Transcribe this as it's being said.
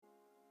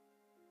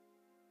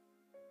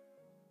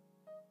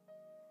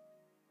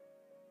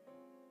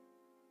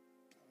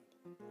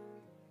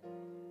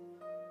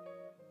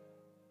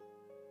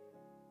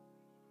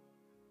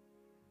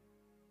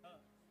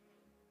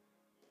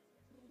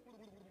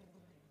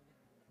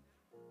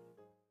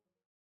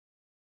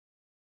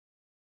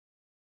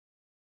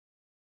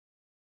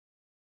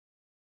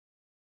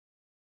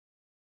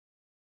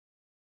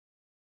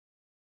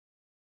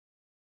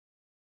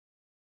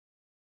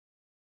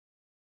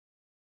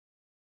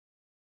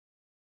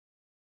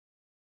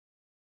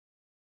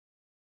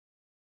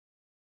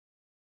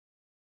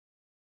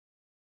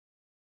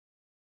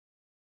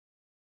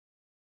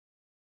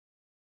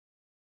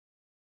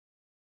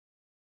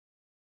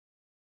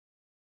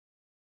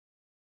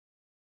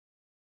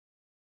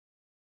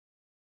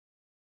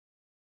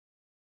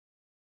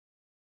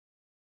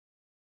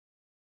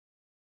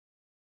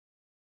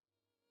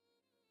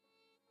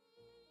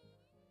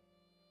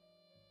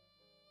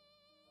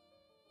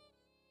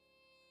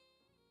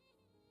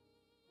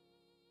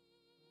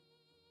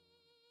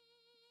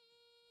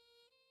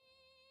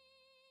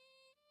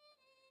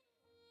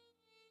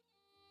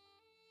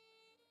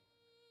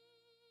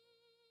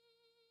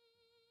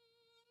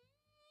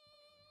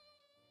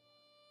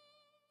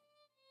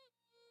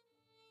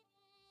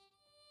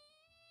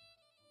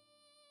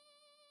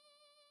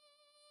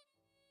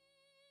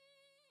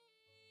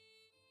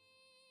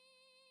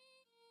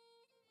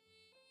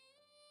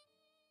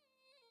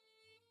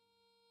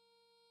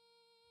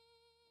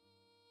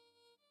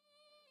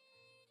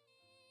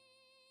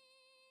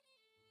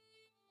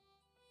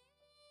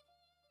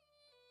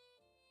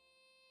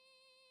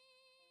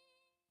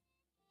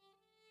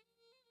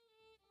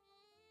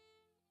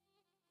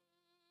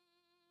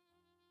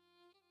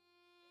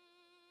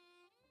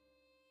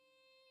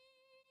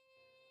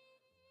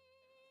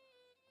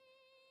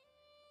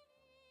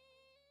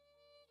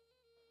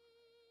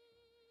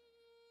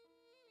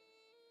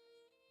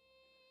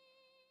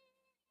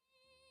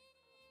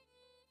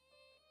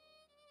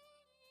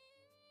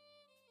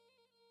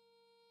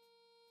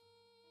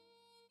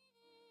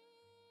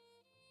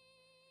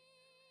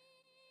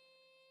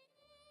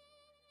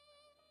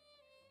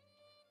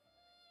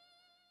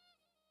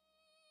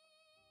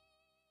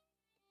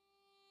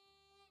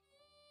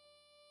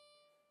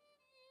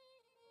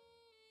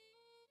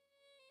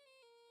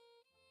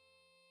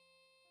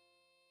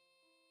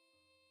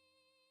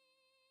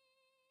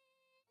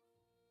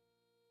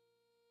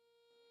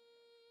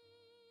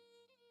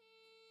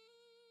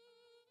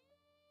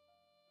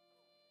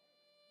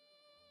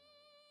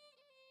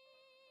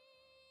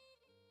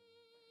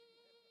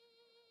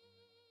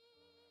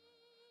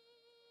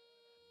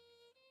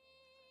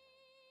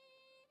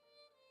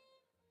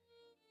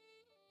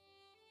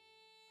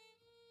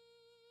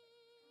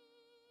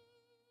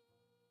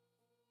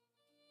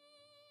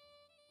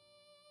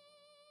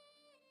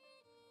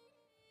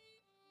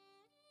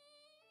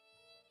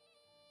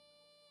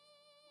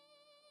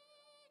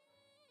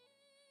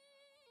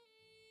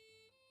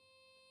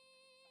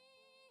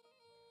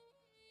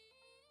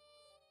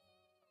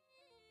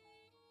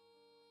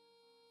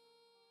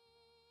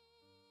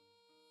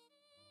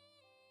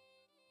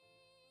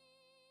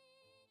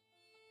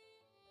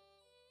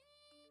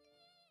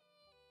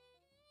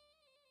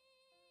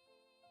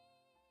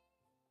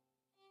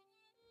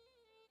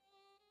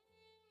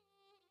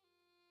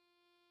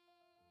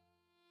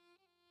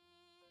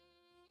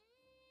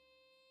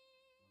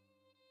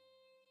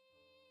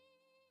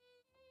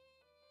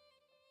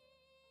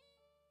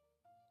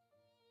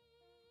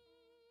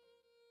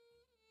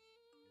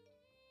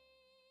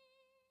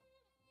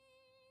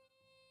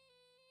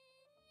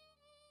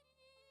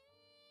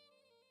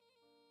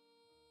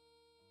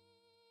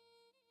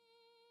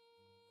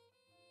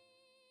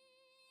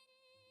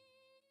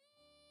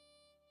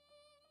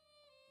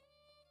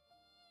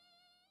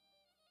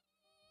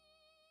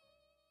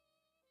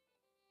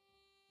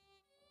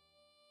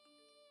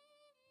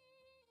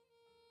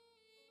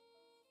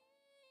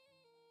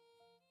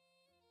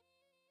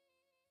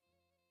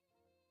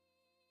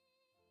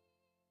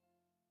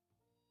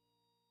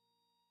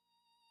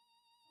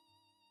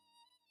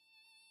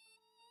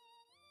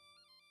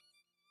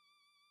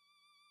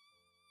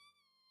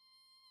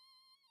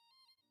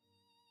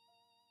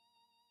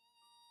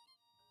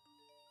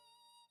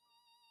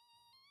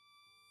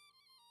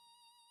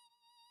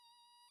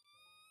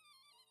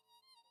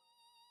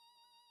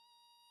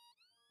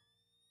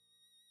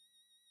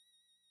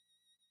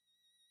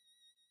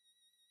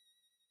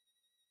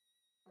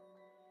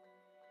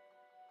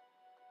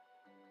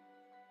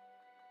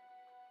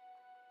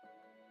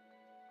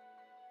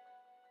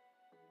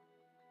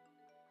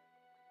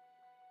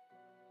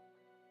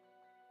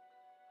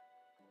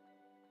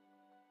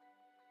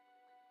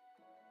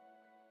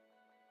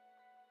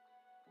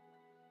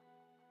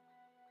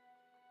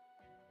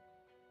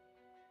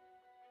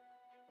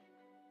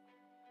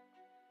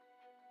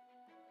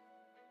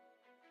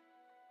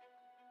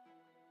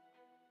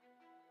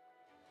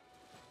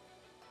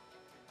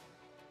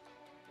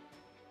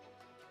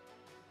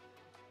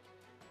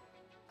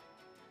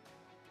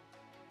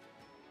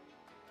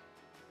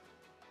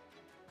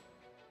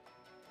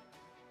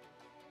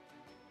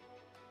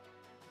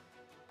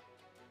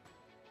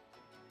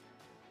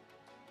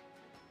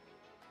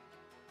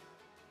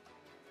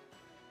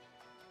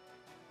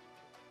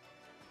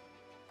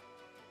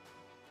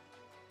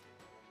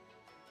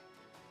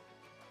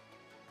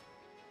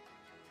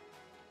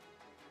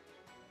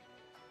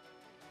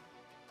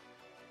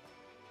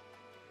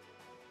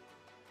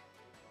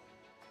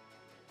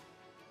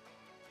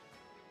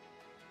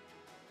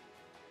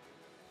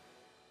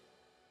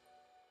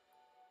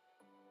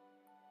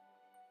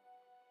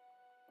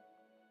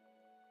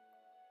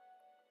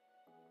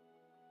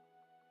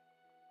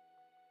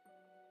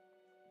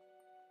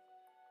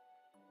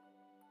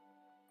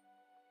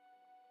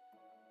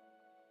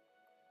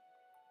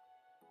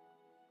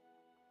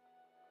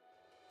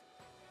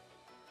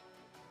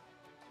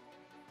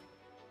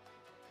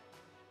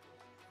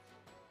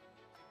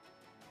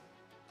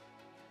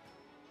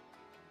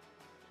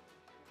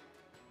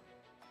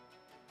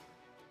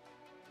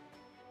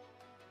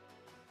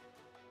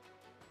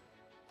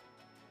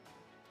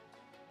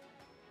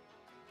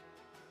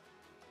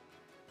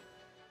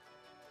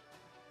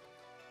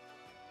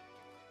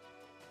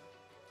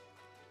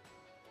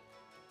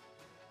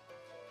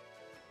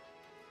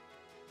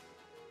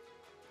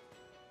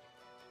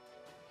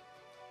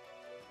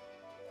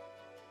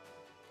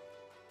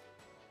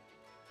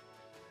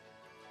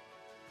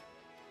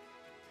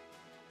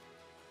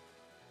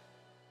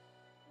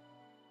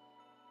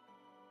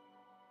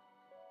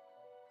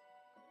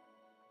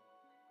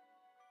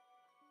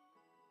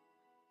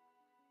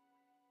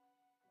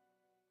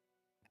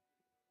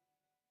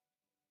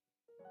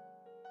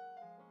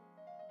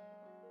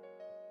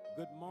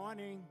Good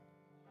morning.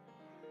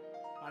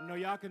 I know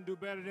y'all can do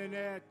better than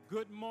that.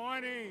 Good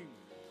morning.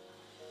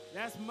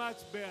 That's much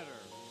better.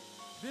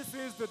 This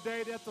is the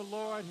day that the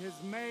Lord has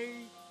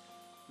made.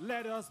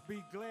 Let us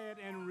be glad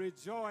and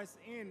rejoice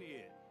in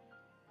it.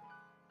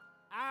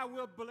 I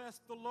will bless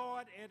the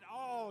Lord at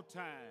all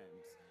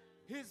times.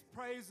 His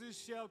praises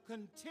shall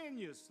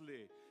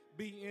continuously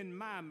be in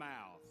my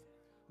mouth.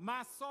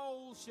 My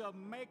soul shall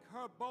make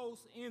her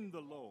boast in the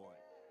Lord.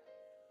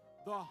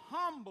 The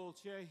humble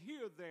shall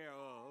hear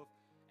thereof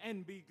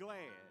and be glad.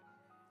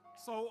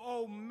 So,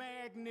 oh,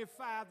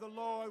 magnify the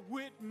Lord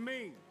with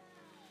me.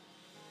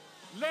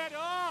 Let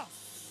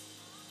us,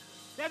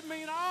 that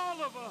means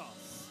all of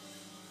us,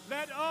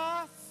 let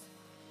us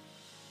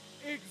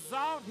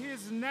exalt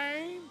his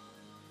name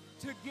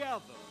together.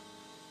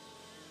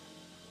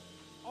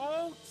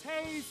 Oh,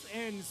 taste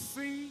and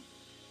see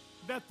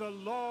that the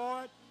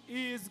Lord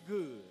is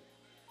good.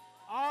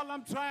 All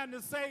I'm trying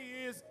to say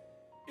is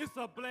it's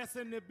a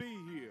blessing to be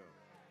here.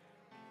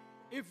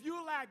 If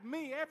you like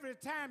me, every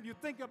time you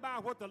think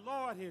about what the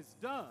Lord has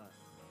done,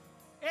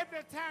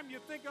 every time you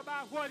think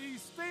about what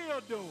he's still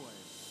doing,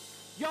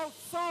 your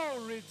soul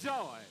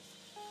rejoices.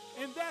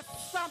 And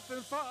that's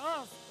something for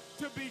us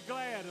to be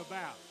glad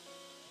about.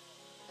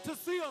 To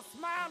see a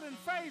smiling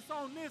face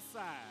on this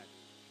side,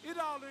 it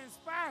ought to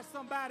inspire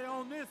somebody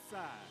on this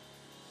side.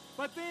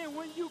 But then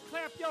when you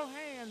clap your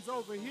hands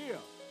over here,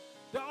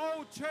 the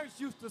old church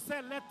used to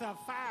say, let the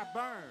fire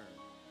burn.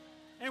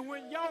 And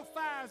when your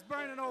fire's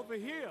burning over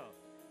here,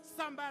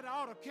 somebody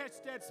ought to catch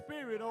that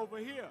spirit over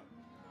here.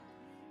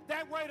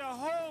 That way the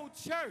whole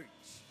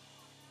church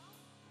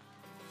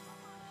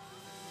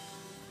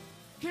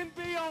can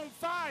be on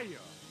fire.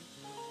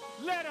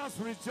 Let us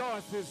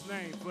rejoice his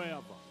name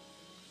forever.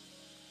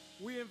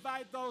 We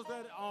invite those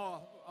that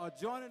are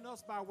joining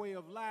us by way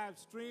of live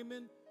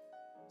streaming,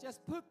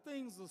 just put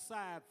things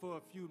aside for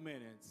a few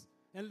minutes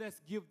and let's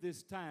give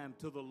this time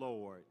to the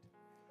Lord.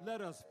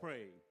 Let us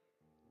pray.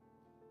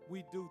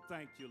 We do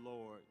thank you,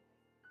 Lord.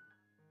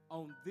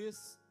 On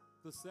this,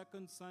 the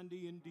second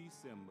Sunday in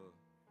December,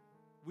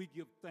 we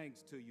give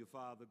thanks to you,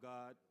 Father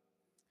God,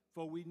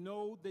 for we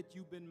know that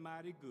you've been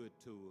mighty good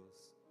to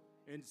us.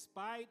 In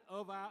spite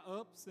of our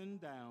ups and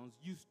downs,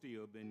 you've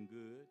still been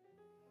good.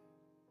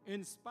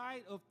 In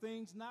spite of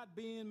things not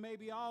being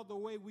maybe all the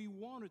way we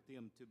wanted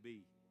them to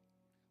be,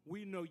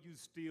 we know you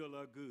still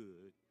are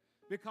good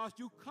because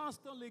you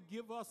constantly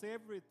give us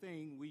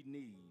everything we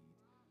need.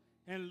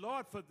 And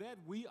Lord, for that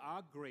we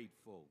are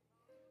grateful.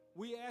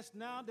 We ask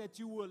now that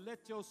you will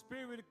let your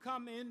spirit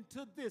come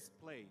into this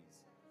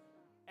place.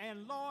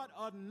 And Lord,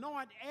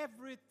 anoint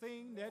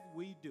everything that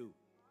we do.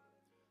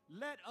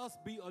 Let us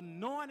be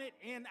anointed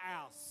in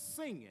our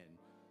singing.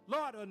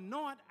 Lord,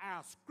 anoint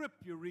our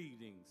scripture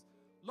readings.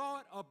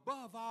 Lord,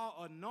 above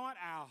all, anoint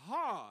our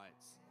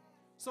hearts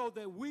so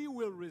that we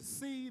will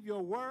receive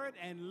your word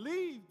and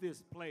leave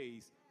this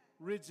place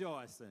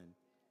rejoicing.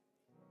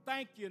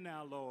 Thank you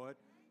now, Lord.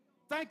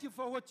 Thank you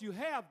for what you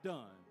have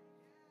done.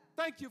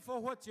 Thank you for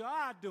what you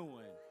are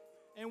doing.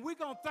 And we're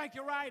going to thank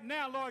you right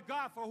now, Lord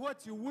God, for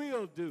what you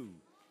will do.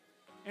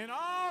 And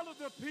all of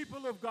the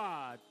people of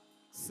God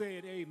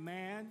said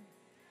amen,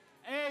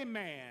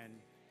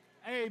 amen,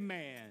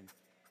 amen.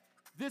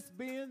 This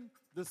being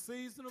the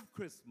season of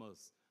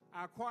Christmas,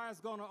 our choir is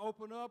going to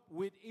open up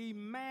with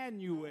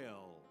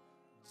Emmanuel,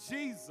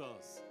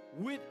 Jesus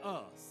with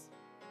us.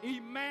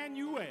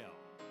 Emmanuel.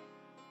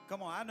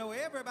 Come on, I know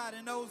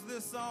everybody knows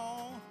this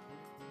song.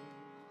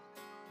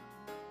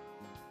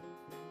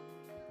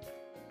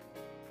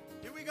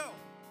 Here we go.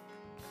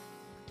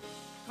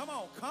 Come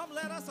on, come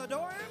let us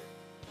adore him.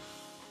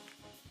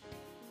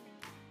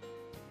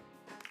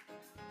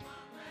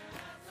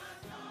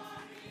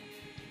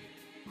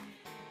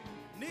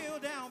 Kneel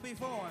down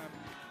before him.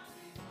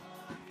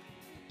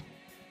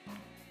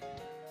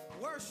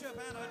 Worship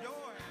and adore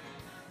him.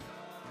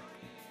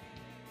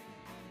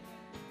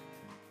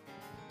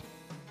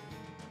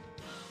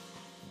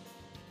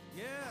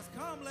 Yes,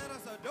 come let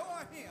us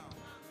adore him.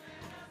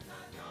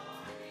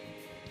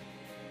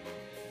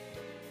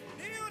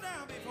 Kneel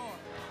down before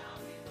him.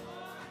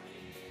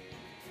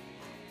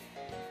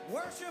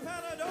 Worship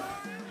and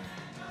adore him.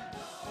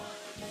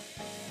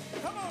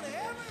 Come on,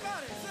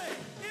 everybody, sing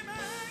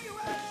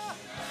Emmanuel.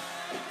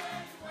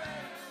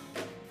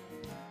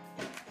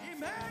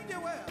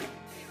 Emmanuel.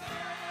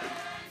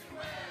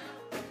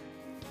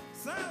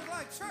 Sounds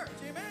like church.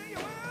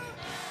 Emmanuel.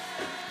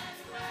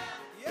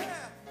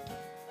 Yeah.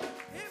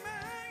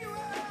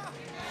 Emmanuel.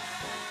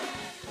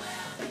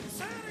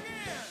 Say it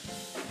again.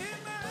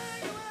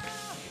 Emmanuel.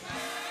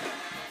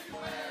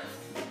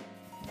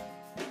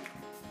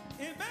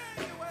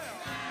 Emmanuel.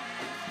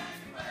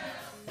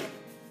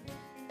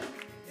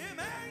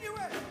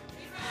 Emmanuel.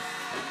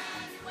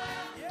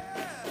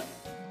 Yeah.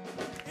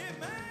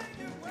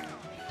 Emmanuel.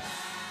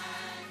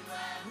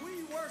 We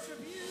worship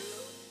you.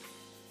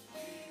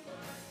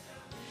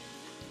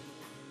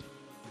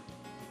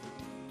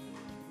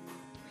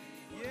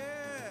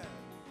 Yeah.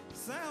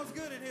 Sounds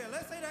good in here.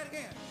 Let's say that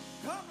again.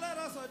 Come let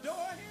us adore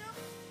him.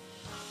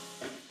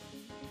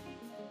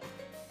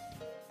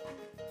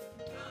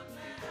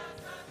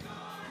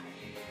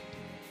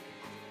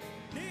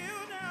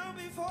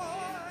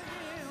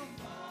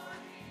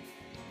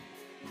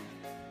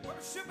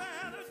 worship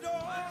and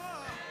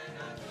adore.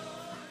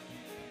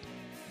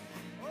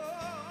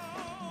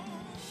 Oh,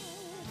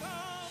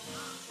 come.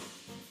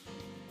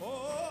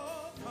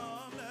 Oh,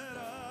 come, let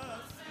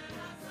us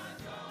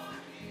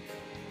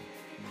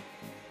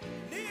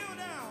kneel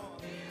down.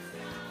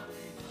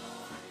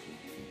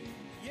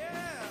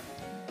 Yeah.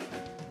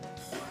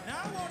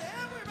 Now I want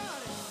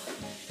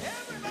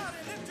everybody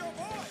lift your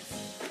voice.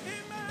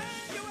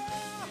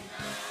 Emmanuel.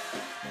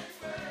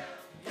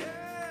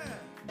 Yeah.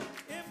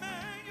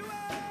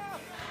 Emmanuel.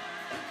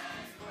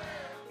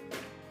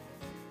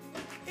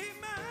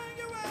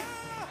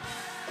 Emmanuel.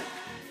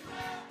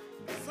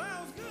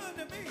 Sounds good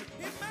to me.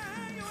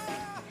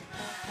 Emmanuel.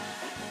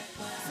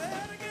 Say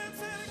it again,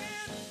 say it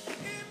again.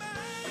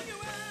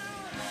 Emmanuel.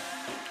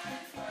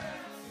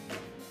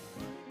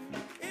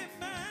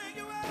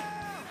 Emmanuel.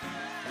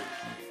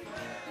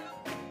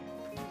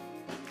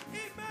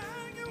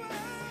 Emmanuel.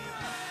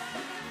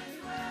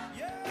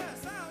 Yeah,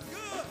 sounds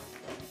good.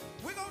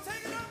 We're going to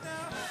take it up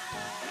now.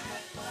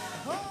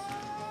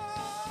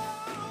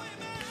 Oh,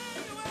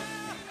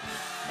 Emmanuel.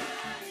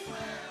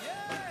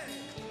 Yeah.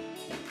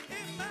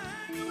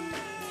 Emmanuel.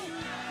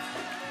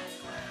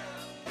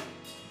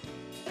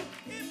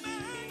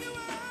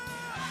 Emmanuel.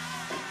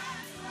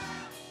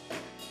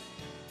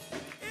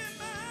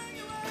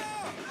 Emmanuel.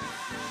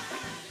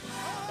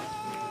 Oh,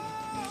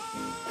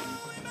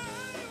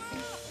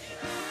 Emmanuel.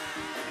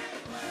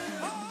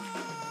 Oh,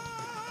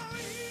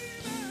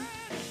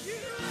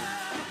 Emmanuel.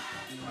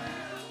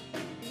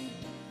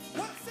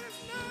 What's his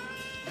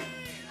name?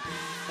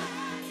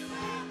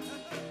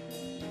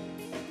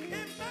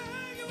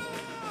 Emmanuel.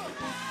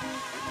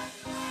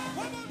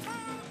 One more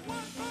time.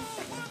 One more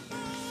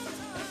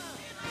time.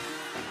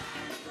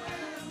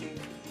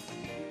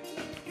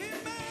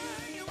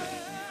 Emmanuel.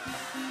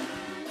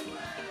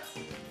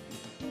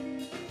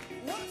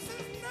 What's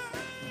his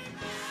name?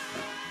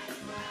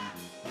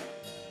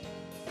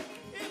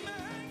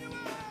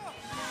 Emmanuel.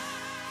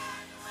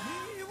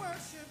 We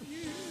worship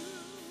you.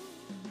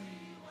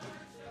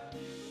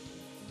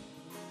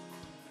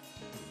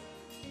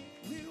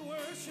 We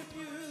worship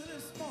you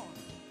this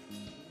morning.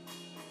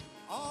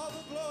 All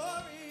the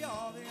glory,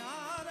 all the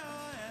honor,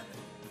 and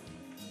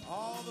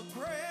all the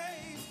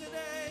praise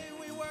today.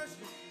 We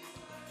worship.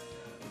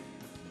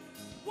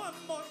 One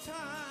more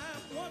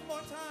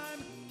time,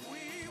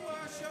 we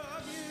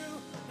worship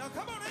you. Now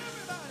come on,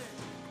 everybody,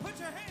 put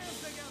your hands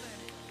together.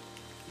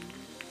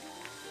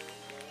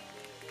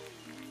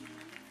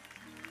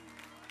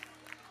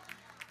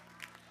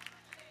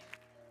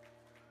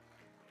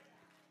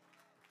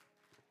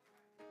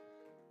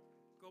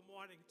 Good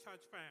morning,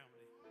 church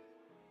family.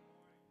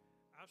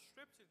 Our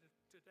scripture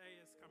today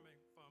is coming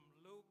from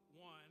Luke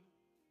 1,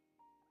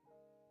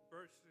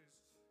 verses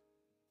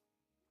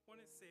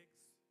 26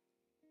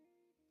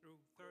 through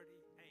 38.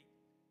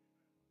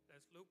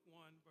 That's Luke 1,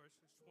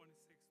 verses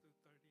 26 through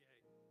 38.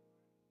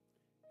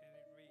 And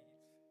it reads,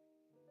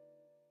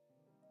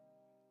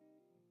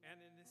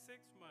 "And in the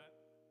 6th month,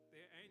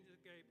 the angel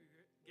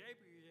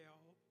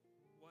Gabriel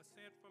was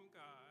sent from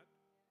God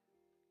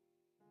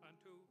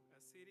unto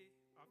a city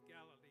of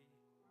Galilee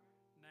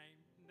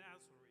named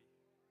Nazareth,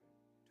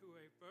 to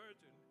a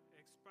virgin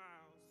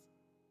espoused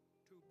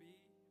to be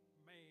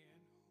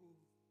man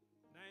whose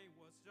name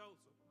was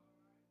Joseph,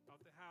 of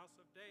the house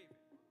of David.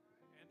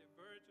 And the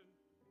virgin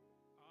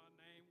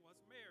name was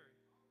Mary.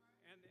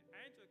 And the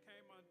angel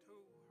came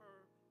unto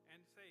her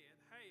and said,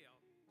 Hail,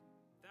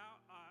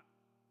 thou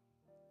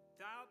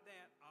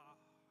that art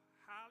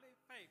highly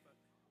favored,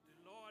 the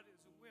Lord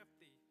is with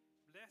thee.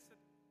 Blessed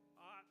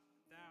art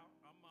thou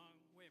among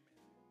women.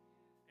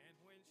 And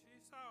when she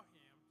saw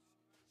him,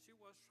 she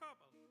was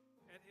troubled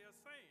at his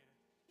saying,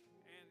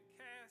 and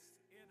cast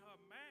in her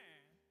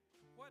mind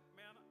what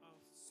manner of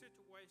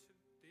situation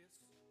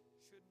this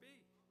should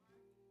be.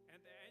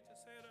 And the angel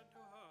said unto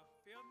her,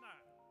 Fear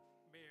not,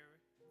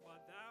 Mary, for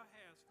thou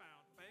hast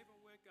found favor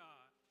with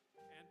God.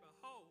 And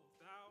behold,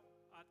 thou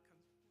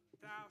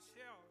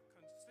shalt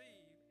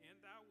conceive in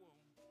thy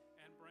womb,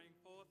 and bring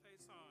forth a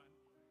son,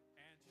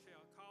 and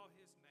shall call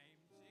his name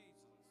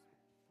Jesus.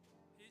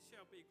 He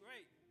shall be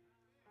great,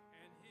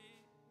 and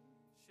he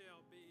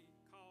shall be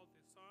called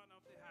the Son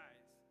of the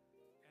Highest.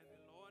 And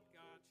the Lord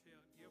God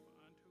shall give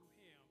unto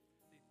him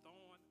the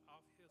throne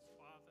of his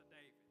father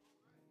David.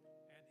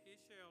 And he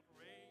shall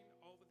reign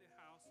over the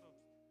house of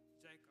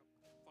Jacob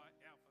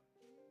forever,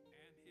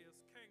 and his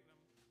kingdom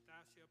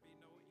there shall be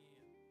no end.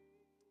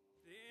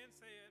 Then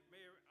said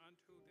Mary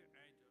unto the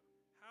angel,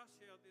 How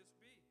shall this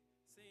be,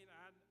 seeing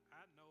I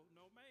know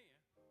no man?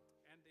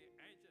 And the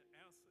angel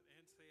answered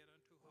and said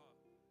unto her,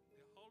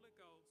 The Holy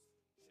Ghost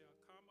shall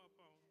come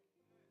upon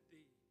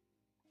thee,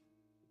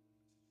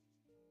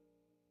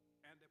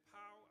 and the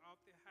power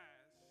of the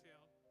highest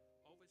shall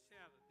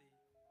overshadow thee.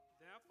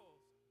 Therefore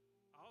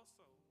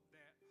also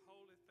that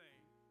holy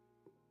thing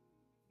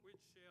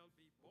which shall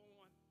be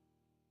born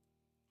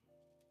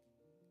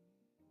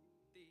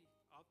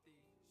of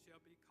thee shall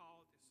be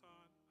called the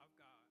Son of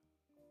God.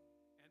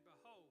 And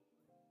behold,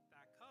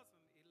 thy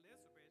cousin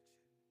Elizabeth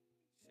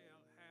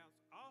shall have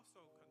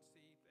also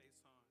conceived a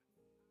son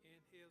in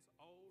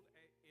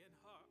is in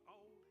her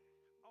old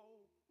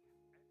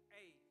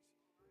age.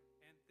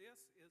 And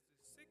this is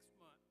the 6th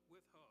month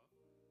with her,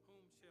 who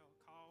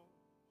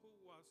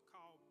was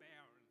called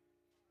barren.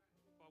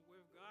 For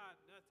with God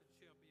nothing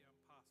shall be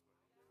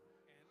impossible.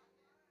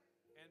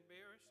 And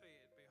Mary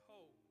said,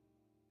 Behold,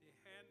 the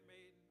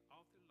handmaiden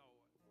of the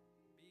Lord,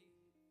 be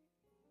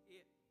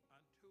it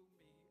unto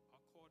me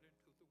according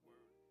to the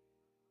word.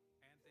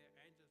 And the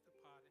angels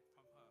departed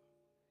from her.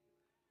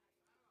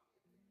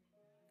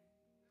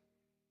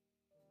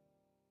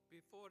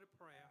 Before the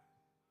prayer,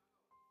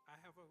 I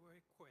have a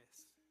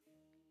request.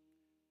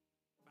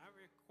 My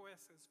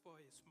request is for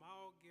a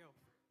small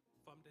gift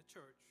from the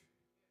church.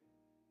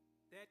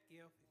 That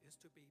gift is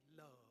to be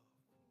love.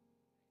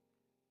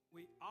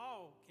 We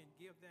all can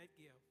give that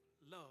gift,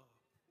 love.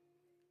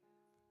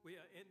 We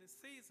are in the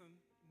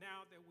season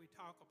now that we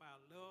talk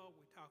about love,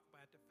 we talk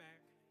about the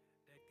fact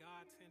that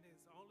God sent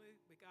his only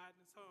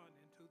begotten Son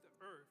into the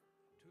earth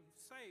to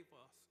save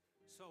us,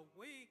 so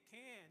we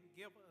can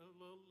give a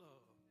little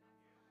love.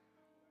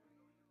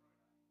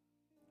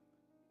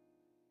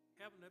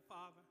 Heavenly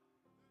Father,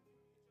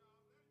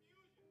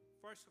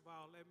 first of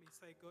all, let me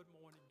say good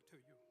morning to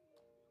you.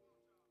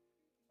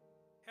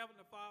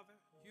 Heavenly Father,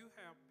 you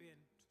have been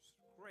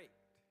great.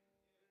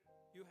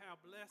 You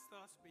have blessed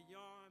us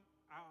beyond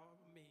our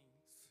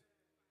means.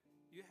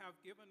 You have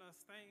given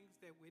us things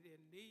that we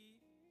didn't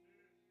need.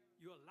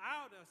 You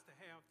allowed us to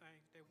have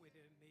things that we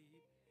didn't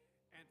need.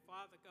 And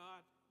Father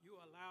God, you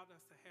allowed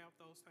us to have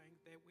those things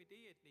that we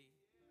did need.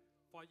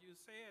 For you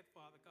said,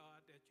 Father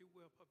God, that you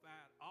will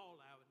provide all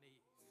our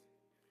needs.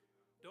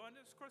 During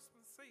this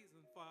Christmas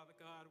season, Father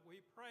God,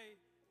 we pray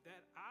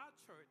that our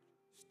church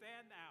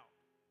stand out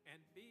and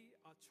be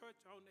a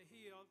church on the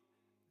hill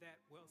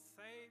that will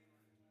save,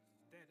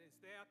 that is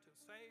there to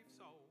save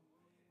souls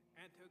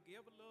and to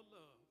give a little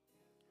love.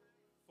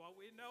 For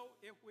we know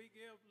if we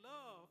give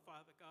love,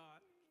 Father God,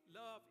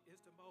 love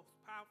is the most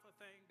powerful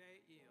thing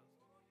there is.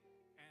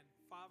 And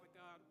Father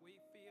God,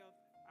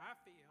 I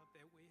feel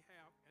that we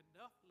have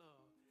enough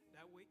love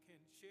that we can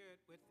share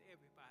it with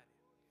everybody.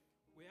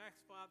 We ask,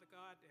 Father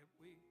God, that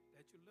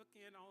you look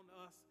in on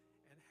us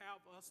and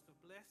have us to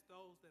bless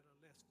those that are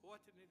less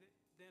fortunate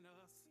than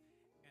us.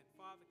 And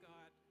Father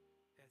God,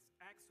 has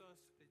asked us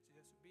to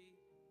just be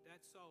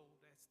that soul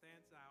that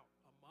stands out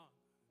among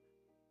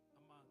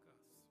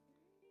us.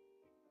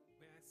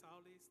 We ask all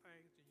these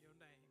things in your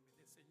name,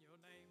 and it's in your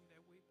name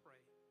that we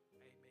pray.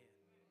 Amen.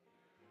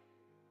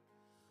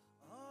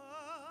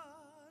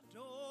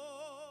 Adore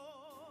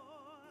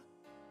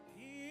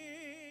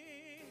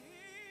him,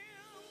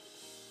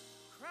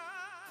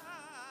 Christ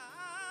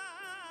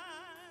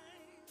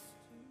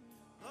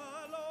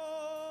the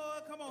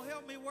Lord. Come on,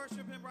 help me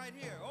worship him right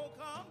here. Oh,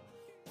 come.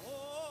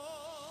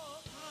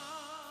 Oh,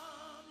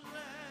 come,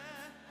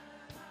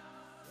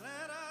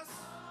 let us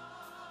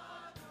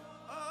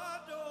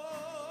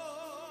adore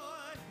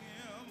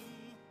him.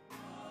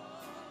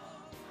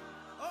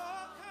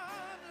 Oh,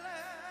 come,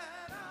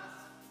 let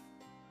us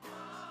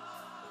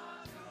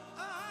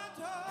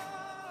adore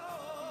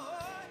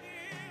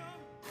him.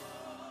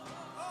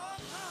 Oh,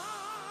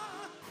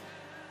 come,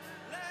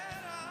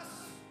 let us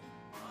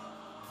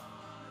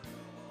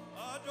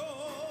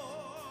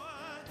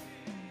adore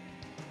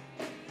him.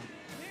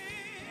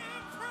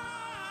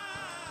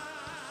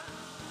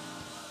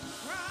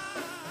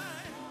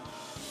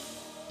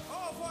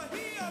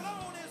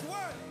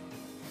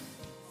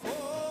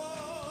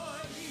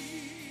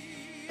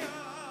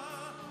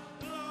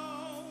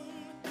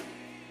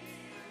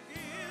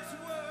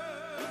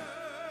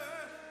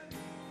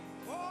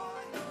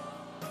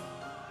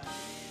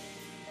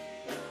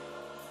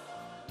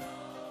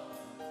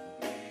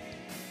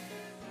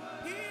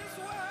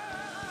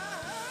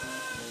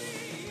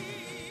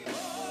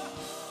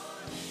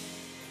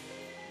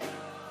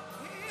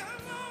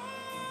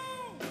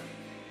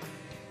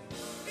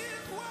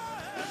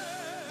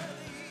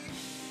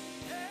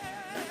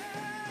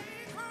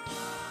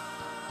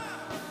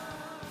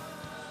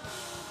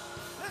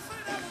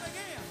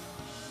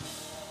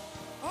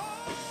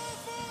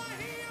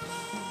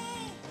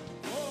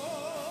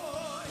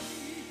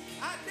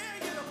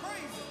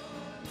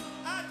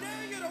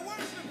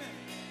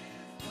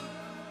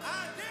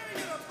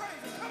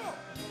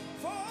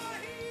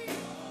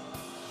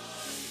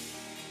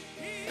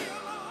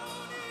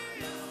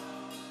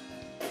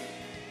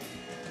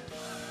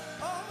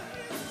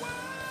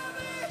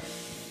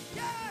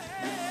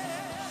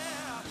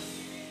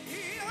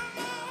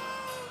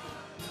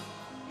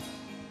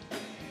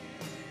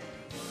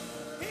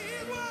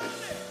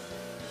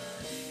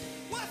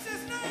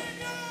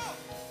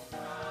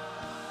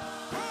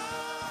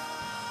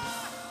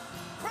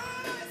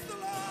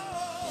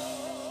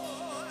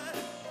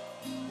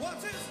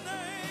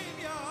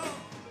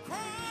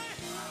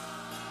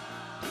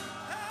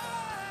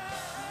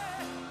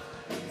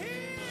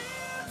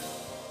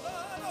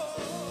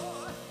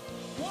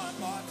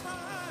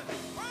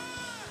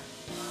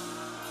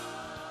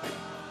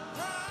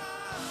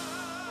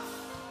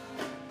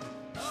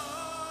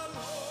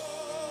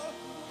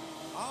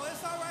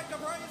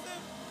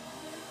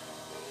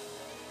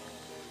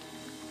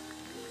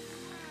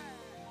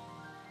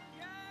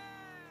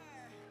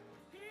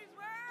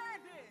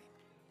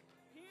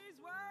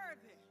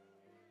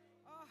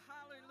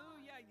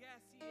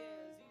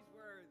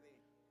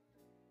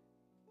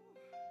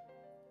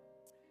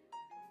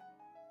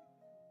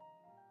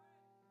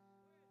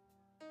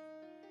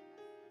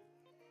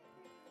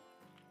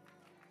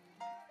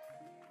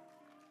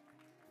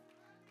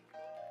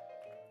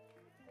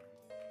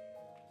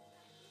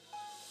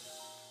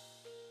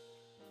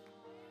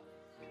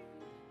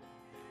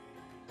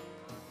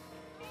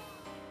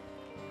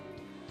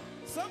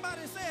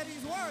 Somebody said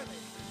he's worthy.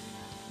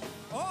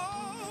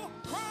 Oh,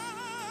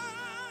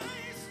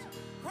 Christ,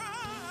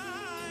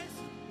 Christ,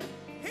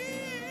 he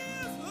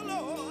is the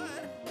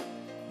Lord.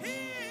 He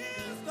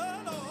is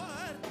the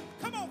Lord.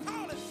 Come on,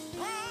 call it.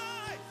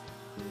 Christ.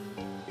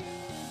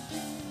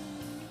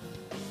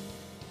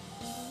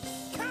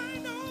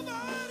 Can't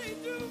nobody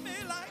do me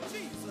like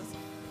Jesus.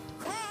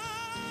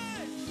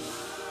 Christ.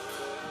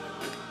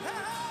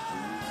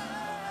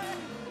 Hey,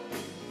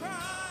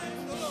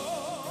 Christ the Lord.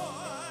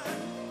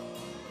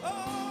 Oh,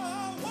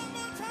 one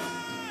more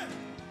time.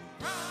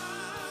 Christ.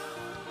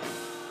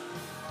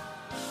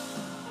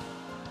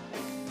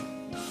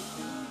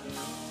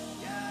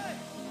 Yeah,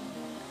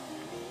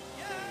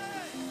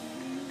 yeah,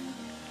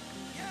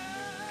 yeah.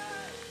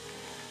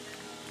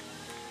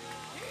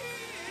 He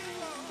is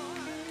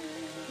Lord.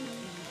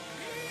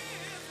 He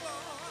is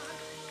Lord.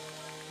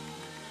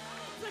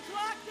 6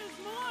 o'clock this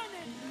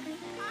morning,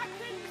 I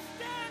couldn't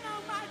stand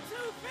on my 2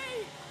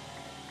 feet.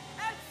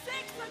 At 6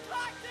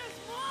 o'clock this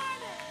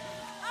morning,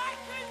 I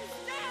couldn't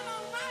stand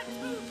on my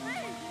 2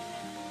 feet.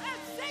 At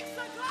 6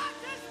 o'clock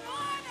this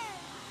morning,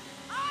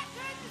 I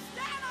couldn't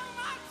stand on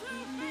my 2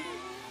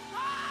 feet.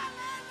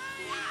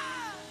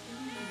 Hallelujah!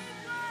 He's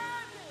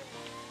worthy.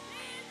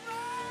 He's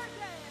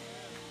worthy.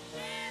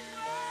 He's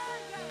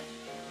worthy.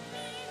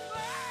 He's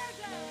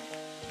worthy.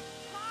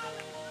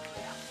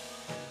 Hallelujah.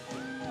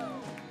 Woo!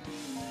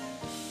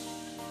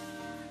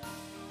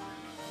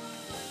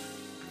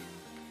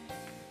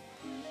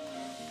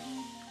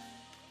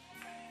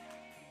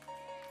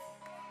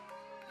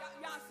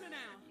 Y'all sit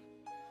down.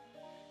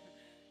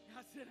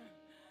 Y'all sit down.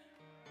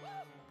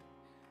 Woo!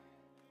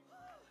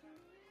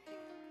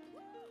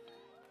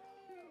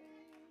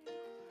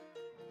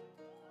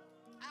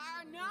 Our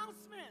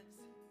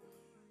announcements.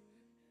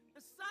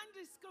 The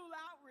Sunday school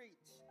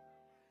outreach.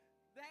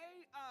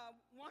 They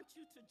want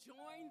you to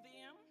join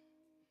them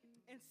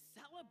in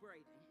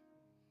celebrating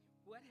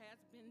what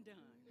has been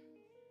done.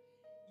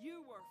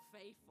 You were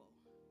faithful.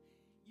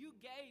 You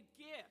gave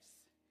gifts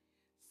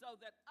so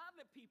that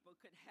other people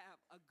could have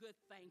a good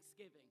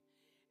Thanksgiving.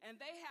 And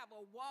they have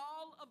a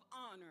wall of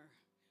honor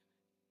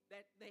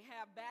that they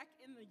have back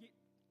in the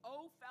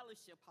old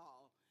fellowship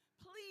hall.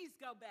 Please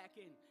go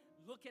back and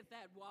look at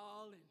that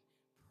wall and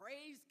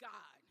praise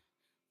God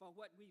for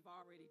what we've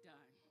already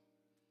done.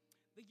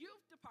 The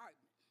youth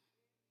department,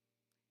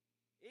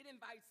 it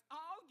invites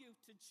all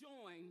youth to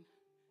join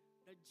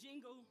the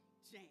Jingle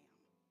Jam.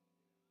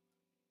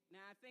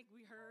 Now, I think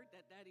we heard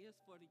that that is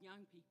for the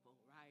young people,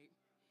 right?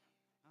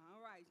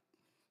 All right.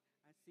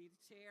 I see the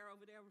chair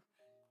over there.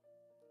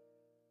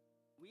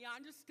 We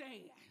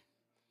understand.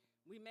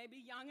 We may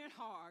be young at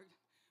heart,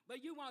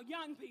 but you want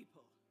young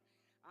people.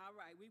 All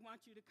right. We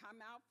want you to come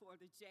out for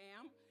the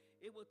jam.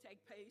 It will take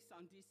place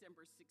on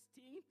December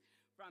 16th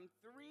from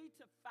 3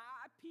 to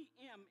 5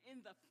 p.m.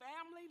 in the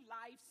Family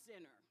Life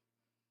Center.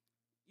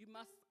 You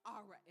must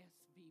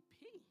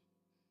RSVP.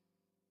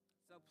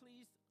 So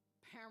please,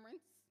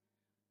 parents,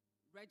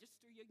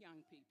 register your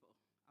young people,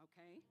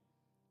 okay?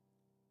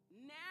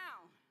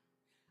 Now,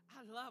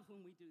 I love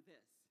when we do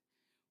this.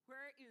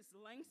 Where is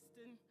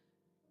Langston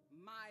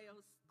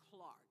Miles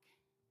Clark?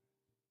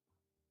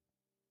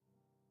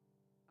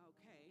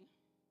 Okay.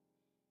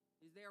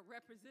 Is there a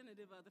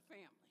representative of the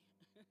family?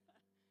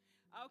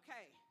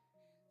 Okay.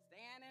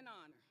 Stand in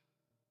honor.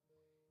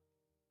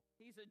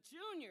 He's a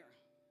junior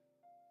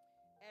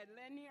at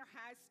Lanier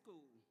High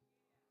School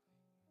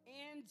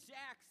in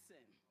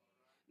Jackson.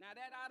 Now,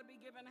 that ought to be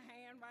given a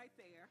hand right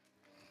there.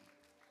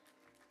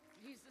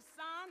 He's the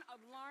son of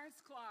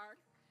Lawrence Clark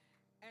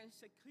and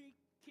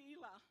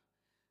Shaquila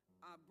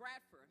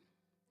Bradford.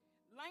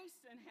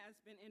 Langston has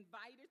been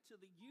invited to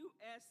the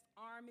U.S.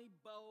 Army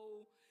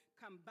Bowl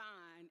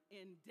Combine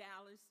in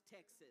Dallas,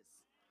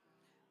 Texas.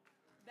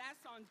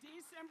 That's on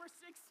December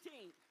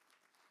 16th.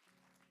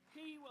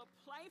 He will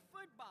play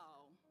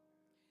football,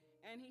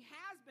 and he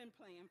has been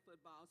playing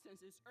football since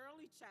his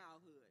early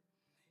childhood.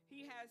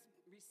 He has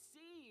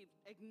received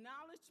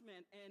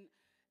acknowledgement and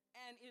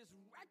is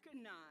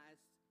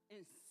recognized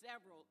in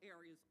several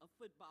areas of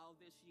football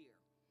this year.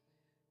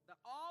 The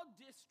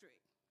All-District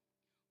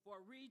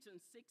for Region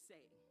 6A,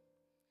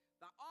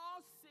 the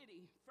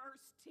All-City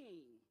First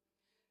Team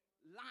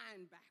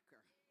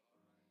linebacker,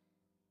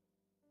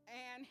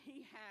 and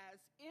he has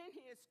in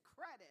his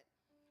credit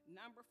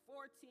number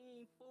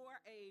 14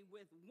 4A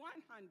with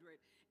 111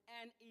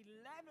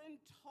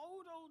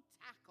 total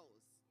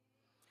tackles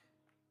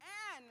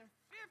and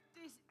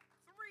 53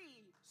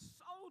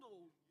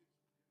 solo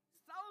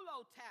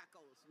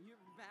tackles. Your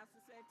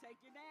pastor said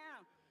take you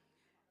down.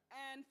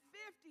 And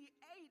 58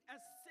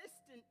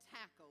 assistant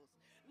tackles.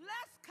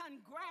 Let's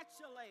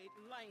congratulate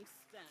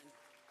Langston.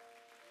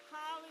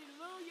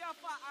 Hallelujah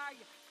for our,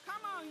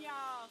 come on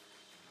y'all.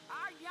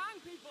 Our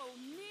young people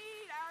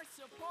need our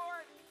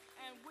support,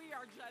 and we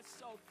are just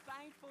so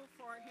thankful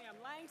for him.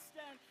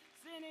 Langston,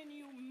 sending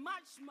you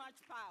much, much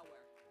power.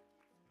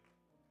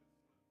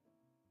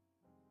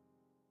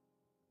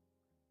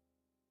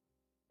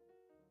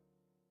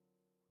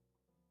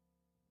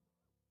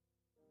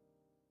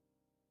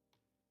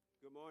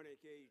 Good Good morning,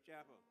 Cade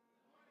Chapel.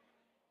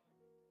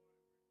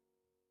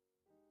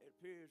 It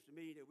appears to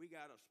me that we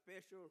got a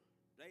special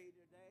day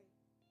today,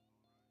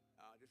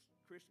 this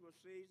Christmas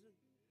season.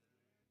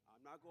 I'm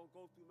not going to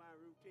go through my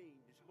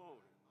routine this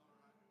morning,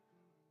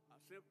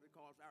 simply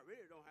because I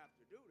really don't have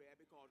to do that,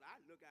 because I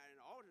look at it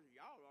in the altar,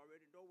 y'all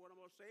already know what I'm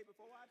going to say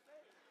before I say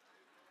it.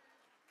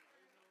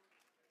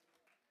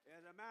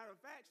 As a matter of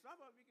fact, some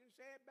of you can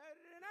say it better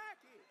than I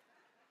can.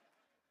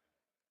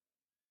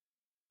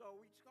 So,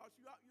 because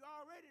you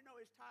already know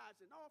it's tithes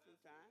and offering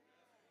time.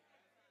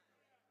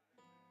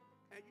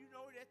 And you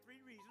know there are 3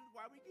 reasons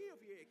why we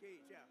give here at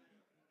Cade Chapel,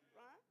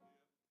 right?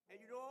 And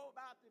you know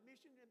about the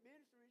mission and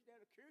ministries that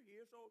occur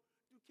here, so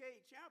through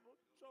Cade Chapel,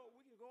 so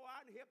we can go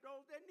out and help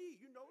those that need.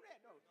 You know that,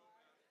 don't you?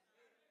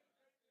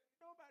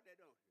 You know about that,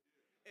 don't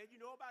you? And you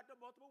know about the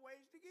multiple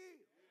ways to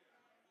give.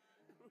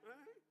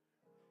 Right?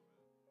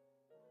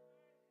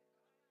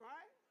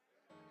 Right?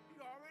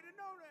 You already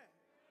know that.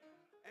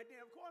 And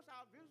then, of course,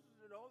 our visitors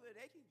know that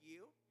they can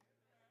give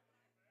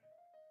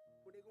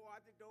when they go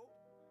out the door,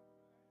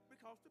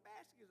 because the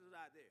baskets is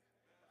out there.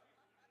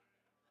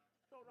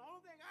 So the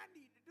only thing I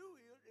need to do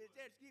is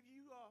just give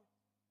you a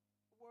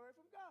word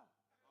from God.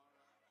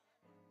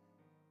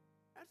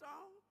 That's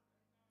all.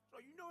 So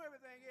you know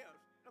everything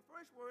else. The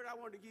first word I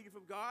want to give you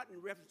from God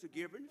in reference to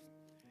giving,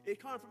 it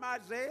comes from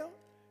Isaiah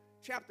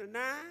chapter 9,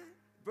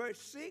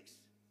 verse 6.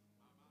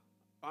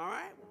 All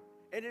right?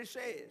 And it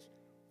says,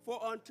 for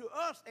unto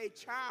us a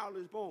child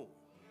is born,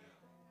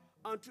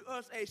 unto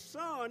us a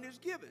son is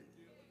given,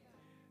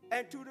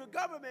 and to the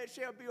government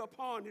shall be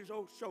upon his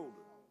own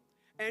shoulder.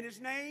 And his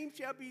name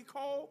shall be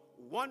called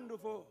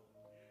Wonderful,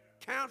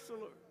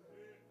 Counselor,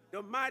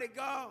 the Mighty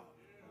God,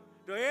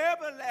 the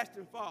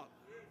Everlasting Father,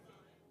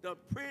 the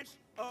Prince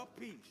of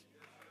Peace.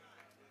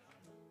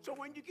 So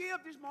when you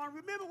give this morning,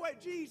 remember where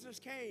Jesus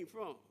came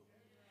from.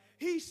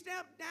 He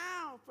stepped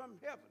down from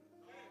heaven.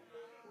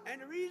 And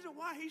the reason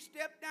why he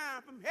stepped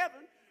down from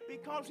heaven,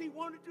 because he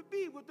wanted to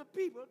be with the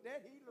people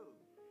that he loved.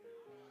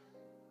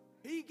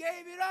 He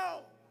gave it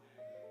all.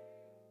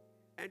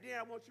 And then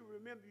I want you to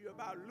remember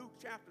about Luke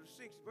chapter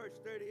 6, verse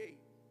 38.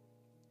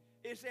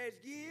 It says,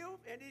 give,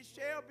 and it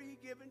shall be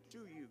given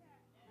to you.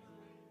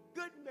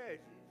 Good measures,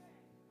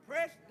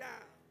 pressed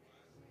down,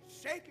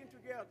 shaken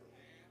together,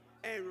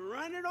 and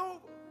running over,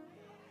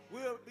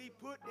 will be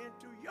put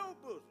into your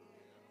bosom.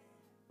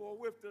 For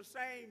with the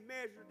same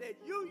measure that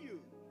you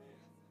use,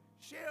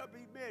 shall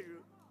be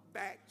measured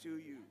back to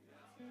you.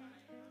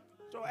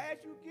 So as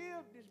you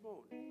give this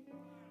morning,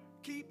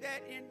 keep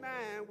that in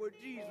mind, what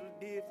Jesus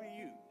did for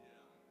you.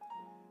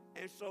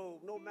 And so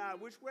no matter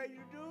which way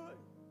you do it,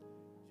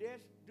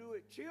 just do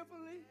it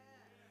cheerfully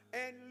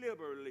and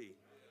liberally.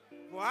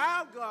 For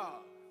our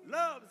God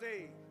loves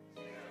a.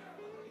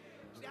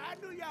 See, I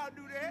knew y'all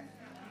do that.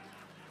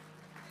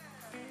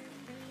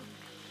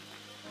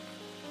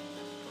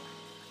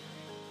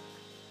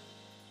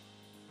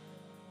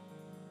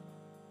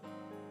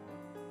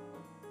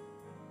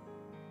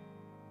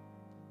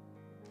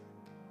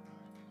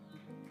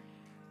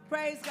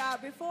 Praise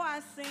God. Before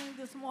I sing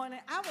this morning,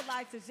 I would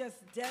like to just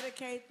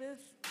dedicate this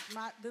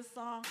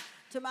song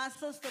to my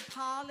sister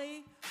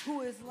Polly,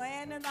 who is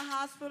laying in the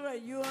hospital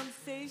at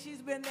UMC.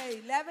 She's been there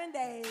 11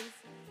 days.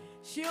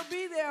 She'll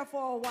be there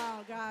for a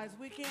while, guys.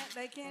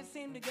 They can't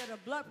seem to get her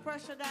blood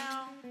pressure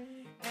down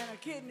and her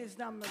kidneys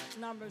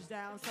numbers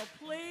down. So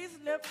please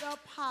lift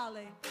up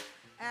Polly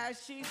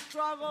as she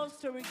struggles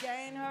to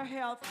regain her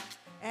health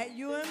at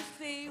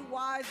UMC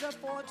Wiser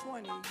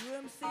 420.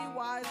 UMC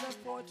Wiser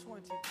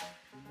 420.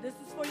 This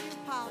is for you,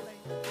 Polly.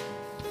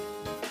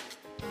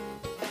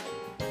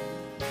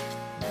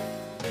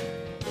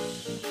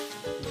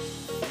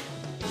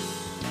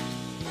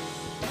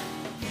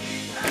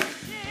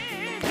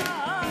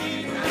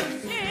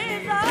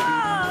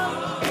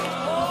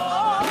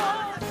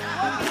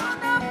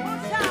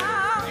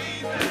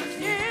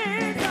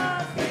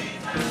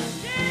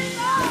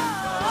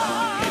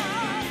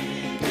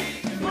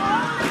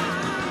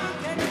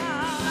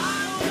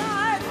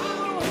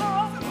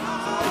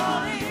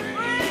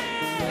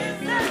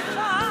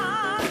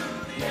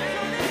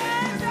 Yeah.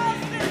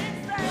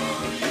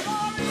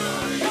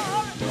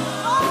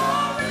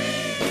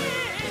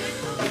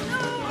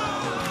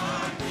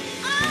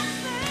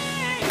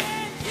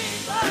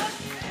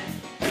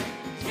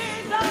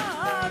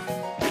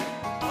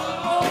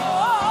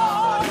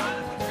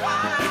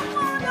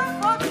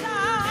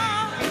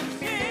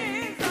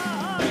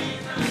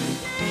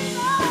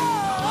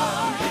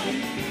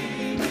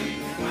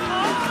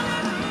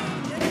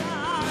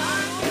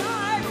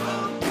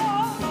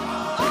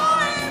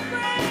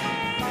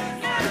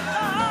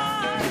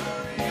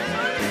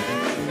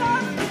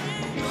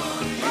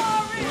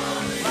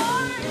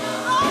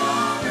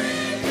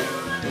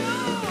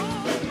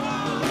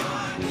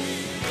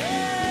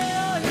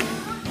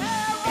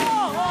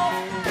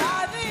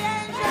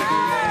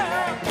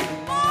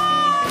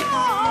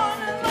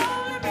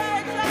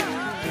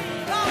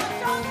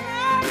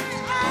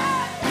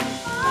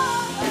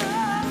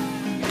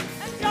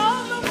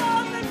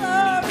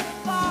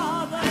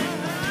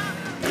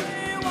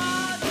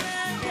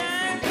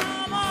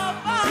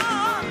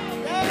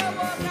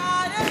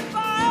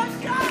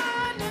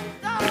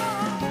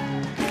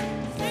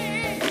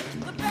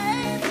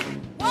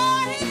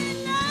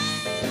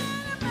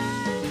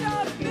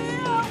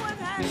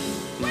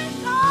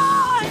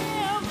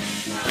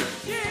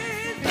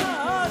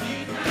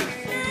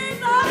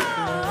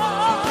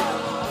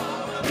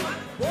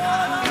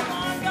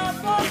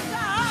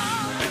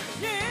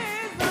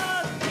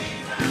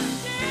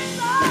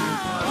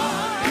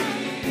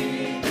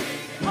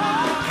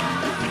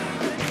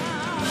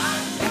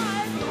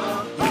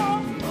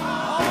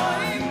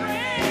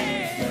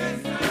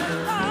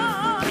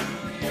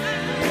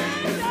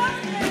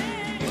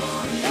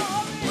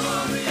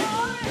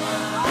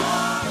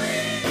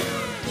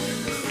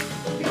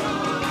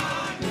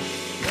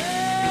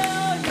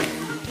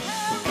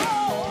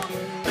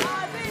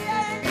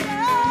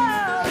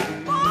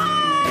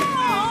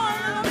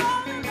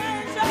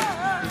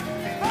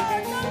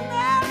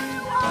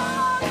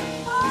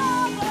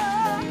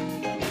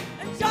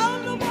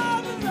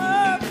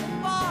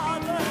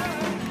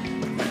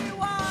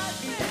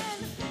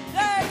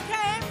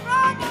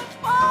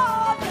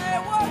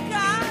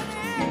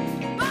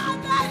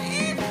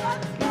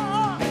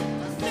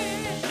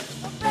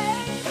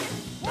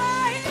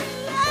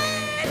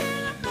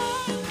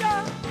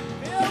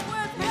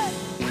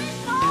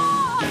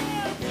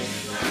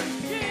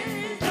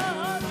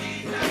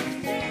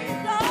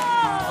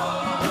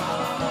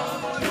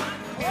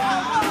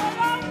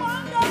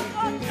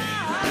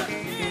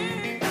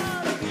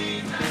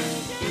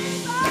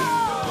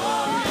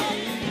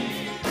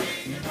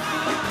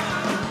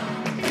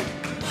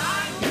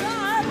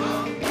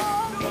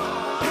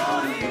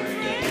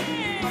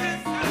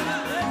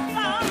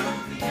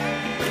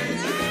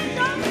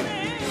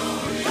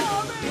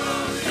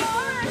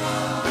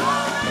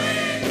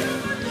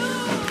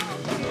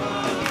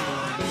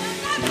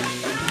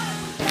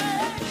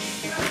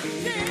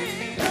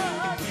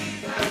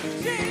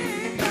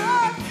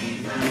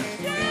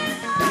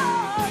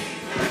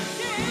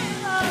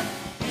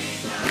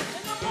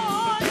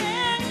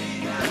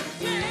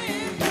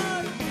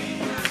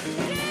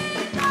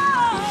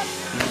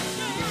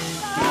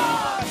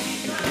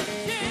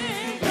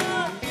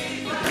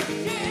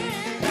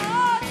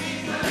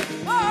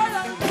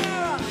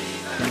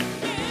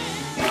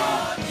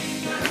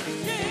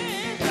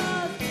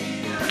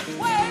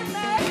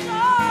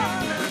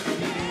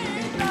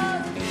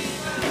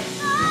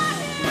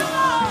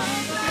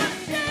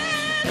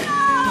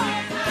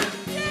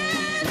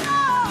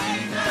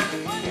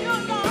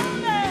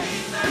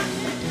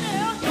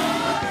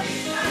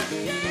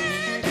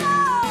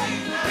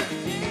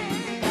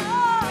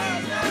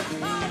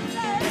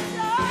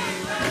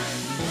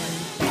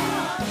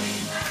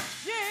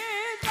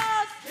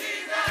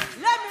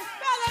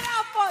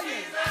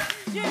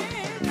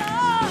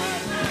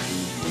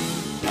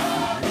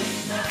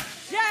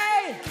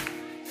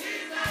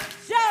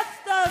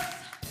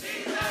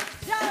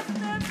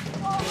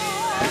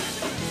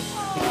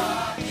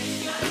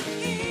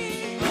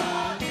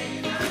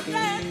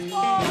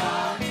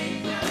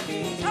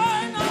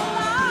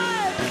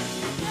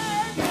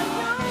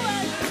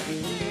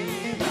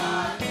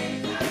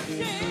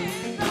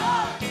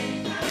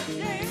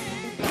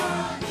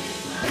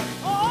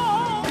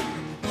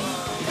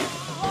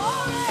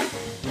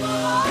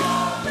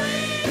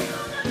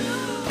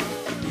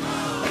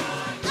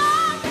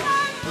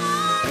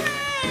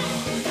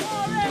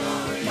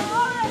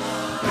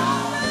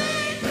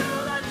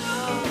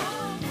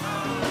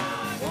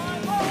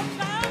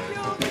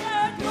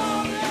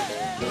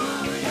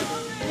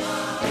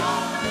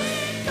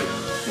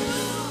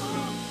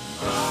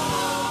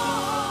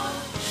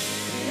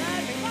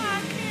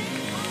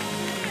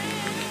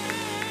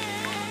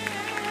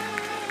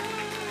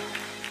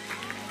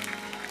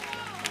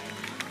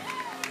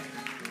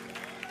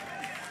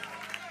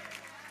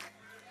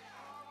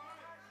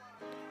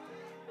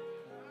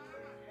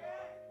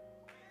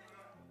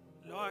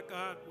 Lord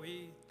God,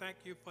 we thank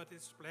you for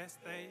this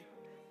blessed day.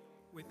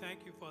 We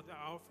thank you for the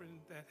offering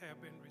that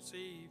have been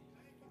received.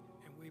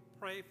 And we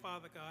pray,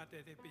 Father God,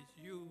 that it be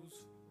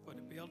used for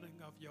the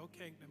building of your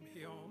kingdom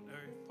here on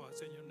earth. For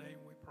us in your name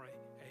we pray.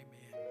 Amen.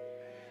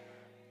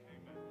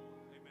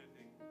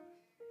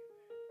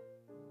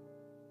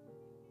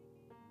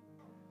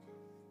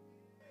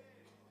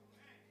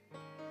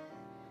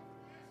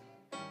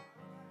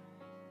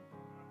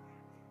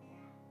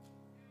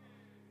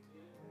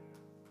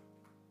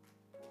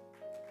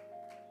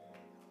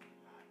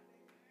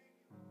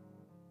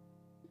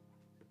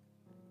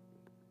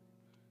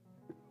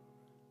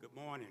 Good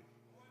morning.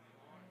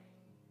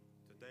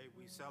 Today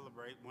we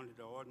celebrate one of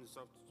the ordinances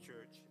of the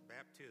church,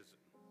 baptism.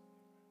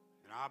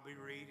 And I'll be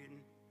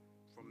reading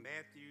from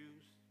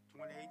Matthew's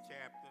 28th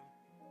chapter,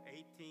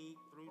 18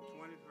 through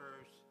 20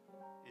 verse,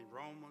 in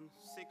Romans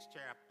 6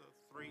 chapter,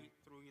 3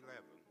 through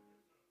 11.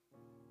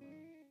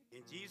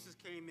 And Jesus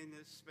came in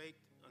and spake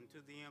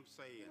unto them,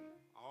 saying,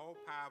 All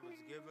power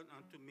is given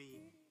unto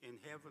me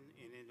in heaven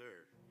and in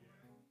earth.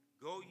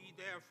 Go ye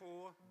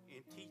therefore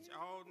and teach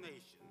all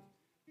nations,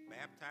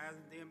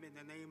 baptizing them in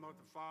the name of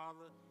the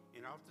Father,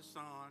 and of the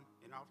Son,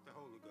 and of the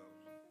Holy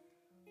Ghost,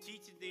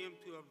 teaching them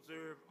to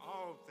observe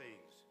all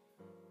things,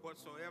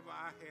 whatsoever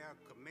I have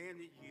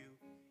commanded you,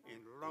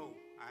 and lo,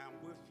 I am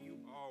with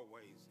you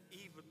always,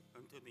 even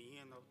unto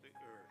the end of the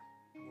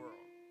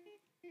world.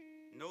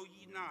 Know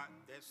ye not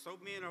that so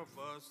many of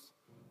us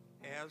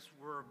as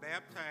were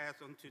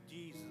baptized unto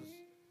Jesus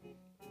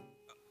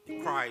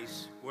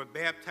Christ were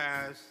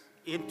baptized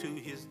into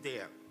his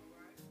death?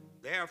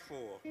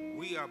 Therefore,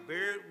 we are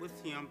buried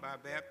with him by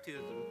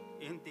baptism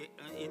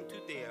into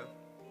death,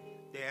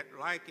 that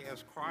like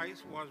as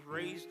Christ was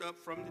raised up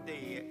from the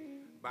dead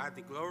by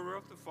the glory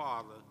of the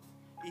Father,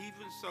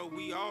 even so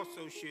we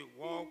also should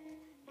walk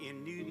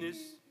in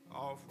newness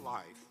of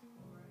life.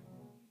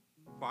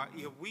 For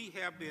if we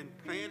have been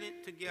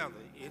planted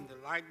together in the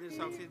likeness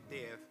of his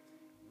death,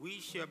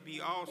 we shall be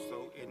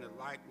also in the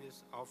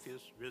likeness of his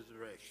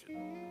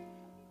resurrection.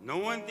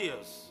 Knowing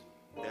this,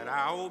 that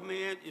our old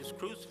man is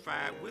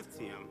crucified with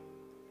him,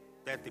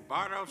 that the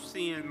body of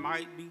sin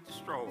might be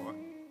destroyed,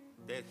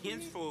 that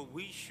henceforth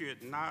we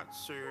should not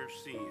serve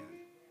sin.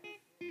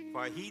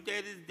 For he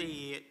that is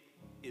dead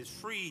is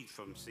freed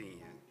from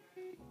sin.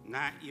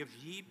 Now if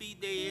ye be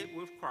dead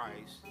with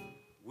Christ,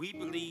 we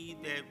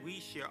believe that we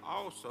shall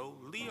also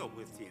live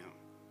with him,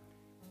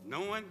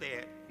 knowing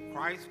that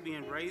Christ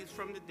being raised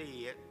from the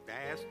dead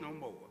dies no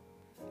more.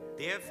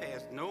 Death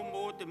has no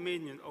more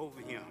dominion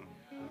over him.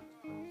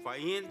 For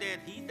in that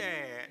he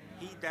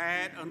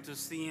died unto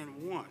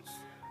sin once.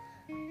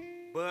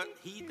 But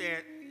he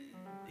that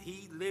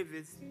he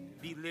liveth,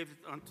 be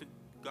liveth unto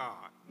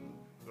God.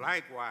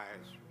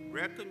 Likewise,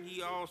 reckon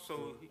ye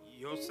also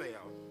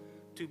yourselves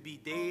to be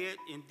dead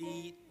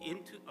indeed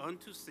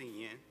unto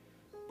sin,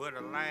 but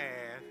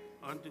alive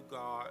unto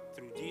God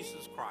through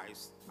Jesus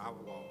Christ our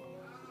Lord.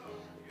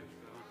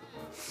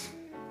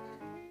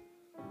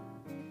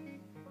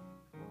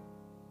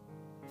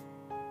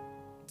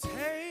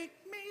 Take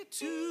me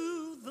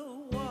to the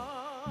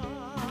water.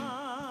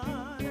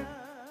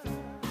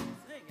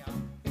 Sing, y'all.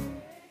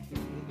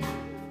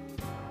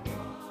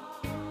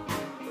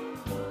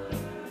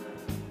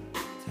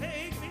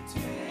 Take me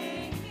to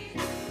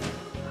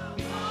the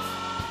water.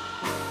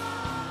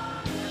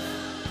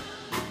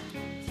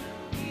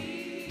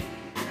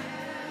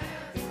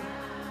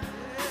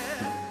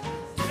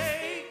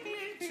 Take me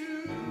to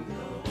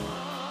the water.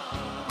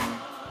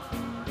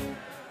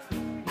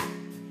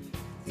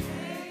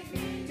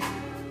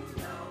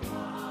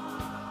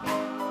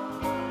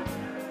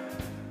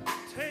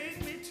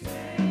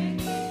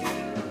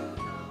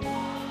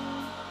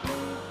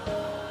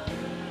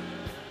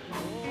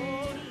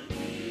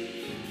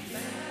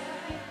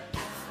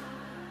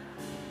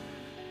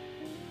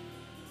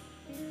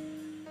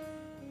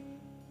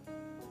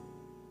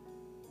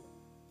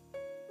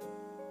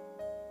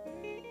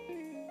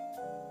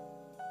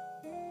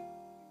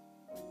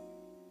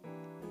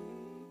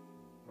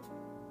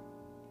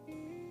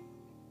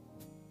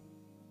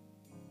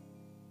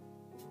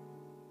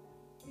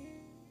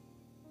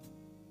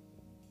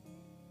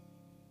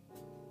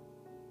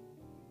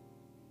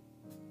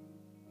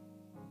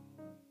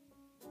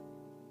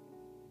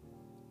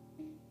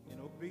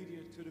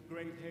 to the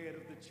great head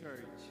of the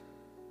church,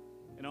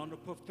 and on the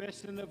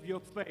profession of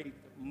your faith,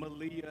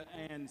 Malia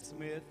Ann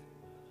Smith,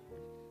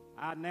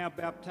 I now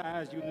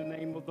baptize you in the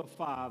name of the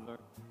Father,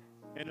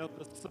 and of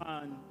the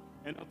Son,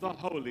 and of the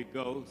Holy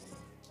Ghost.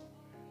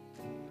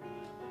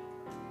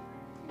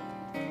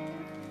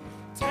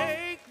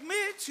 Take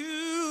me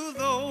to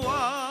the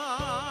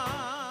water.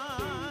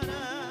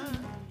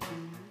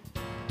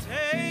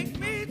 Take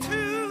me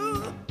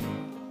to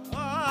the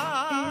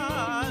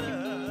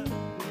water.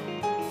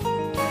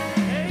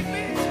 Take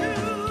me to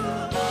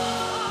the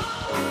water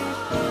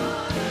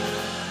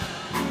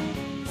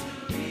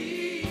to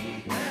be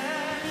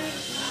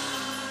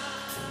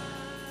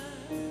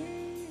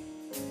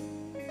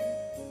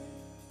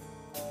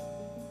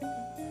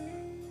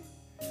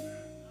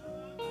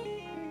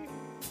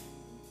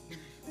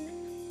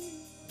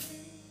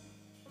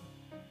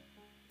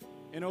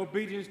in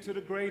obedience to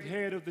the great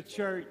head of the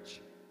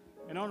church,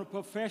 and on the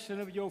profession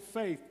of your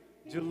faith,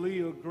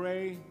 Jaleel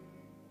Gray,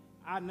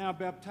 I now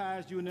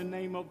baptize you in the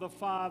name of the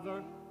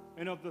Father,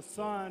 and of the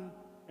Son,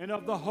 and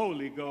of the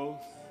Holy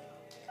Ghost.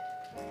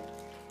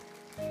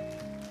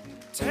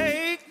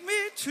 Take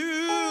me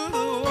to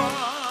the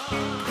water.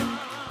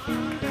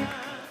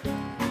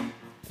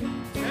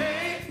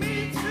 Take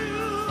me to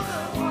the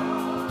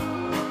water.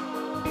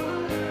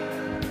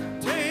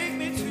 Take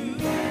me to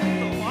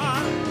the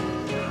water.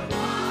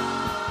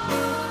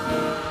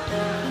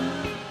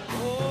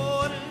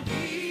 Oh, to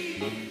be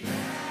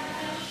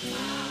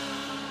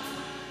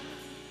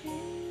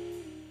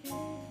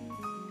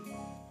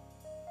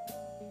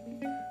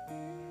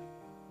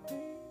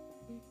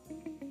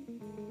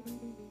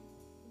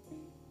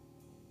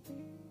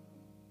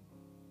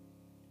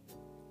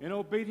in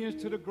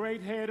obedience to the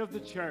great head of the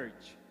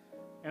church,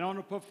 and on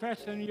the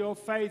profession of your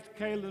faith,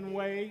 Kaylin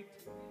Wade,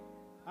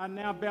 I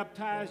now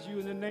baptize you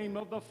in the name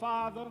of the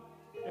Father,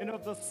 and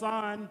of the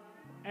Son,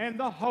 and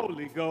the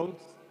Holy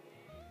Ghost.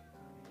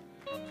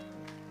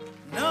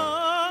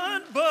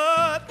 none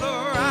but the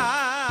righteous.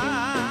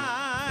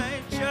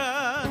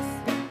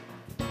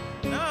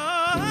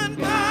 None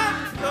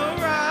but the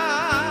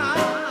righteous.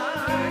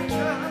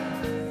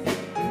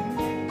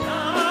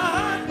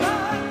 None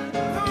but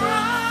the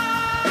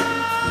righteous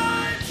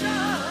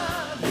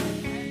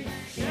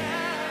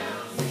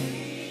shall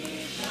see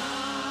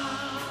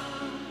God.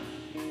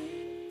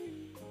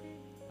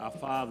 Our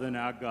Father and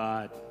our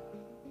God,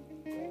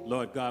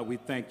 Lord God, we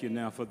thank you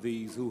now for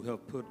these who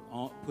have put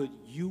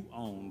you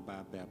on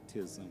by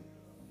baptism.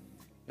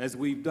 As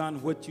we've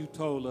done what you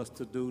told us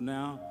to do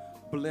now,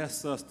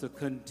 bless us to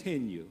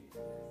continue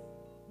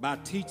by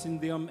teaching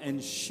them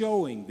and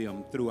showing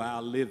them through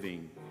our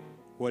living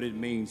what it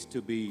means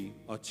to be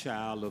a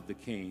child of the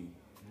King.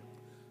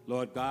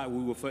 Lord God,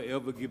 we will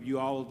forever give you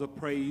all the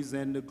praise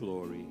and the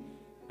glory.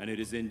 And it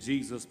is in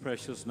Jesus'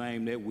 precious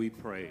name that we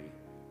pray.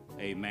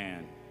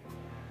 Amen.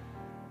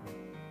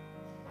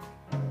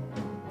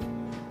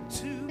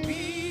 To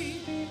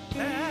be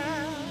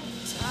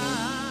baptized.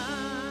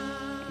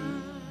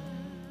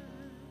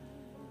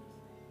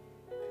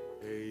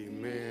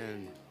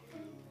 Amen.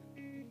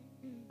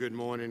 Good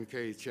morning,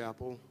 Cade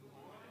Chapel.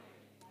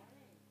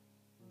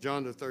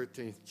 John the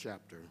 13th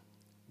chapter,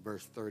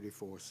 verse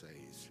 34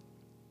 says,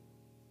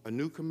 "A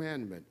new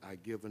commandment I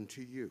give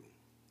unto you,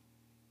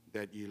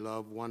 that ye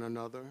love one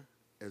another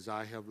as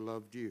I have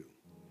loved you,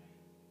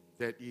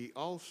 that ye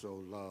also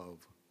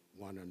love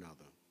one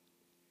another."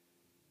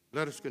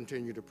 Let us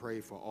continue to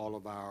pray for all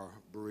of our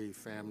bereaved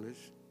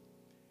families.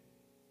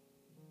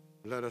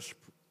 Let us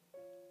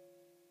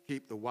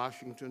keep the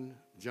Washington,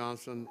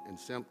 Johnson, and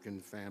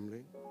Simpkin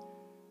family,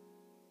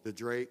 the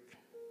Drake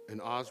and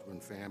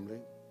Osborne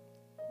family,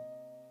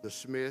 the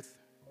Smith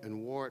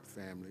and Ward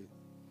family,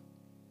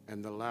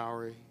 and the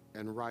Lowry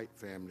and Wright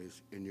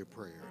families in your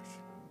prayers.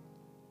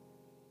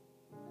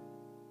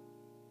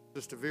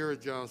 Sister Vera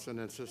Johnson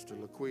and Sister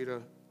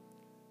Laquita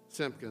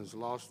Simpkins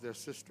lost their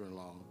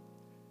sister-in-law,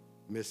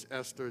 Miss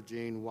Esther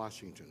Jean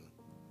Washington.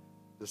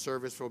 The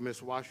service for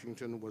Miss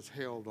Washington was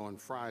held on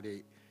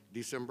Friday,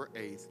 December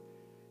 8th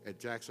at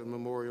Jackson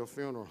Memorial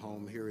Funeral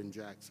Home here in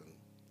Jackson.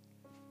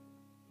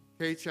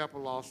 Cade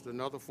Chapel lost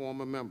another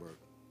former member,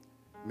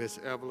 Miss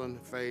Evelyn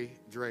Faye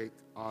Drake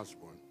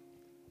Osborne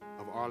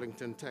of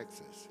Arlington,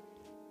 Texas.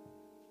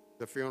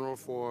 The funeral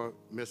for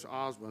Miss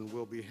Osborne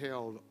will be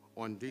held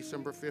on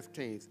December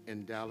 15th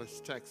in Dallas,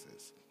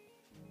 Texas.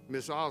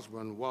 Miss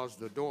Osborne was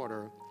the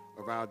daughter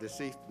of our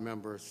deceased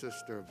member,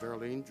 Sister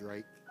Verlene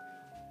Drake,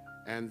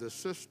 and the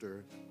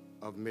sister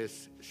of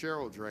Miss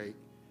Cheryl Drake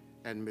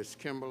and Miss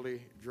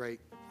Kimberly Drake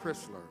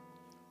Chrysler,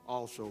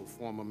 also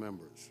former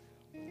members.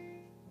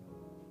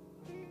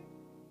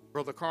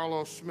 Brother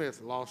Carlos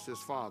Smith lost his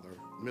father,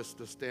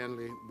 Mr.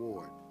 Stanley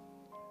Ward.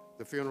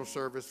 The funeral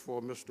service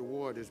for Mr.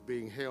 Ward is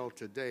being held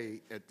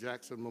today at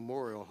Jackson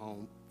Memorial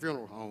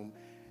Funeral Home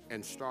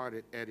and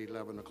started at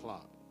 11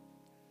 o'clock.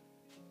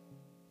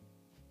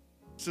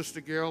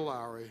 Sister Gail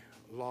Lowry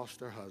lost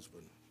her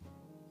husband,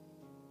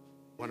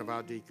 one of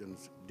our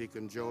deacons,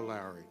 Deacon Joe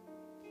Lowry.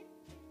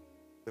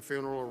 The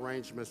funeral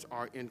arrangements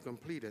are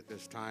incomplete at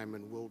this time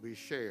and will be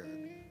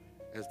shared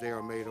as they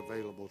are made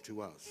available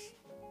to us.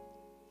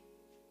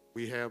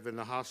 We have in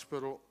the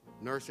hospital,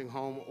 nursing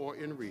home, or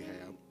in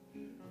rehab,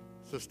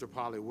 Sister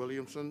Polly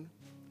Williamson,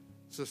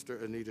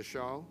 Sister Anita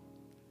Shaw,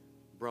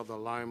 Brother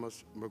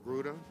Limas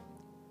Magruder,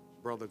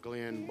 Brother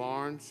Glenn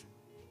Barnes,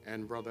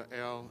 and Brother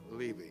Al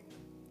Levy.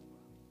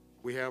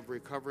 We have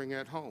recovering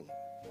at home,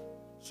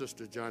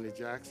 Sister Johnny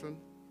Jackson,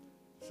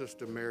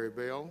 Sister Mary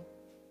Bell,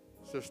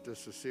 Sister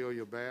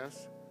Cecilia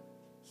Bass,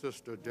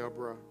 Sister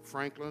Deborah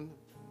Franklin,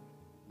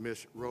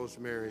 Miss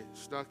Rosemary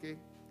Stuckey,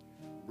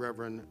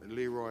 Reverend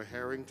Leroy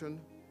Harrington,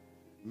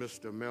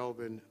 Mr.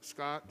 Melvin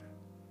Scott,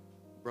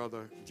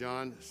 Brother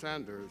John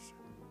Sanders,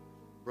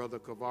 Brother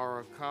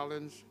Kavara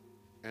Collins,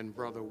 and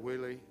Brother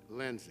Willie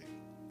Lindsay.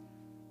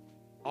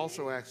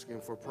 Also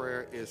asking for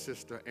prayer is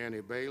Sister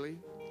Annie Bailey,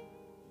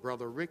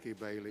 Brother Ricky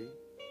Bailey,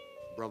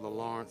 Brother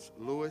Lawrence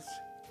Lewis,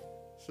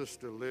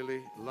 Sister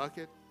Lily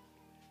Luckett,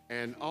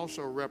 and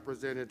also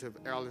Representative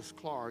Alice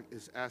Clark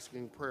is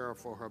asking prayer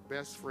for her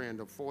best friend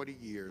of 40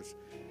 years,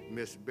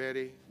 Miss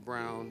Betty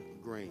Brown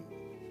Green.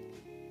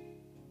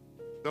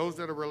 Those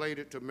that are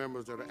related to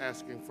members that are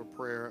asking for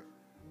prayer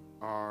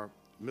are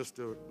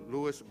Mr.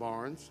 Lewis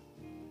Barnes,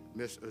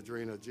 Miss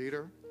Adrena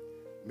Jeter,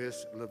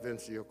 Miss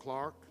Lavencia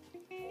Clark,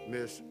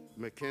 Miss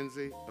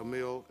Mackenzie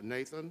Emil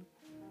Nathan,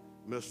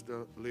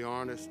 Mr.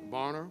 Leonis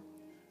Bonner,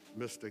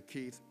 Mr.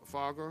 Keith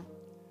Fogger,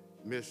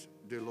 Miss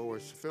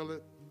Dolores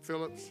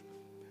Phillips,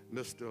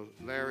 Mr.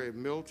 Larry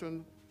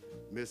Milton,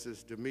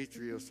 Mrs.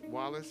 Demetrius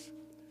Wallace,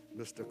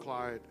 Mr.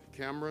 Clyde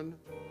Cameron,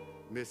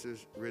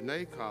 Mrs.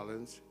 Renee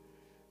Collins,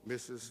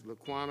 Mrs.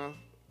 Laquana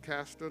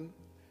Caston,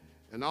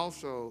 and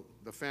also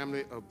the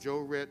family of Joe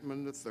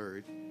Redmond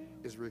III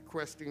is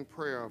requesting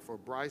prayer for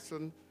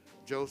Bryson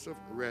Joseph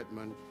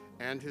Redmond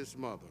and his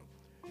mother.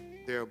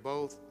 They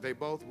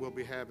both will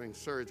be having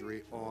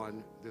surgery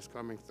on this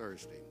coming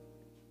Thursday.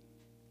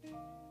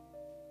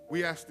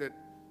 We ask that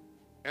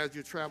as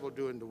you travel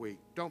during the week,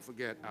 don't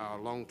forget our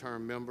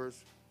long-term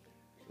members.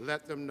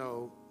 Let them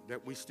know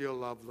that we still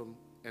love them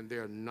and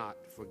they're not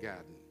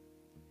forgotten.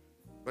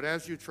 But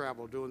as you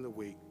travel during the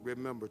week,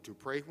 remember to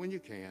pray when you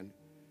can,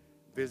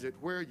 visit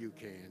where you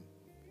can,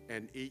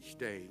 and each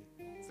day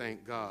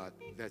thank God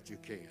that you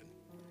can.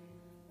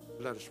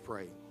 Let us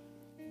pray.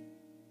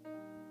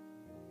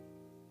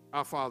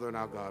 Our Father and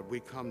our God,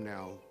 we come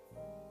now.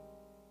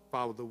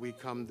 Father, we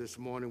come this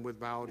morning with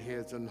bowed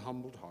heads and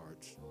humbled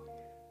hearts.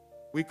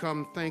 We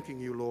come thanking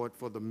you, Lord,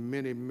 for the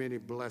many, many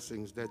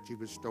blessings that you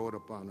bestowed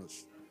upon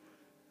us.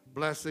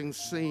 Blessings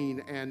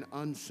seen and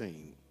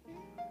unseen.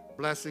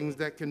 Blessings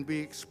that can be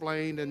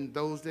explained and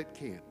those that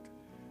can't.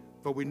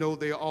 For we know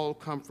they all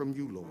come from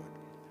you, Lord.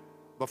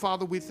 But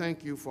Father, we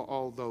thank you for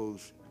all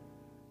those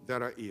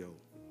that are ill.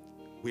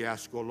 We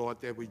ask, oh Lord,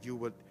 that you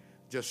would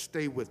just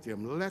stay with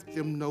them. Let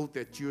them know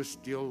that you're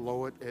still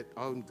Lord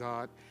and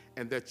God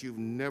and that you've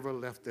never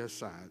left their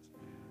sides.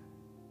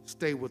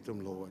 Stay with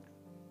them, Lord.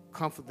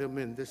 Comfort them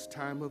in this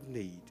time of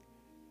need.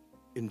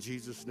 In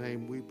Jesus'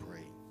 name we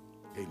pray.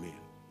 Amen.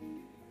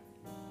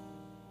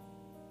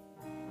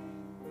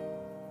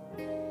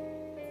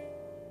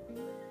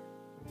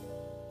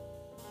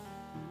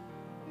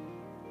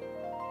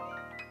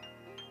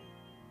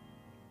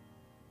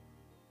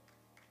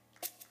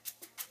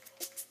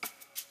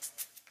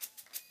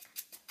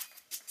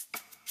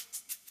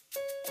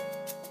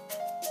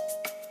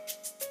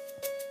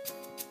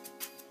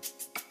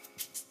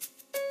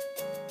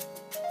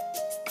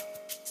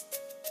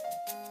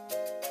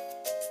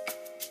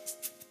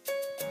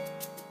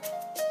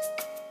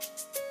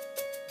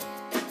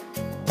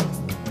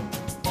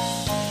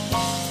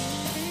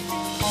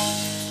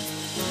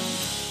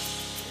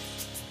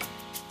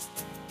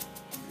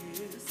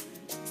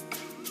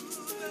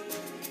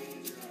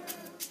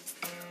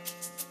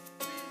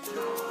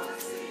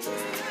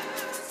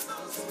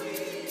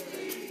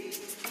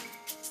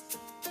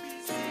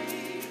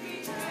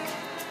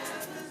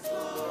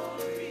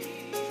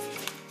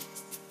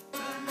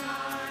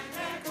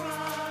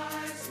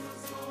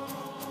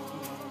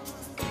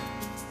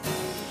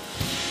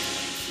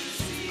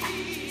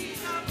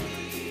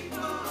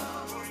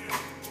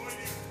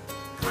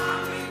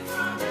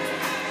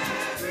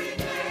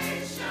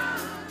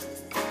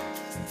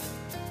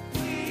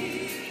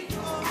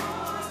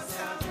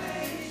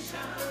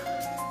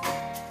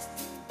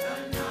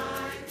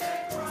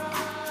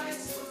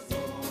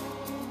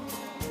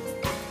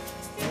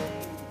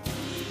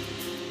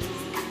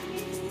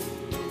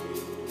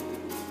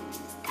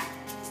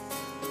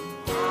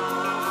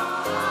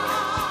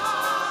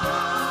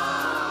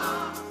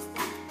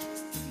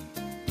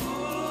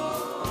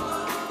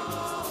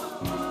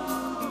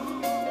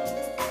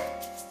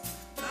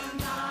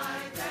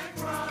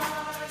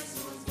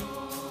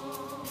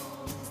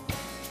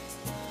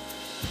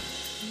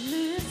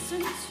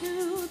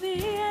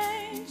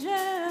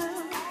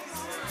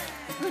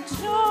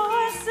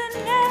 Rejoicing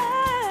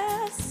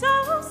yes,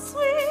 so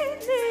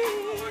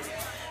sweetly,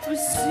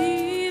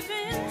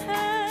 receiving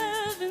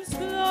heaven's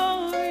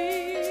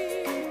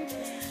glory,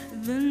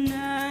 the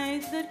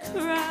night that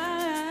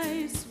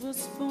Christ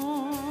was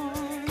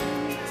born.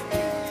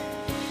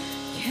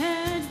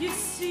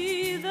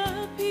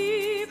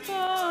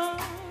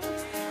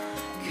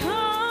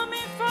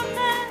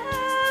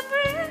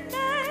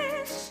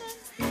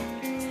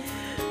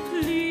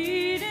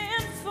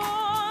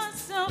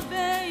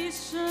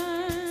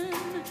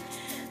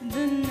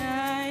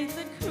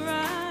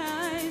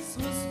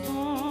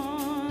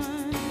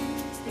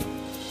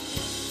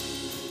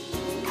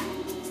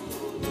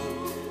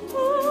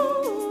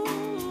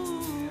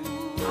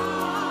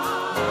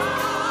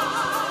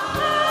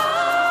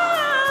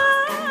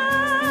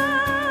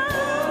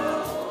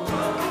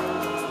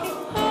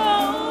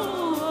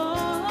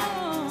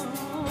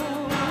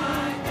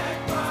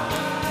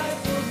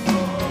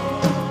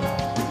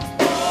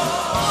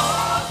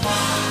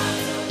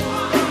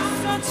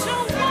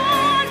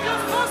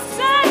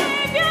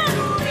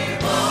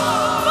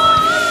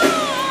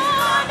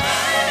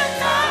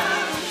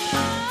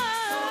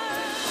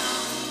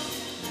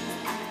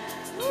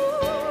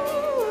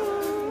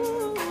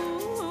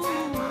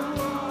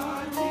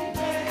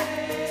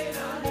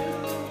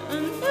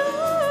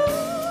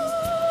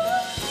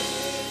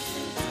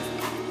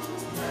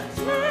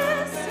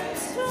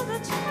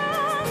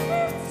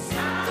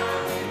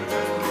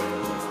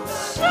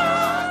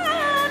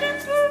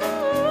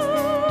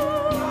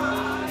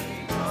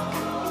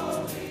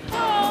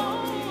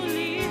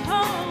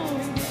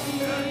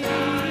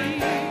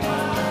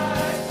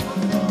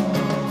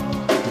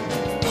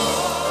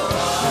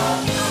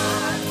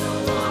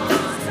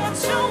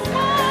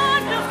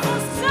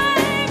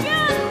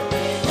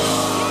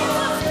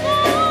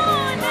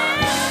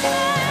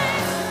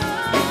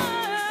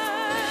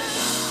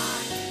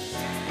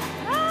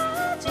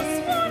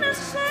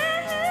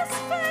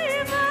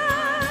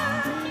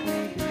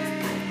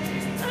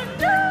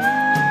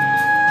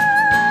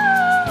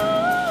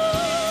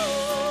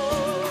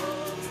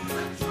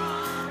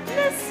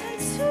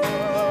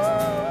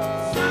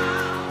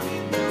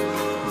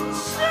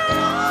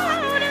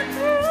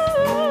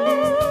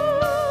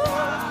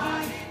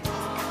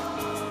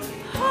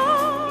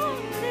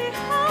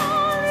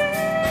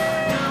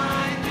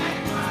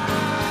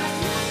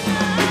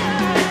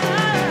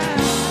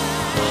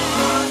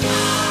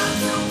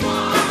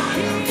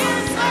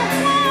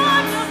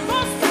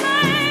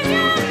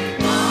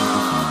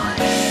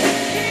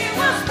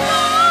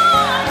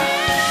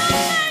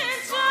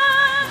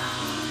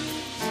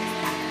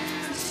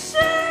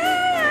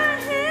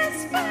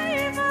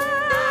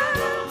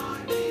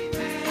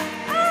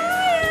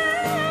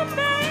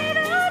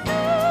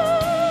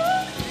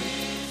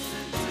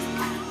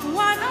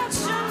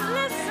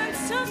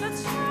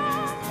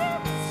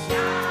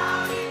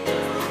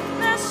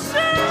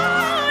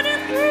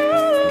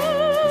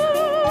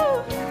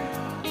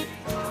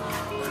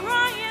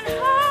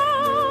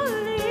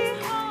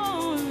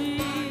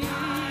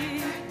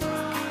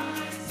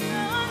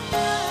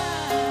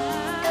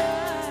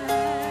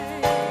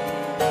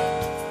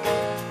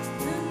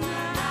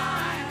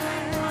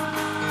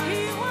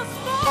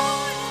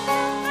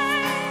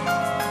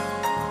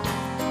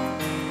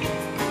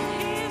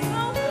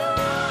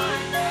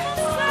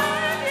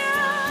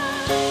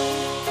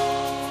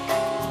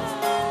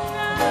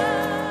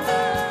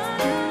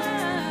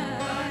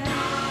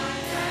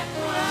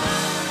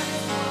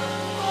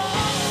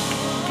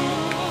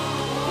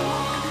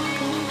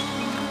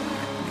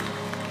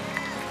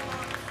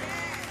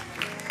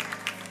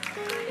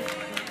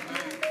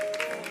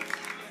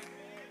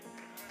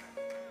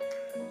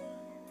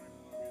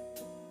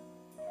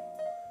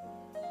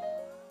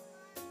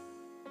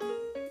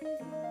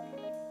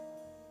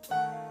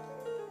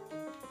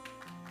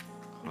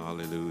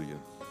 Hallelujah.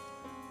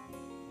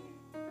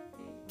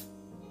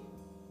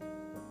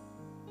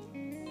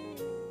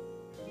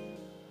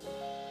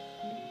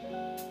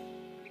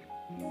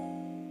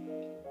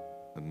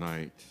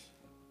 Tonight,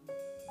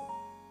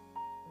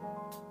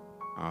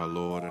 our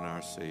Lord and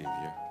our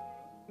Savior,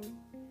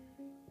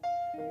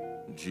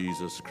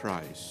 Jesus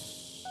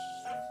Christ,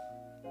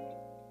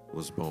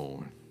 was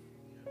born.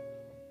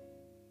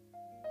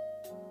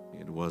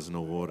 It was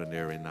no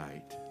ordinary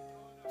night,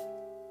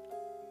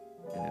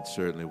 and it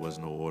certainly was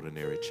no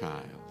ordinary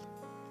child.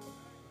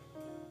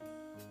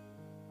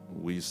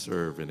 We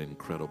serve an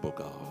incredible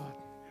God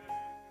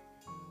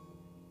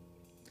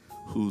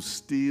who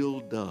still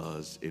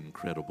does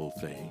incredible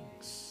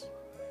things.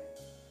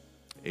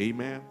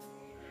 Amen.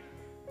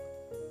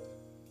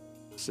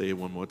 Say it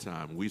one more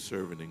time. We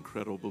serve an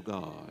incredible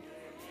God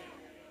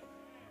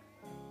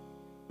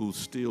who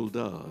still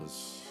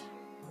does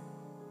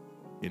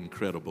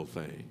incredible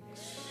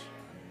things.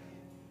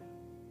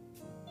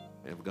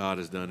 If God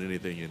has done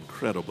anything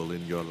incredible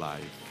in your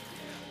life,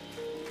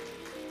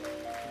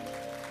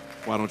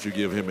 why don't you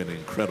give him an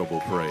incredible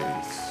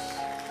praise?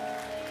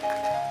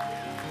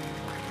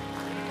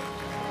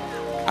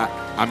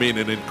 I mean,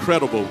 an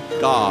incredible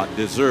God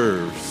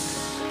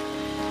deserves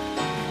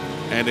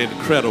an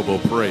incredible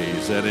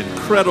praise. An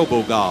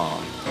incredible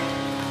God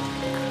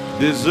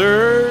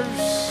deserves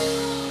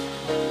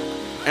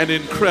an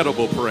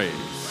incredible praise.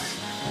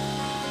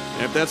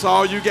 If that's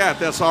all you got,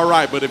 that's all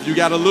right. But if you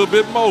got a little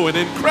bit more, an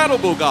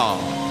incredible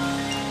God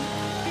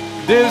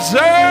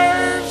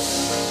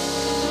deserves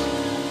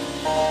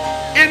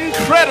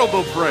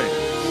incredible praise.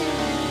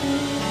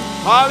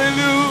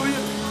 Hallelujah.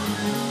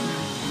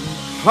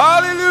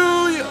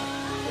 Hallelujah.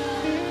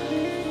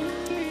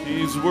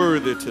 He's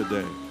worthy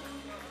today.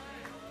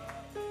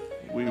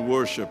 We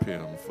worship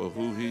him for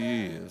who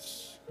he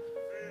is,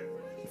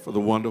 for the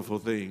wonderful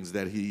things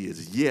that he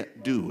is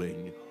yet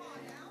doing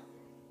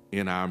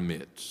in our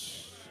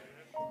midst.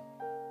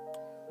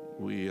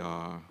 We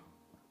are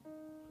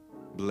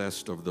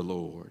blessed of the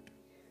Lord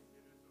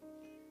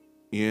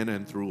in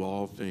and through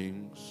all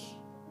things,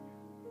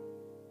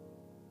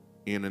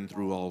 in and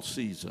through all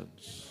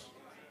seasons,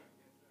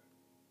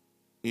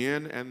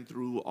 in and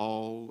through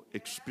all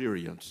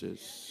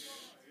experiences.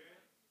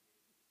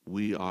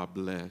 We are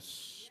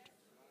blessed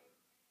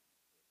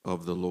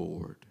of the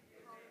Lord.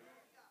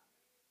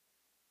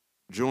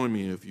 Join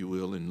me, if you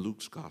will, in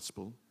Luke's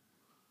Gospel,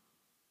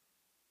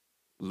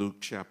 Luke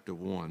chapter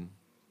 1.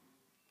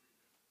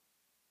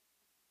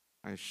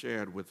 I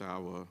shared with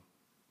our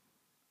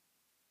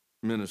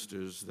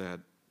ministers that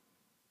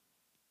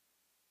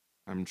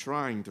I'm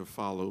trying to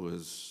follow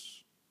as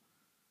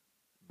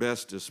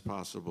best as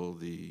possible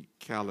the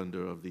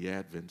calendar of the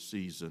Advent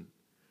season.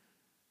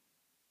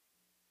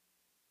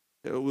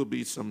 There will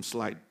be some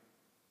slight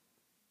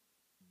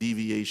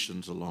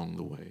deviations along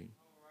the way.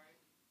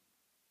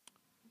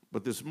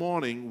 But this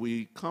morning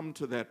we come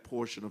to that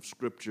portion of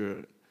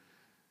Scripture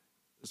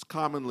that's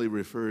commonly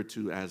referred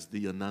to as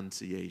the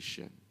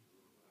Annunciation.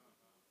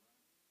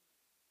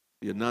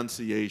 The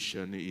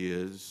Annunciation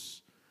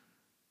is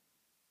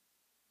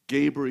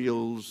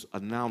Gabriel's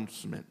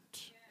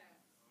announcement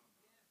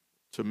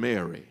to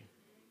Mary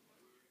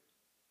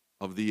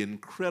of the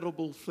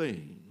incredible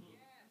thing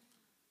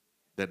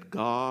that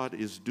God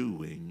is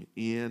doing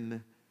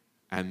in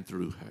and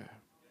through her.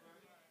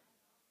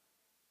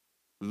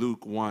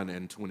 Luke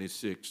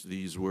 1:26,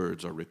 these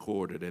words are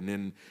recorded. And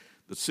in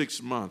the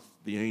 6th month,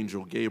 the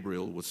angel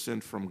Gabriel was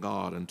sent from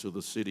God unto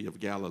the city of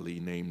Galilee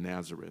named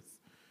Nazareth,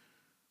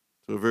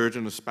 to a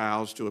virgin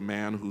espoused to a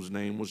man whose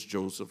name was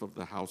Joseph of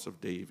the house of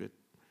David.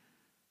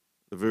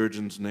 The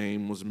virgin's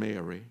name was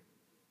Mary.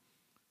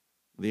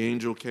 The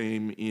angel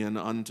came in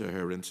unto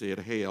her and said,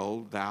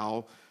 Hail,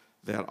 thou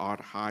that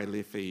art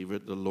highly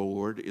favored, the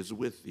Lord is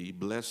with thee.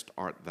 Blessed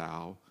art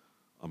thou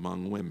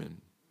among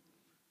women.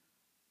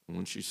 And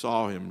when she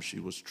saw him, she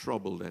was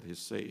troubled at his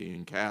saying,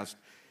 and cast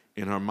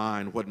in her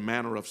mind what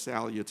manner of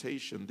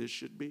salutation this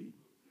should be.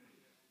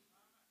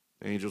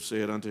 The angel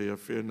said unto her,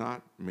 Fear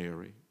not,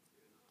 Mary,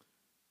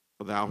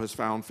 for thou hast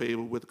found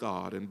favor with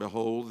God, and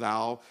behold,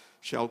 thou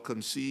shalt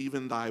conceive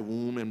in thy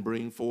womb and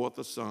bring forth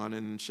a son,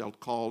 and shalt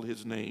call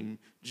his name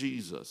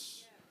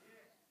Jesus.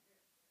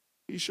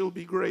 He shall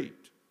be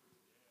great,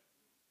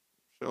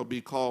 shall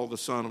be called the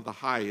Son of the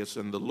Highest,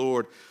 and the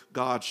Lord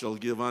God shall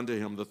give unto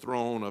him the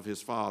throne of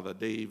his father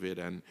David,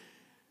 and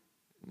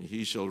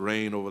he shall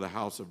reign over the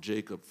house of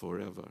Jacob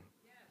forever,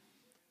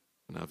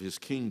 and of his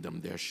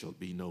kingdom there shall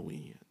be no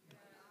end.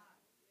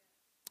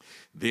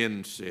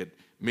 Then said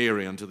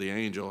Mary unto the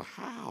angel,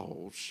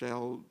 How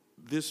shall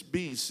this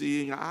be,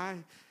 seeing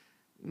I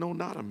know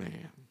not a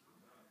man?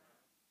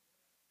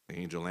 The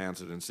angel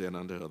answered and said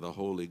unto her, The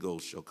Holy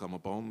Ghost shall come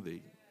upon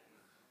thee.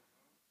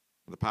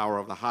 The power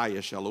of the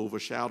highest shall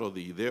overshadow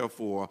thee.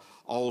 Therefore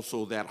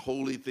also that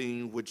holy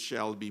thing which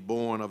shall be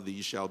born of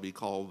thee shall be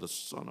called the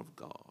Son of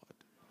God.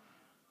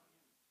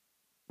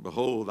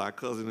 Behold, thy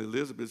cousin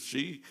Elizabeth,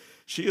 she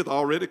hath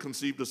already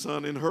conceived a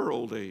son in her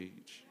old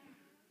age.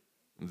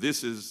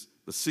 This is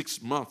the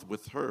 6th month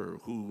with her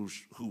who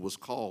was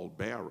called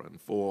barren.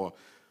 For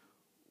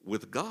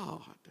with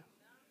God,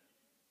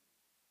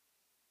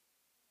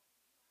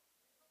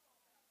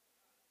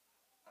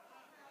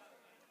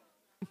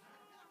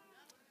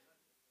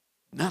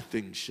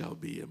 nothing shall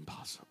be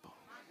impossible.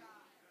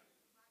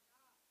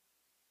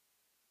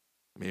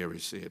 Mary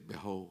said,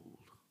 behold,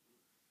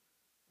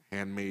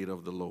 handmaid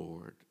of the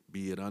Lord,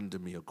 be it unto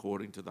me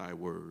according to thy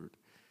word.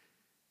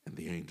 And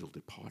the angel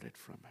departed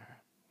from her.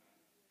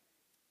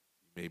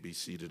 You may be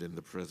seated in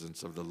the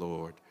presence of the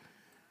Lord.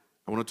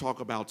 I want to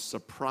talk about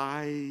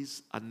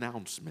surprise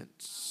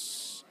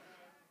announcements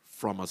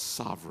from a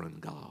sovereign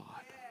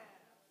God.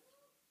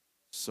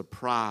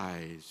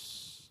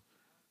 Surprise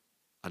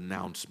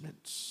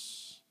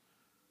announcements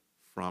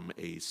from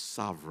a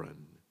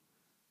sovereign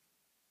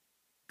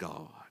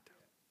God.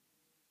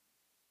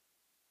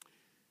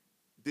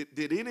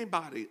 Did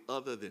anybody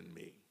other than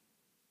me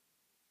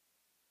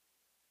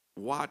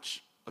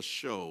watch a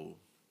show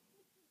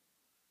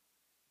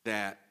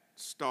that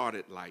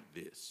started like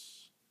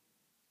this?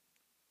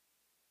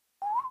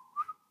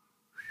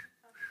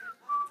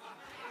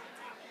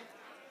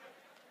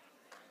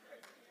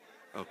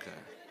 Okay.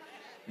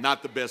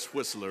 Not the best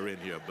whistler in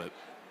here, but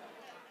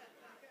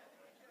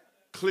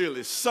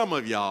clearly some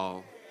of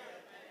y'all,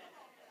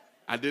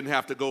 I didn't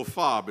have to go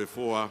far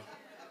before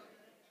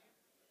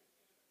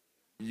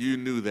you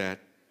knew that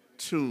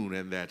tune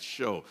and that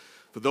show.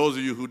 For those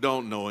of you who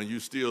don't know and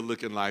you still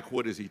looking like,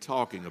 what is he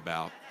talking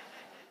about?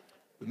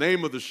 The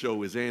name of the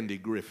show is Andy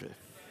Griffith.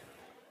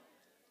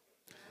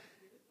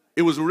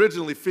 It was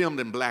originally filmed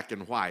in black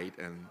and white,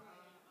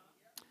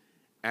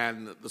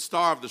 and the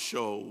star of the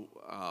show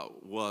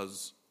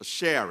was a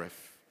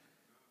sheriff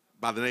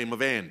by the name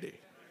of Andy.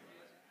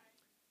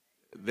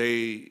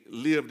 They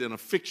lived in a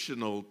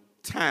fictional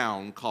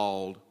town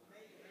called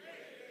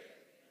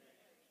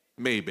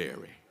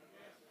Mayberry.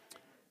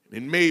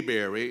 In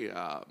Mayberry,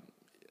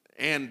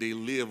 Andy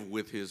lived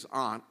with his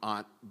aunt,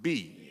 Aunt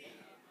B.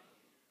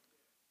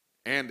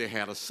 Andy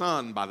had a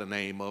son by the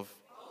name of...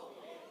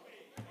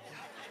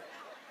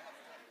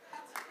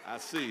 I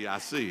see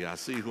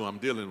who I'm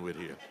dealing with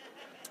here.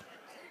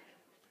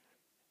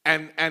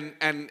 And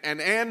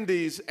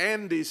Andy's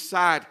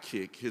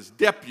sidekick, his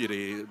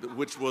deputy,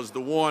 which was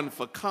the one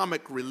for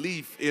comic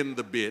relief in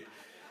the bit,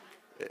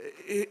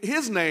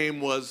 his name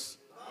was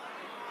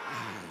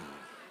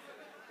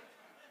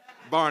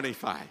Barney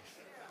Fife.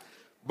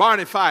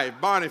 Barney Fife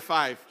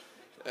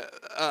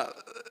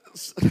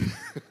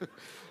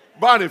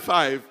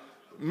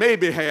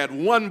maybe had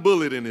one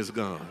bullet in his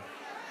gun.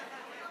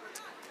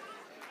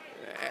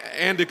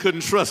 Andy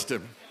couldn't trust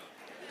him.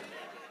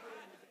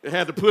 He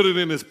had to put it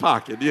in his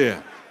pocket,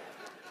 yeah.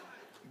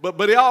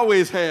 But he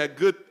always had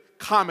good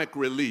comic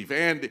relief.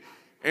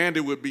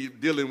 Andy would be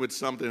dealing with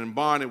something, and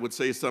Barney would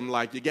say something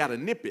like, you got to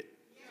nip it.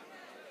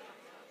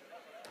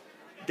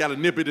 You got to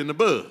nip it in the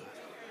bud.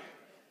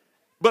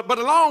 But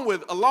along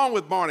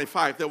with Barney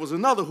Fife, there was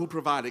another who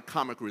provided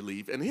comic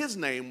relief, and his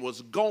name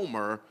was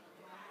Gomer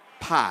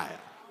Pyle.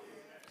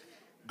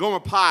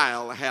 Gomer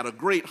Pyle had a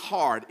great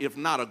heart, if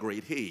not a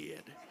great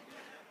head,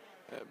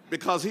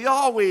 because he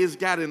always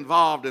got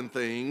involved in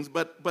things,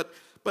 but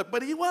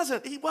he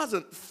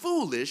wasn't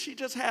foolish. He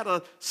just had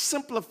a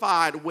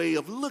simplified way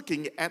of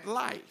looking at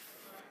life.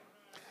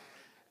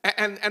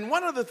 And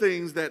one of the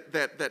things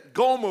that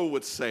Gomer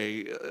would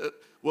say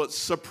was,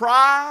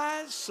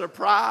 surprise,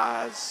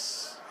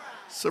 surprise,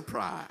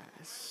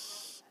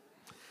 surprise.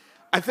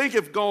 I think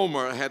if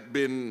Gomer had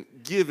been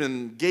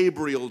given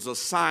Gabriel's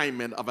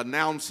assignment of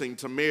announcing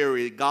to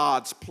Mary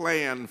God's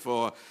plan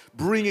for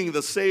bringing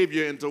the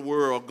Savior into the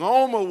world,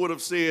 Gomer would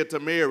have said to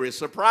Mary,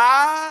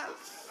 surprise,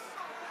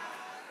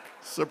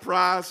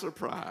 surprise,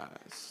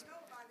 surprise.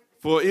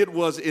 For it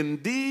was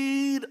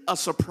indeed a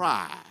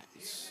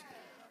surprise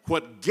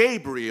what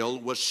Gabriel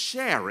was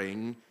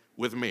sharing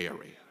with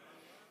Mary.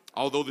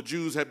 Although the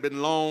Jews had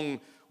been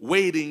long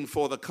waiting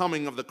for the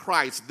coming of the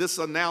Christ, this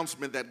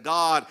announcement that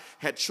God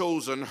had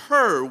chosen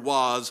her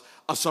was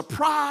a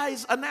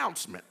surprise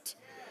announcement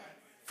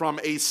from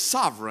a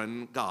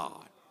sovereign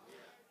God.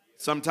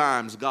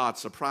 Sometimes God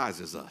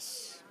surprises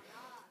us.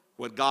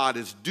 What God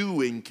is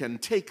doing can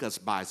take us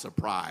by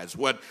surprise.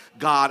 What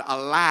God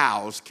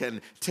allows can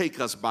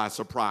take us by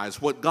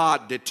surprise. What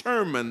God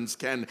determines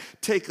can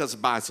take us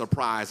by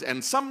surprise.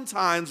 And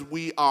sometimes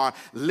we are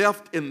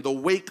left in the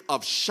wake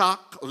of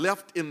shock,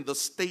 left in the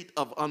state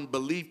of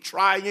unbelief,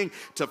 trying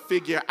to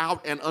figure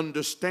out and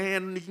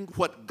understanding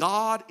what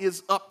God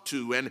is up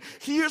to. And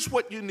here's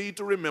what you need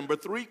to remember.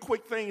 3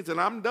 quick things,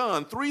 and I'm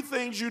done. 3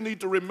 things you need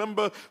to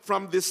remember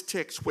from this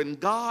text when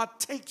God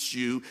takes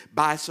you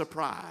by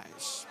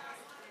surprise.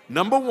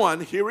 Number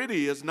 1, here it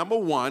is. Number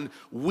 1,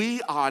 we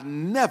are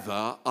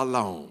never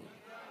alone.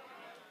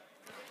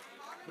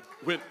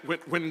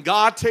 When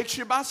God takes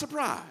you by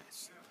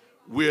surprise,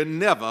 we're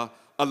never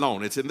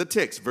alone. It's in the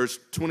text, verse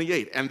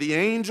 28. And the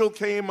angel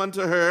came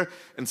unto her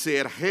and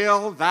said,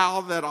 Hail, thou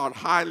that art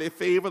highly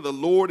favored, the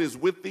Lord is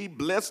with thee.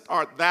 Blessed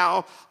art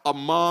thou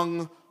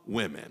among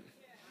women.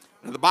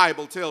 And the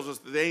Bible tells us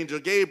that the angel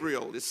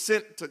Gabriel is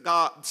sent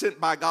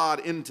by God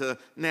into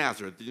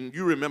Nazareth. And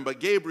you remember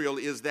Gabriel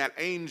is that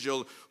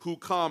angel who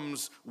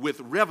comes with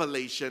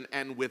revelation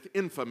and with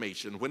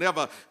information.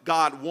 Whenever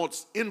God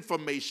wants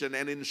information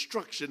and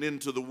instruction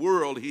into the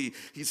world, he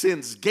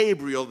sends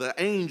Gabriel, the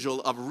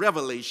angel of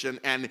revelation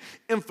and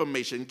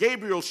information.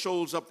 Gabriel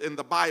shows up in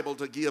the Bible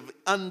to give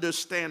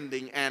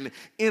understanding and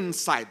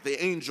insight.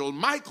 The angel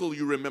Michael,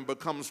 you remember,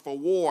 comes for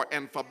war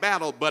and for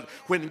battle. But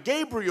when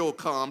Gabriel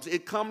comes,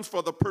 it comes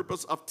for the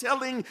purpose of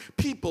telling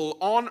people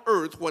on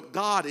earth what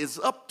God is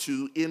up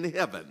to in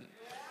heaven.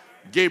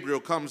 Gabriel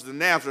comes to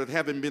Nazareth,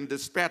 having been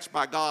dispatched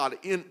by God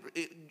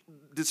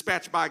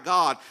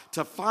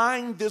to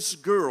find this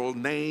girl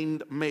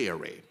named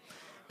Mary.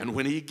 And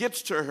when he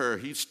gets to her,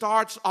 he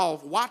starts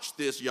off, watch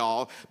this,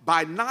 y'all,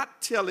 by not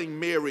telling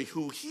Mary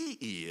who he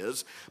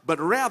is,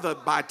 but rather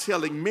by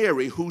telling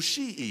Mary who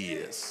she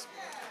is.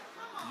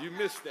 You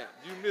missed that.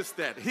 You missed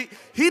that.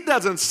 He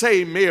doesn't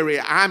say, Mary,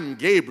 I'm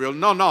Gabriel.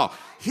 No.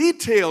 He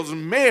tells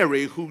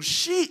Mary who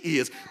she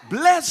is.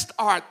 Blessed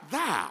art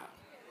thou.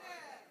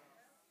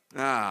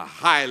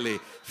 Highly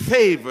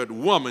favored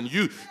woman.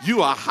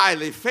 You are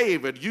highly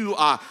favored. You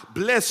are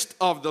blessed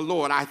of the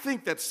Lord. I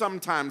think that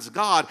sometimes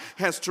God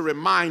has to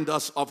remind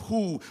us of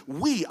who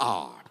we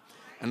are.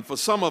 And for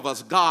some of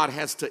us, God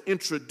has to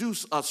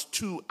introduce us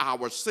to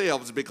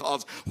ourselves,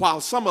 because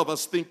while some of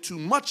us think too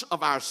much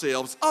of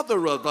ourselves,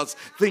 other of us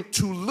think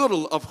too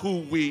little of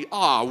who we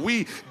are.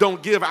 We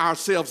don't give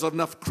ourselves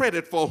enough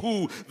credit for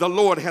who the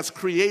Lord has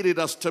created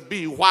us to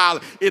be. While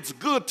it's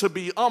good to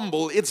be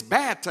humble, it's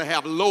bad to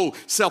have low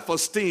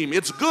self-esteem.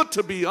 It's good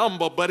to be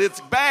humble, but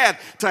it's bad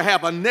to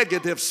have a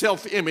negative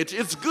self-image.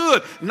 It's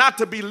good not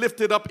to be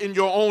lifted up in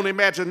your own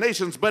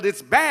imaginations, but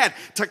it's bad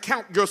to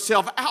count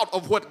yourself out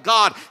of what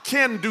God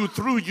can do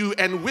through you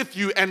and with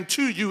you and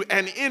to you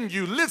and in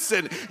you.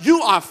 Listen,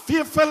 you are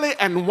fearfully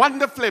and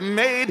wonderfully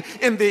made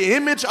in the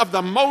image of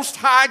the Most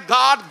High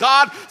God.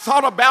 God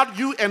thought about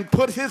you and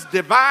put his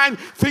divine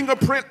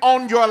fingerprint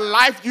on your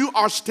life. You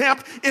are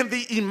stamped in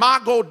the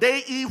imago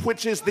Dei,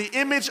 which is the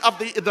image of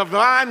the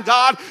divine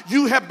God.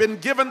 You have been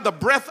given the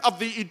breath of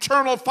the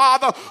eternal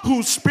Father,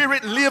 whose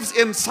spirit lives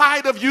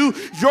inside of you.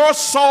 Your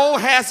soul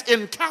has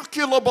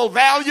incalculable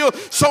value,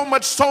 so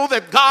much so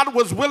that God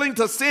was willing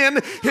to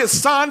send his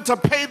son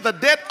to pay the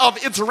debt of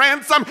its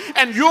ransom,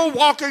 and you're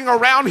walking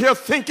around here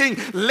thinking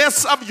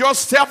less of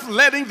yourself,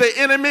 letting the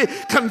enemy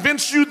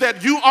convince you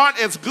that you aren't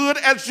as good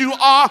as you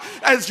are,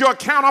 as your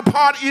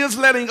counterpart is,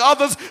 letting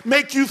others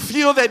make you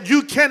feel that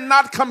you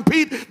cannot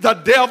compete. The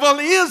devil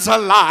is a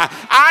lie.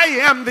 I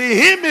am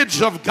the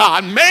image of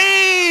God,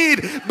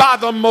 made by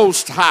the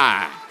Most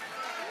High.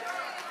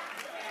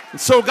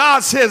 So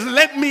God says,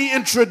 let me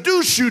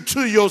introduce you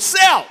to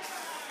yourself.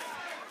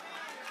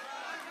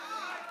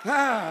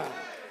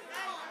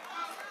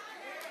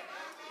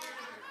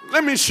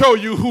 Let me show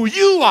you who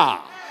you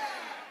are.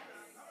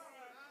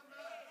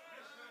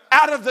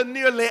 Out of the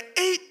nearly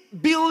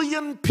 8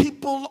 billion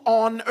people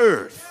on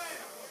earth,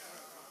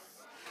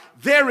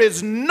 there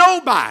is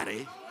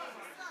nobody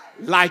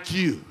like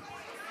you.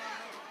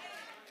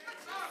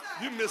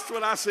 You missed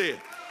what I said.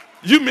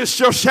 You missed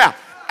your shout.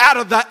 Out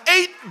of the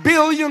 8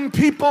 billion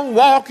people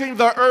walking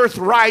the earth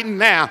right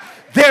now,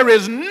 there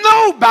is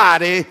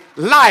nobody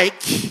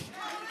like you.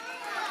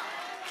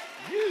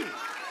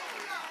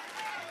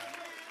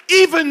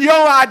 Even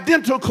your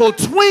identical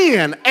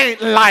twin ain't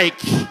like.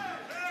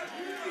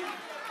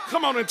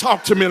 Come on and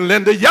talk to me,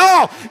 Linda.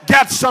 Y'all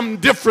got some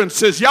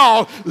differences.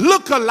 Y'all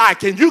look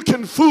alike, and you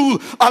can fool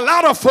a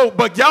lot of folk,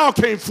 but y'all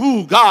can't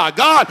fool God.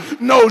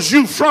 God knows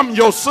you from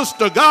your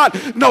sister.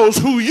 God knows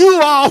who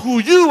you are, who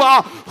you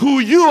are, who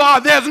you are.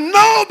 There's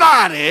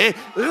nobody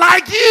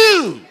like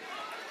you.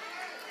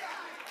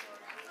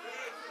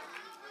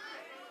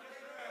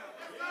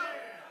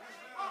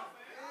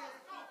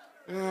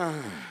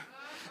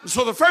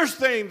 So the first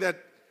thing that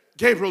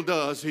Gabriel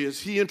does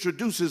is he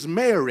introduces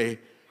Mary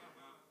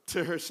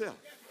to herself.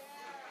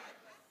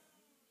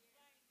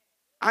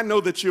 I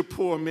know that you're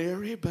poor,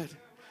 Mary, but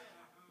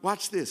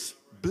watch this.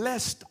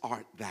 Blessed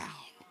art thou.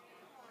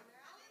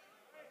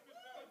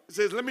 It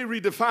says, let me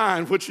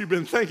redefine what you've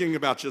been thinking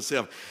about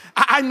yourself.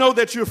 I know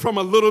that you're from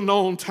a little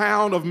known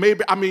town of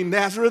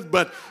Nazareth,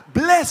 but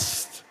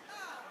blessed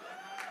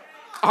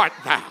art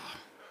thou.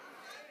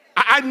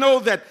 I know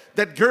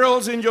that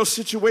girls in your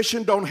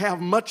situation don't have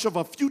much of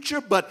a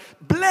future, but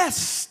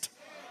blessed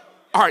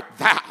art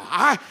thou.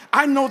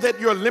 I know that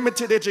your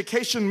limited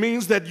education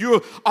means that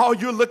all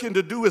you're looking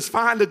to do is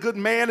find a good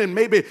man and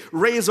maybe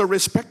raise a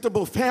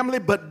respectable family,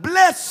 but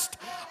blessed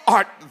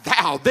art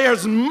thou.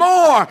 There's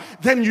more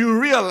than you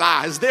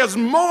realize. There's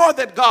more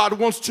that God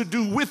wants to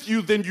do with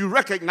you than you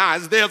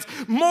recognize. There's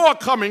more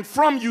coming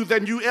from you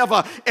than you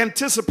ever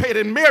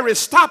anticipated. Mary,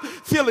 stop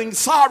feeling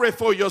sorry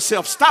for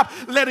yourself. Stop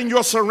letting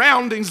your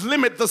surroundings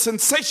limit the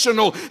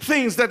sensational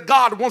things that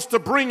God wants to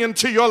bring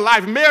into your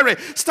life. Mary,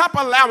 stop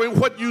allowing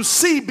what you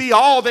see be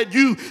all that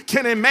you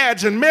can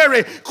imagine.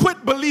 Mary,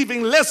 quit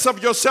believing less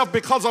of yourself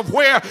because of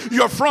where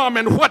you're from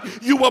and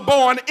what you were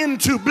born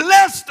into.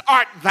 Blessed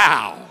art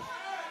thou.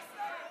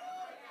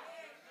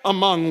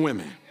 among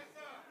women.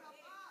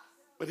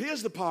 But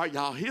here's the part,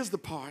 y'all. Here's the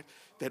part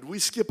that we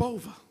skip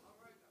over.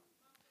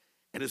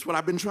 And it's what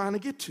I've been trying to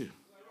get to.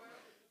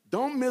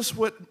 Don't miss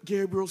what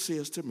Gabriel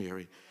says to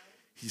Mary.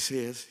 He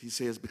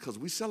says, because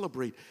we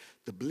celebrate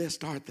the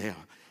blessed art thou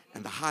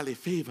and the highly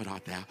favored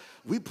art thou.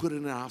 We put it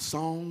in our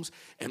songs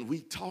and we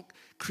talk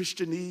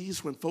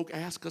Christianese when folk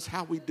ask us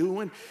how we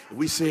doing.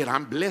 We said,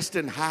 I'm blessed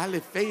and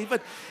highly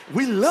favored.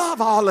 We love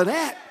all of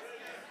that.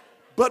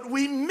 But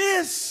we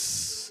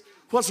miss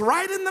what's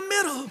right in the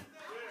middle,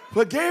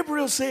 where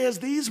Gabriel says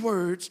these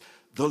words,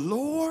 the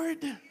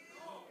Lord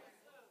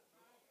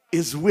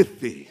is with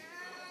thee.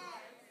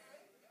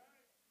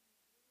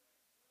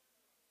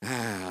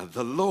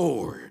 The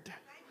Lord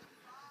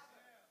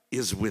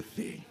is with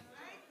thee.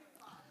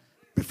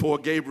 Before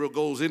Gabriel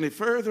goes any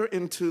further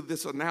into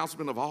this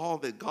announcement of all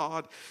that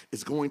God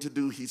is going to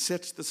do, he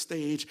sets the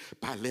stage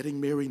by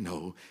letting Mary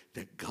know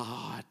that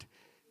God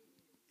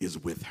is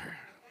with her.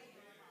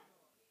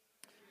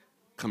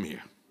 Come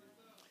here.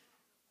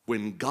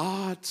 When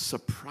God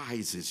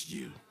surprises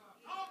you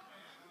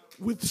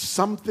with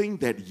something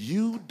that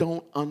you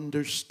don't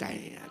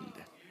understand,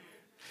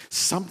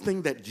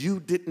 something that you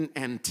didn't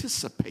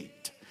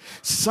anticipate,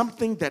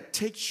 something that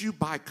takes you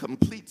by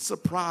complete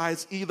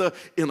surprise, either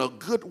in a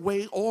good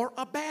way or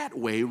a bad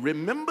way,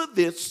 remember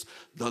this: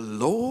 the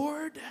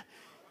Lord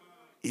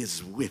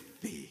is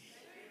with thee.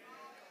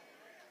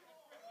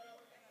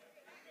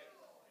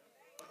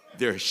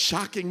 There are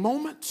shocking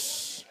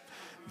moments.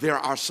 There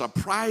are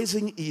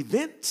surprising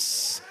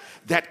events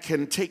that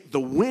can take the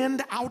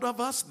wind out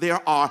of us.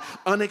 There are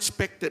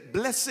unexpected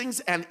blessings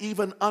and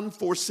even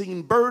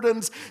unforeseen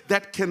burdens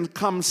that can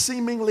come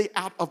seemingly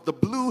out of the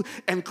blue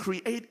and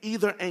create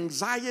either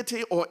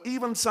anxiety or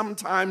even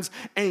sometimes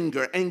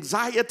anger.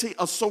 Anxiety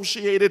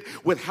associated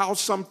with how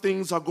some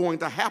things are going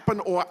to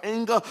happen, or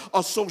anger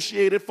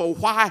associated for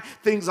why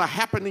things are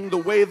happening the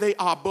way they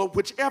are. But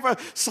whichever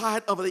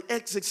side of the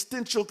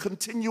existential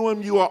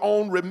continuum you are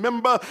on,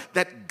 remember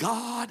that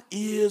God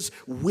is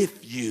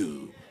with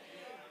you.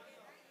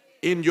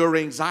 In your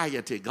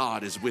anxiety,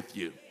 God is with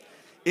you.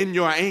 In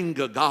your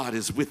anger, God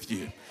is with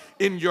you.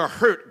 In your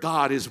hurt,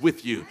 God is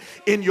with you.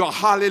 In your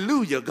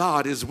hallelujah,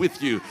 God is with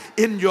you.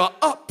 In your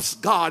ups,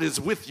 God is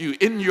with you.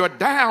 In your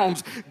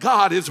downs,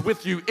 God is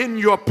with you. In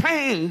your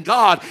pain,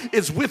 God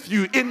is with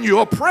you. In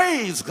your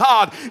praise,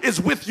 God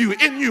is with you.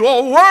 In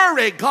your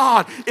worry,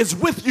 God is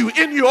with you.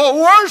 In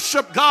your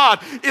worship, God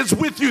is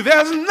with you.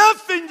 There's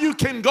nothing you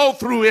can go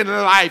through in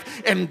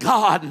life and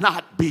God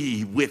not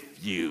be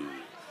with you.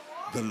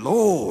 The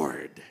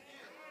Lord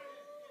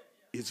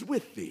is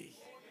with thee.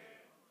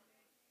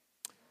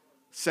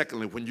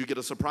 Secondly, when you get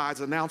a surprise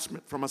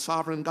announcement from a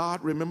sovereign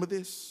God, remember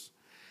this: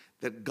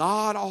 that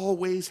God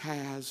always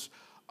has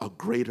a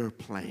greater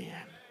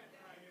plan.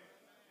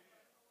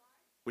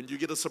 When you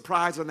get a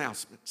surprise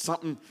announcement,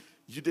 something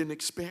you didn't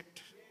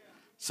expect,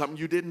 something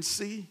you didn't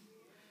see,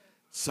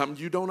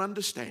 something you don't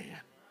understand,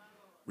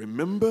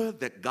 remember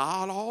that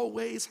God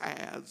always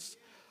has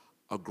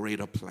a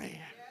greater plan.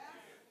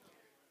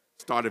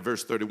 Start at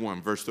verse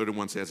 31. Verse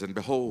 31 says, and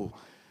behold,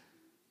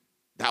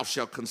 thou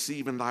shalt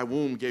conceive in thy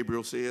womb,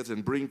 Gabriel says,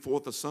 and bring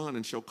forth a son,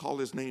 and shall call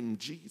his name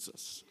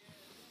Jesus.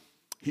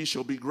 He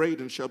shall be great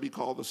and shall be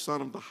called the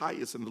Son of the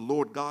Highest, and the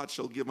Lord God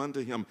shall give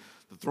unto him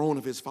the throne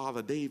of his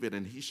father David,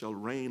 and he shall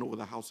reign over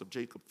the house of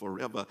Jacob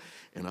forever,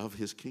 and of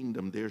his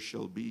kingdom there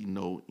shall be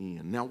no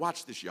end. Now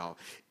watch this, y'all.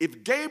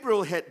 If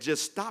Gabriel had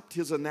just stopped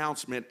his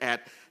announcement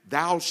at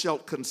thou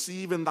shalt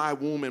conceive in thy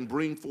womb and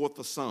bring forth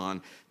a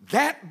son,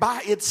 that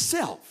by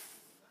itself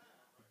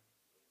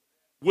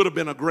would have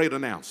been a great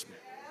announcement.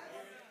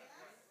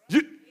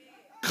 You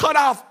cut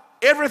off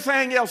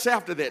everything else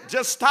after that.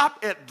 Just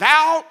stop at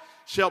thou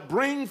shalt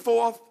bring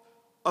forth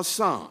a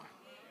son.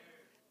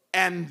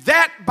 And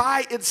that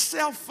by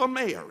itself for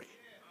Mary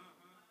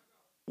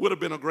would have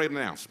been a great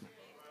announcement.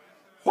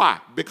 Why?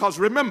 Because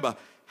remember,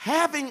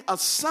 having a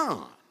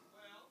son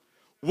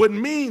would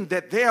mean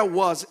that there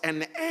was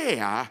an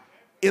heir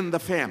in the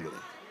family.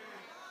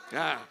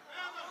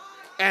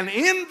 And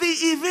in the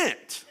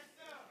event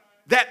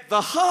that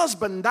the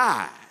husband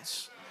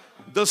dies,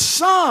 the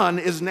son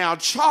is now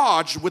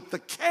charged with the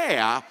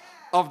care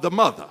of the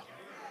mother.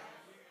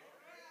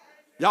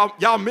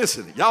 Y'all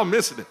missing it. Y'all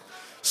missing it.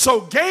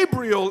 So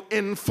Gabriel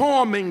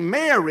informing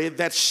Mary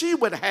that she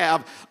would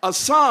have a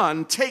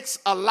son takes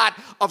a lot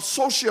of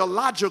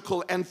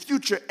sociological and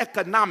future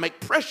economic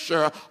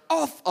pressure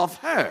off of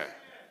her.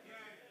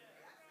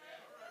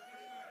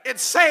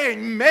 It's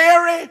saying,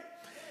 Mary,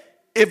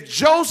 if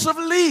Joseph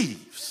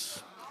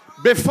leaves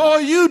before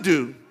you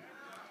do,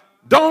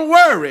 don't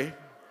worry,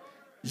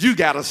 you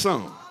got a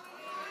son.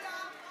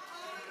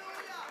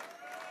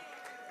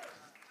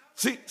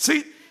 See,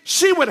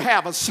 she would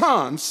have a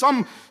son,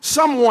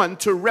 someone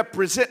to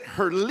represent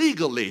her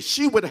legally.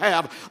 She would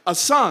have a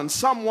son,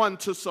 someone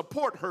to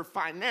support her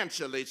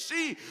financially.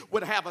 She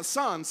would have a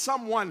son,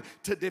 someone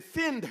to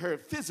defend her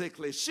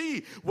physically.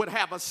 She would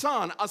have a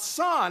son. A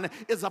son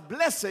is a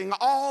blessing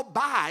all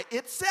by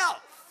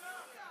itself.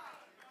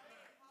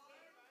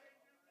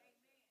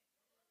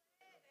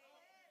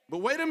 But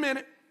wait a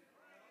minute.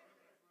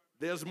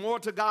 There's more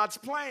to God's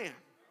plan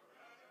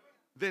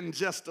than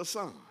just a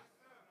son.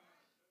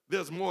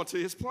 There's more to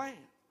his plan.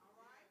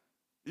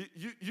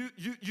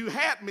 You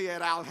had me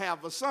at I'll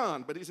have a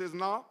son, but he says,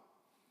 no,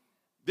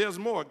 there's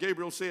more.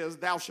 Gabriel says,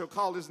 thou shalt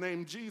call his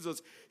name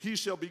Jesus. He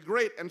shall be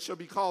great and shall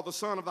be called the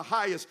Son of the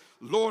Highest.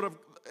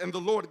 And the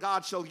Lord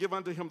God shall give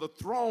unto him the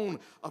throne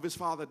of his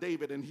father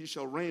David, and he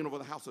shall reign over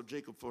the house of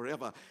Jacob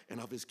forever, and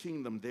of his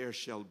kingdom there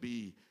shall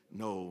be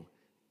no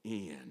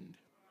end.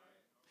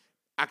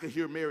 I could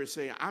hear Mary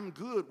saying, I'm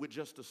good with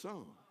just a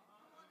son.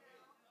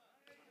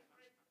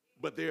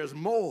 But there's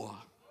more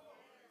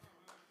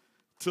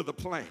to the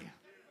plan.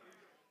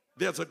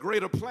 There's a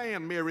greater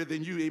plan, Mary,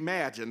 than you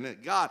imagine.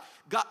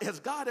 Has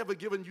God ever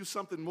given you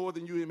something more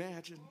than you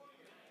imagine?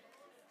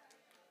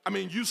 I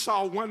mean, you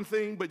saw one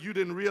thing, but you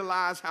didn't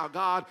realize how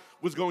God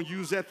was going to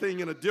use that thing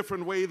in a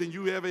different way than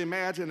you ever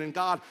imagined. And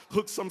God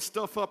hooked some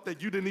stuff up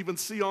that you didn't even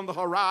see on the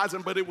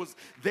horizon, but it was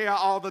there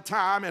all the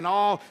time. And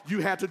all you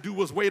had to do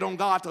was wait on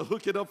God to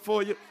hook it up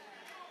for you.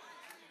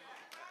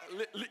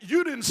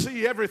 You didn't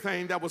see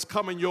everything that was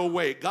coming your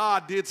way.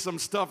 God did some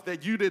stuff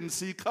that you didn't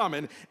see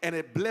coming, and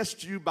it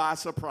blessed you by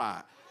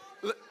surprise.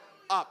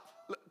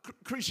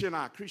 Creasy and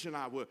I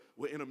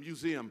were in a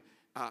museum,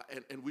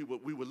 and we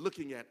were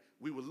looking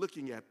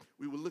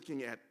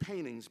at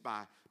paintings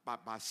by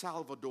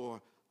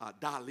Salvador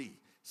Dali.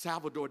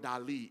 Salvador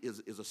Dali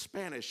is a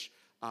Spanish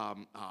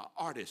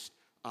artist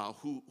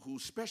who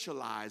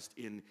specialized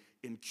in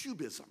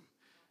Cubism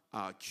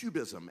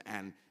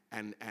and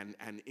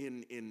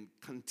in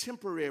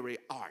contemporary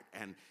art.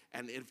 And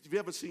if you've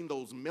ever seen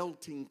those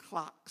melting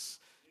clocks,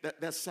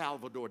 that's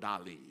Salvador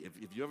Dali.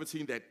 If you've ever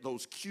seen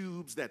those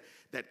cubes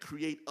that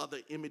create other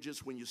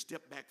images when you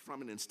step back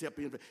from it and step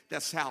in,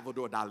 that's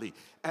Salvador Dali.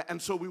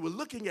 And so we were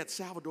looking at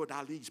Salvador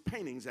Dali's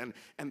paintings, and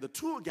the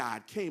tour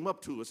guide came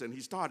up to us and he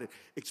started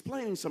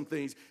explaining some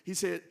things.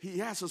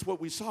 He asked us what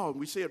we saw, and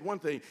we said one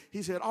thing.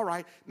 He said, all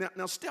right,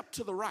 now step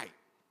to the right.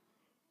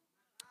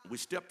 We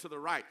stepped to the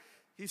right.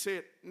 He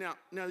said, now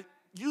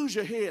use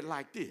your head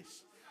like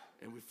this.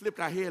 And we flipped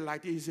our head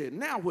like this. He said,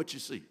 now what you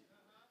see?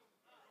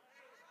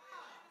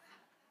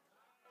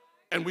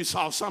 And we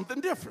saw something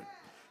different.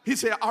 He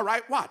said, all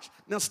right, watch.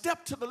 Now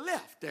step to the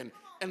left and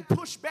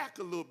push back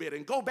a little bit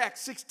and go back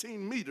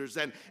 16 meters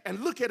and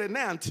look at it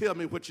now and tell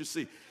me what you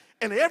see.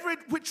 And every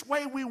which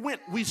way we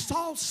went, we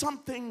saw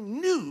something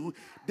new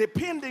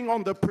depending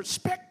on the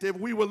perspective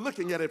we were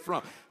looking at it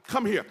from.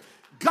 Come here.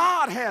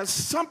 God has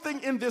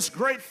something in this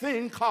great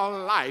thing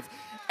called life,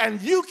 and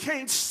you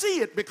can't see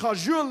it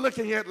because you're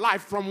looking at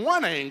life from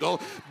one angle,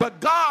 but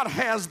God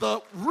has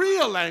the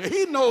real angle.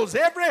 He knows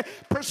every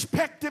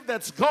perspective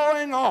that's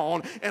going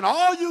on, and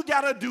all you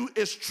got to do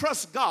is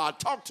trust God.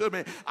 Talk to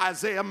me,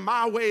 Isaiah.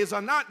 My ways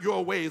are not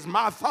your ways.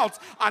 My thoughts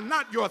are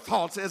not your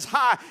thoughts. As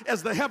high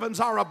as the heavens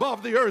are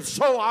above the earth,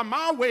 so are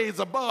my ways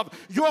above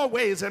your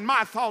ways and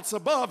my thoughts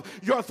above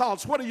your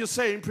thoughts. What are you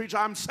saying, preacher?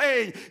 I'm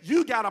saying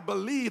you got to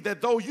believe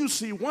that though you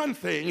see one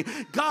thing,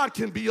 God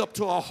can be up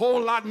to a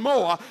whole lot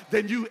more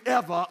than you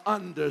ever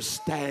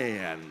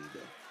understand.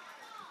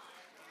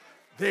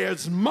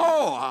 There's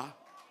more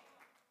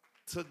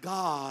to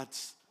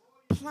God's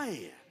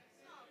plan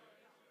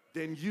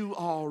than you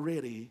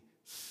already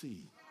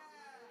see.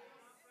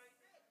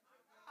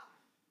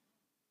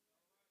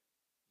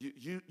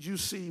 You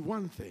see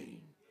one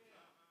thing,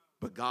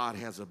 but God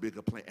has a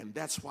bigger plan. And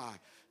that's why,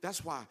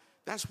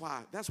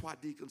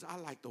 deacons, I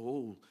like the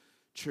old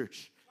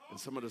church and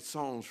some of the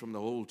songs from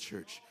the old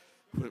church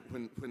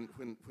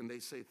when they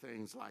say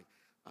things like,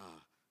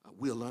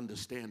 we'll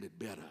understand it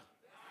better.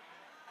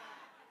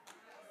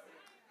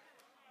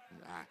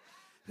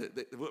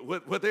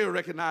 What they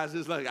recognize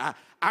is like,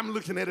 I'm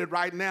looking at it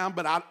right now,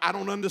 but I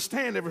don't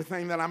understand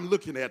everything that I'm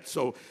looking at.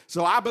 So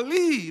I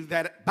believe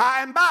that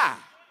by and by,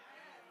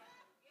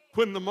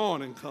 when the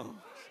morning comes,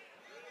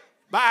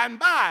 by and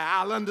by,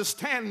 I'll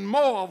understand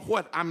more of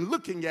what I'm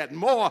looking at,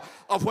 more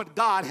of what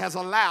God has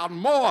allowed,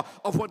 more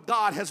of what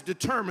God has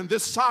determined.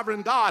 This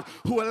sovereign God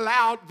who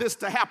allowed this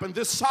to happen,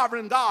 this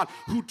sovereign God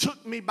who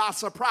took me by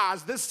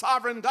surprise, this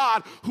sovereign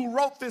God who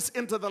wrote this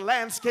into the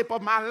landscape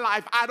of my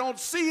life. I don't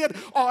see it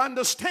or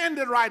understand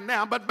it right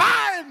now, but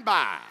by and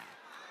by,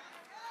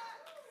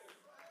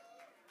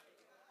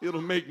 it'll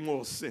make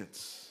more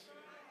sense.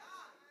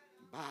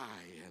 By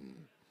and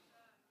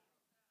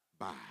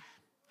by.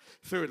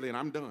 Thirdly, and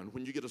I'm done,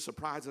 when you get a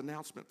surprise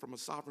announcement from a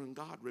sovereign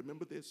God,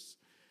 remember this,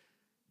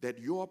 that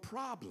your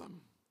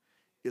problem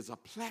is a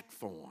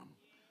platform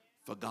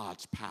for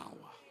God's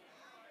power.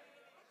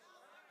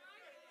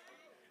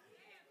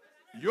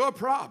 Your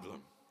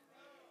problem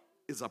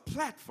is a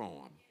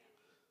platform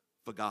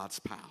for God's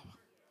power.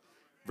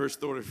 Verse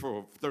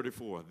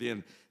 34,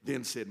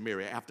 then said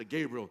Mary, after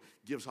Gabriel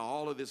gives her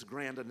all of this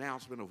grand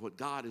announcement of what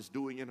God is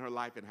doing in her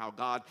life and how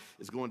God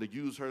is going to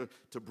use her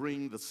to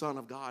bring the Son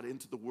of God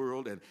into the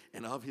world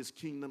and of his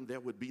kingdom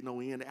there would be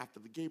no end. After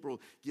the Gabriel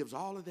gives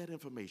all of that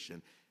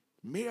information,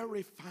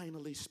 Mary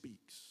finally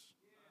speaks.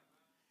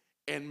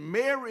 And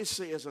Mary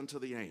says unto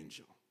the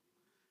angel,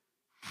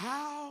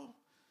 how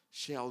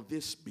shall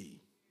this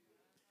be,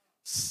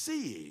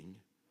 seeing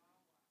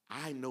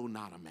I know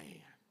not a man?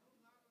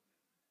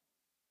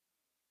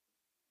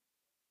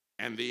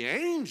 And the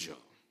angel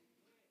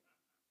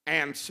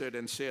answered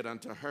and said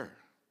unto her,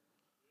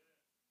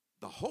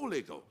 the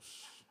Holy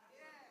Ghost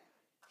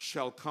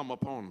shall come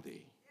upon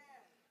thee,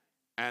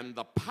 and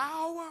the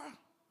power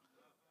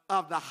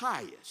of the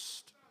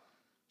highest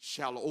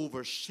shall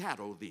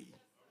overshadow thee.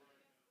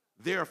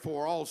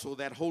 Therefore also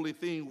that holy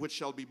thing which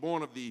shall be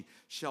born of thee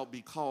shall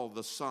be called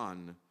the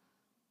Son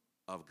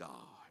of God.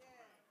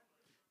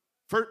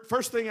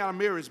 First thing out of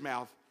Mary's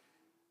mouth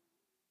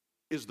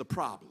is the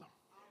problem.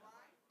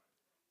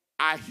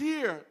 I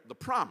hear the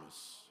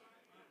promise,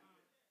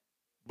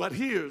 but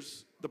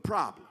here's the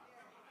problem.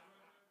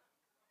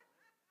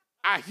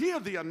 I hear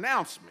the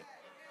announcement,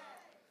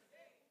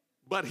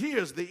 but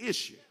here's the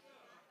issue.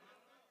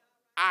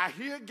 I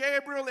hear,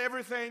 Gabriel,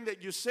 everything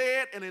that you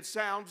said, and it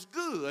sounds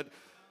good,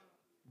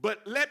 but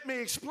let me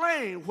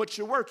explain what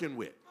you're working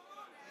with.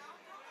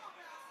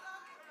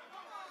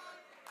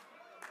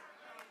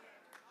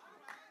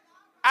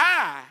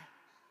 I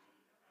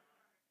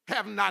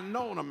have not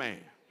known a man.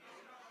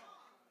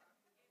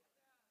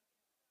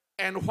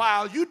 And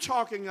while you're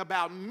talking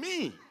about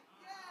me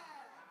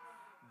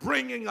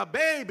bringing a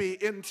baby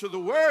into the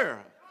world,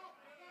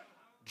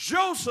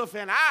 Joseph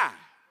and I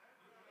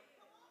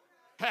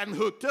hadn't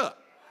hooked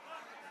up.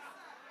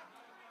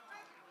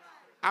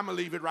 I'm going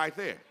to leave it right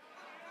there.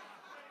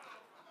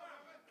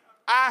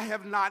 I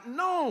have not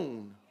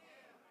known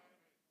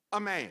a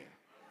man.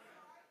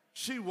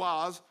 She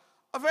was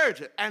a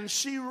virgin, and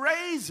she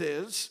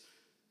raises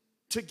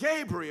to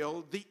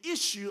Gabriel the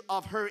issue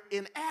of her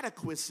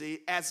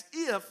inadequacy as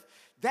if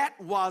that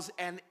was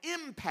an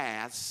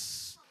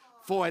impasse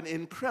for an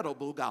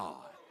incredible God.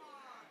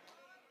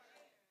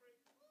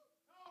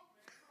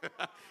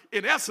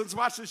 In essence,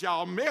 watch this,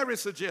 y'all. Mary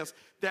suggests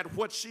that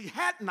what she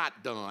had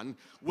not done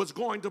was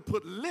going to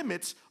put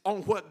limits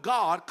on what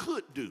God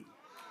could do.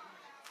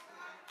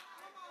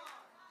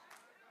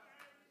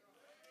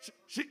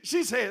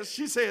 She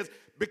says,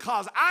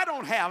 because I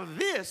don't have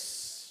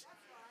this,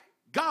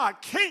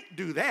 God can't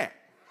do that.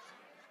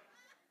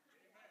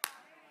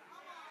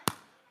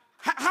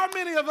 How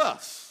many of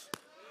us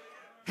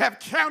have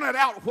counted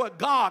out what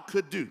God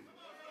could do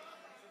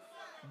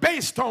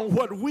based on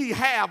what we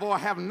have or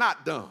have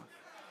not done?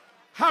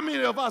 How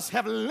many of us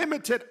have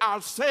limited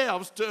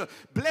ourselves to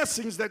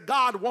blessings that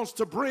God wants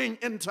to bring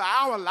into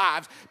our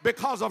lives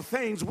because of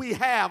things we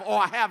have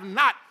or have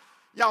not?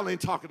 Y'all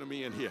ain't talking to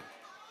me in here.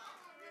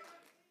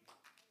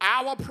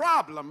 Our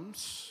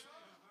problems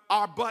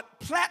are but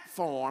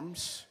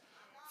platforms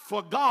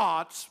for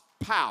God's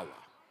power.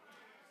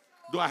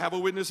 Do I have a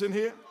witness in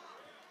here?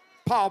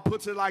 Paul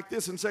puts it like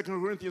this in 2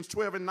 Corinthians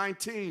 12 and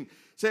 19.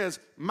 Says,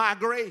 my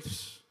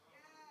grace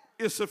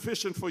is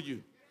sufficient for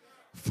you,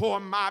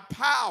 for my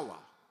power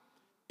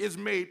is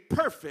made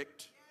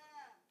perfect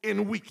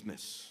in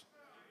weakness.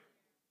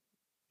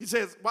 He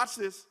says, watch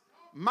this,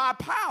 my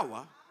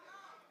power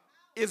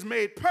is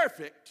made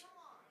perfect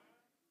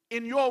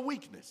in your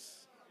weakness.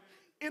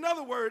 In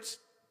other words,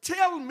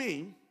 tell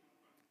me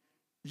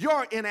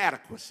your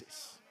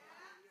inadequacies.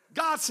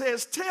 God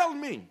says, tell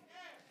me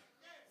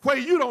where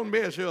you don't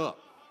measure up.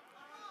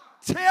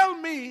 Tell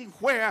me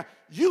where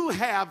you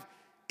have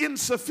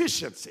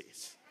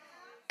insufficiencies.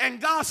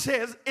 And God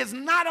says, it's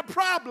not a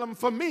problem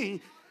for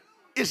me,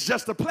 it's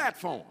just a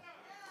platform.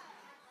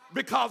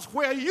 Because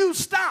where you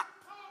stop,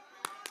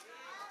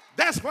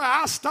 that's where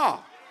I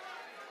start.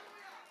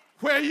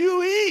 Where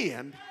you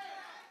end,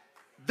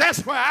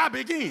 that's where I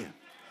begin.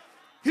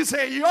 He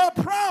said, your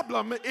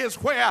problem is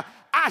where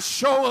I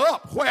show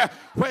up, where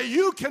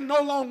you can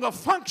no longer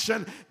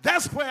function.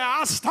 That's where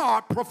I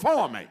start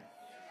performing.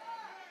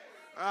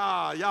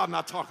 Y'all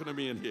not talking to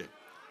me in here.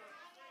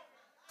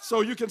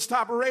 So you can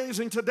stop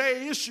raising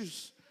today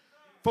issues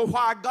for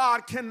why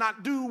God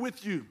cannot do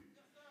with you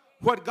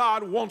what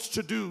God wants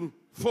to do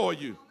for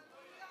you.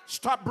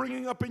 Stop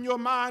bringing up in your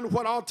mind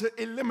what ought to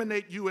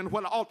eliminate you and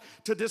what ought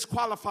to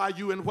disqualify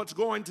you and what's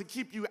going to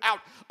keep you out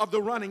of the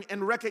running,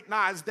 and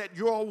recognize that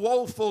your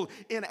woeful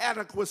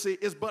inadequacy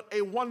is but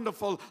a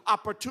wonderful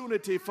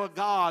opportunity for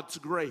God's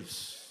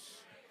grace.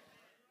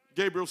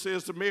 Gabriel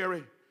says to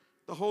Mary,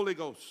 the Holy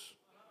Ghost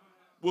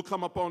will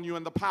come upon you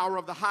and the power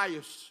of the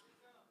highest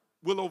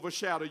will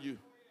overshadow you.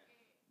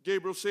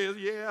 Gabriel says,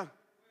 yeah,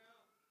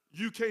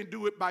 you can't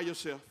do it by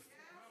yourself.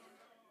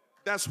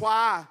 That's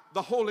why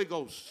the Holy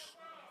Ghost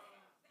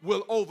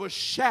will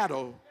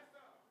overshadow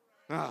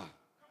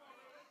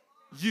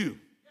you.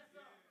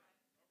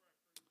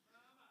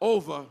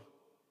 Over.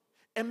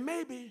 And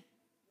maybe,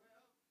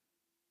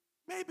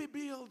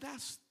 Bill,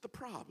 that's the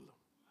problem.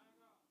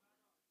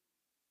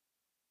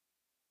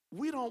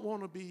 We don't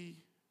want to be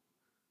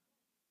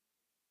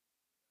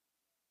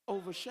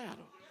overshadowed.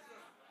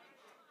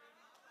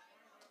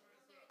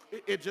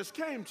 It just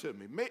came to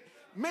me.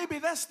 Maybe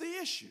that's the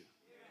issue.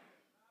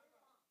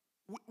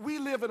 We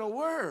live in a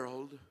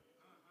world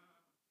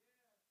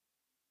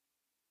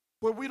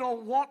where we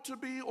don't want to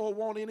be or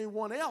want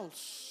anyone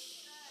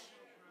else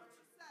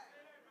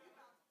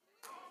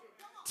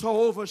to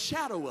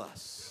overshadow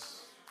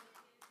us.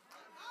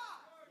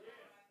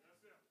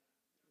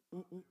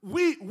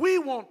 We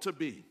want to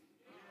be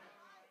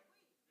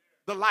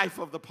the life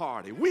of the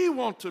party. We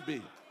want to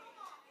be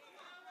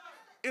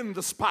in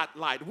the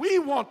spotlight. We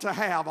want to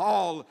have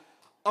all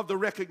of the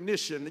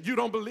recognition. You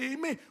don't believe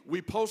me?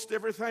 We post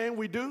everything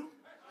we do.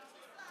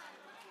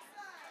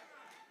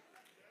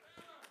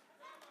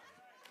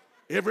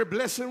 Every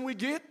blessing we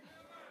get,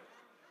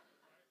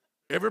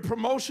 every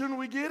promotion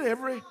we get,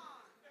 every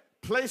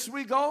place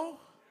we go.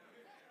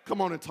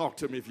 Come on and talk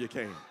to me if you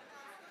can.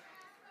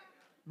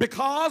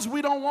 Because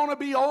we don't want to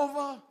be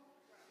overshadowed.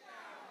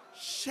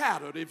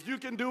 If you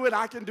can do it,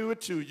 I can do it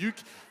too. You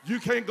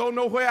can't go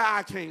nowhere,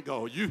 I can't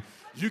go. You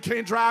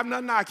can't drive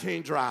nothing, I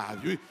can't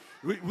drive. You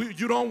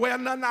don't wear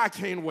nothing, I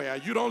can't wear.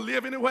 You don't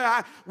live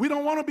anywhere, we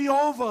don't want to be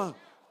overshadowed.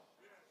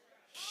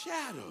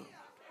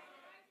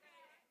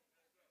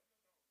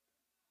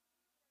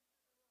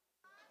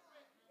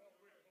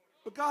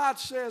 But God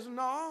says,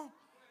 no,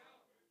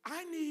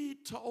 I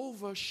need to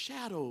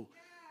overshadow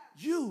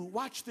you.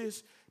 Watch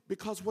this,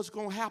 because what's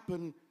going to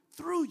happen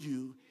through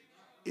you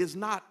is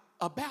not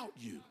about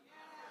you.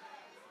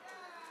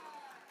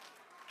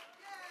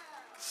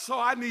 So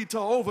I need to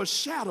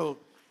overshadow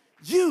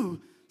you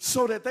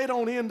so that they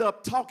don't end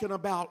up talking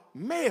about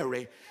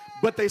Mary,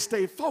 but they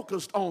stay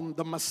focused on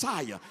the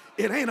Messiah.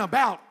 It ain't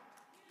about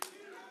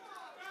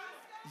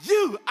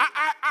you.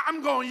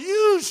 I'm going to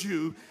use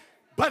you,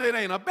 but it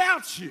ain't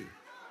about you.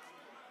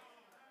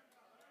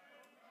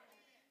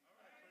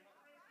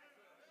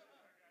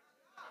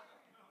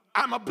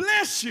 I'm going to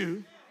bless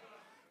you,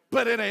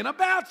 but it ain't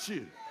about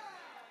you.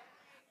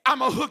 I'm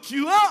going to hook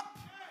you up,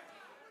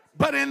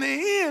 but in the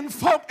end,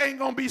 folk ain't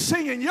going to be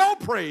singing your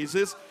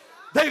praises.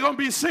 They're going to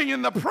be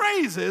singing the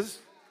praises.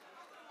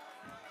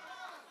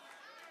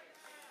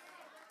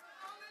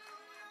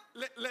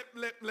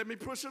 Let me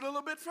push it a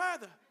little bit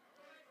further.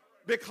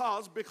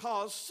 Because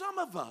some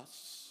of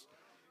us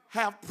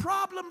have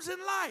problems in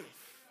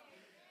life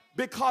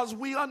because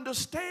we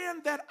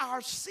understand that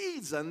our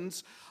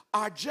seasons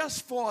are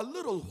just for a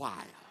little while.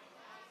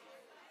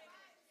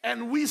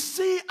 And we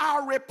see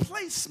our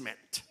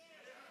replacement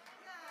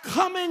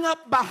coming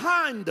up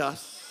behind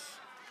us,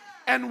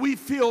 and we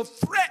feel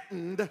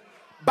threatened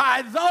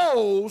by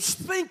those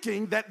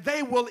thinking that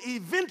they will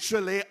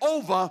eventually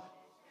Oh,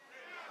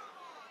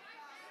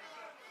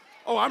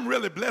 I'm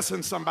really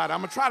blessing somebody. I'm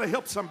going to try to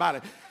help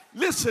somebody.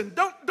 Listen,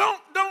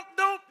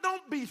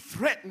 don't be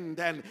threatened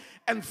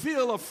and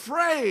feel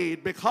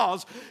afraid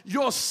because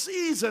your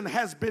season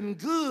has been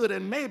good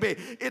and maybe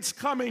it's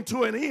coming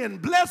to an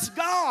end. Bless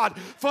God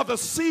for the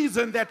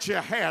season that you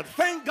had.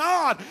 Thank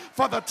God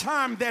for the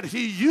time that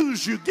He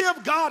used you.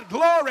 Give God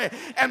glory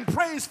and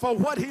praise for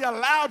what He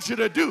allowed you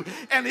to do.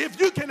 And if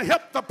you can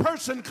help the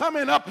person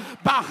coming up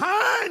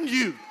behind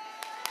you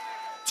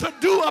to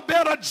do a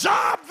better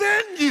job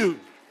than you,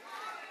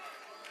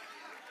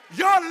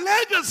 your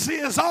legacy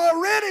is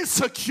already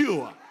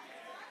secure.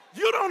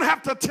 You don't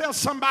have to tell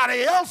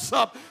somebody else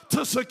up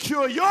to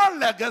secure your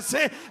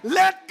legacy.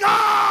 Let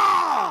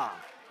God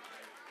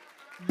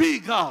be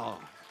God.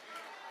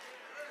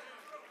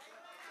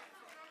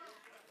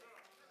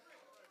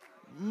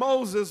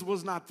 Moses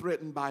was not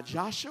threatened by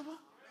Joshua.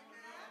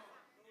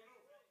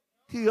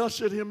 He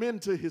ushered him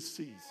into his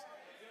season.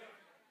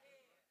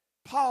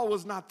 Paul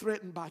was not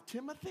threatened by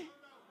Timothy.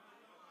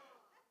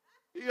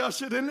 He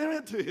ushered him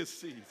into his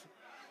season.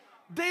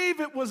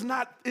 David was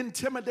not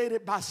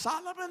intimidated by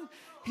Solomon.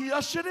 He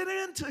ushered it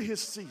into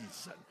his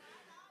season.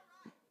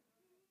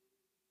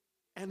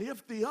 And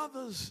if the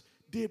others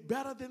did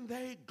better than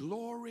they,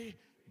 glory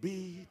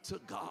be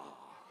to God.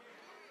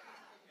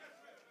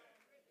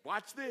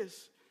 Watch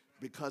this,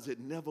 because it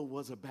never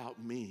was about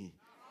me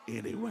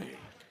anyway.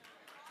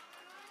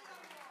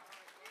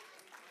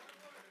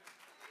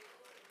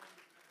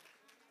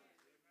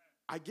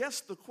 I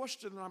guess the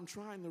question that I'm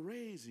trying to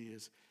raise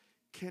is,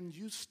 can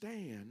you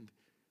stand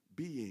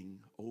being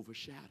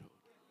overshadowed?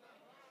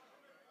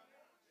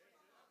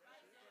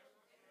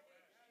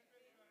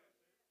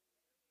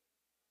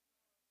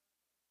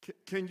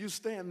 Can you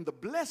stand the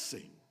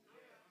blessing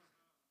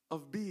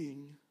of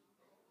being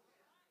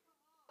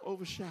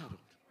overshadowed?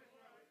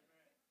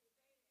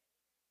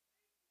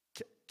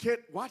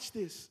 Watch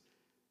this.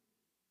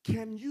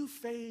 Can you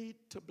fade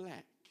to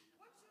black?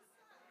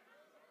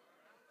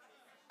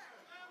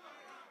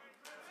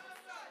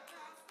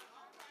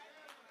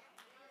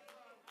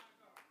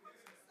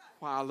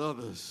 While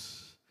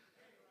others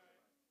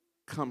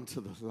come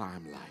to the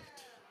limelight.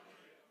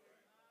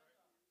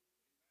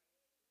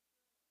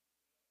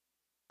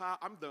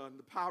 I'm done.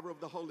 The power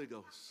of the Holy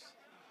Ghost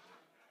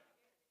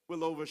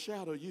will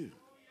overshadow you.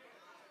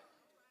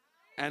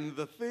 And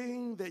the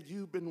thing that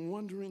you've been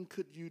wondering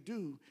could you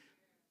do,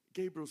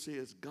 Gabriel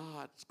says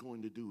God's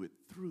going to do it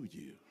through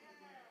you.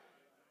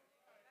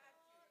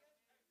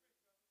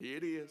 Here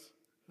it is.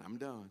 I'm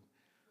done.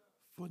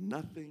 For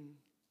nothing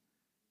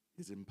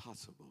is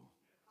impossible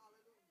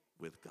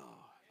with God.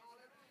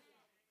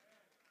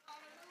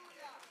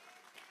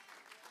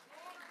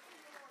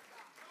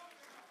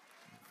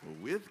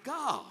 For with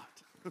God,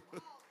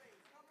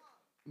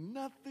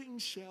 Nothing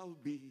shall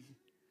be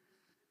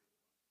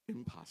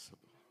impossible.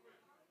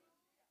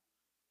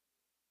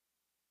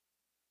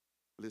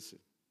 Listen,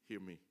 hear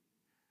me.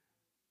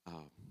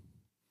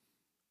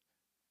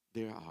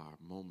 There are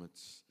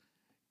moments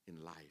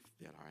in life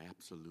that are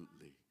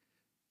absolutely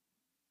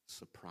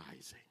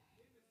surprising.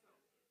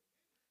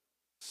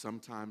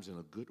 Sometimes in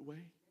a good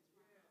way,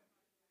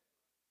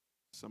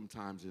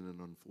 sometimes in an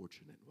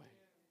unfortunate way.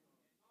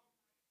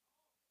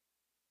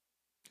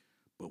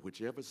 But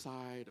whichever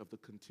side of the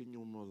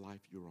continuum of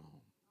life you're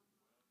on,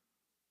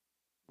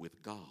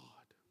 with God,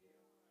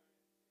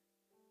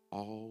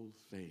 all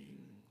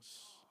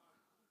things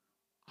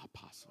are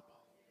possible.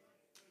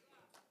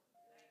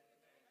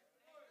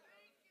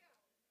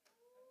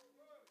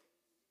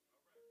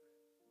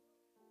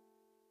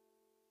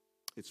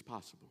 It's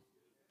possible.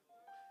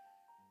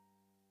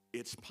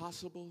 It's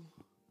possible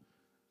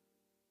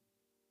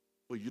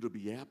for you to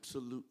be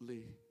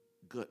absolutely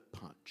gut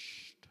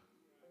punched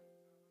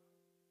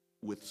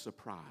with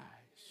surprise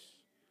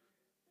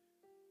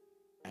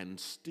and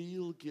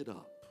still get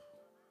up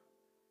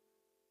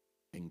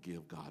and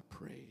give God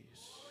praise.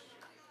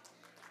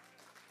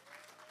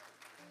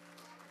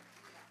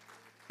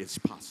 It's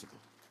possible.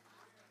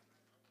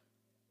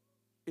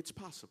 It's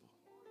possible.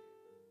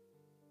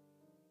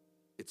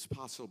 It's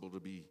possible to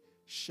be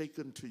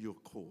shaken to your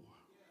core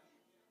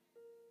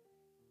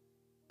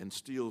and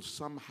still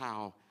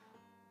somehow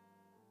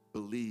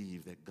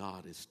believe that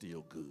God is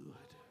still good.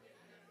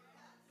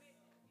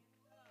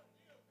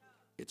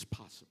 It's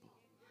possible.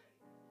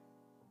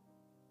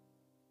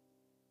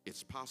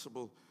 It's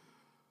possible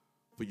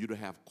for you to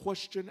have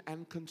question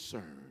and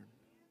concern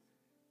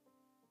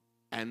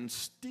and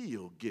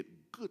still get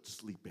good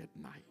sleep at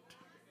night.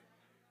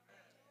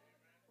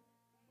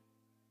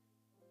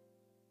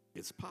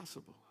 It's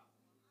possible.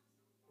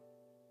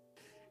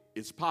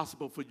 It's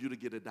possible for you to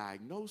get a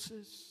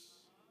diagnosis,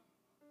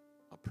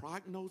 a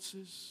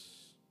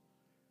prognosis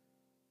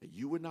that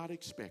you were not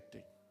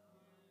expecting,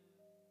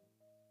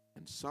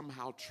 and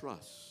somehow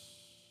trust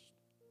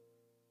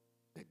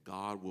that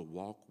God will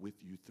walk with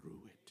you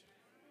through it.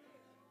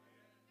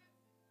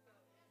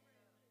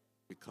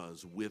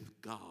 Because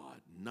with God,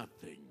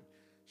 nothing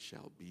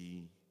shall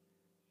be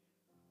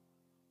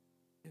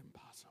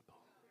impossible.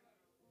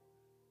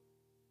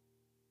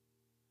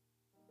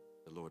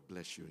 The Lord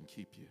bless you and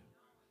keep you.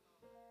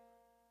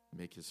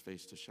 Make his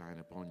face to shine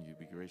upon you,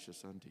 be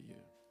gracious unto you,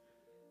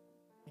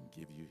 and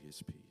give you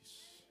his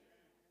peace.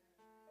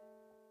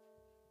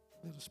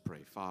 Let us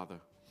pray. Father,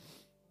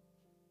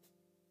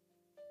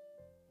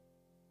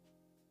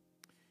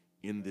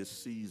 in this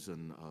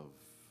season of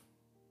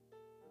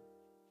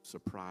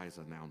surprise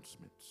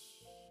announcements,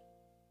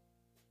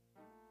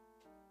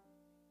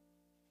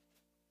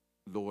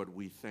 Lord,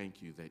 we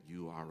thank you that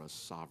you are a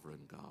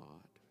sovereign God.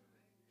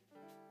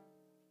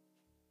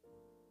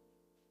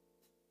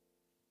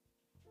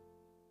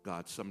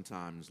 God,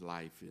 sometimes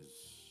life is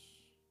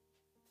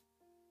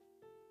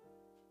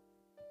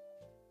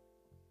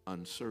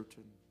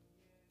uncertain.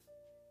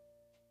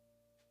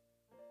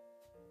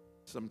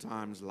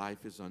 Sometimes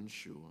life is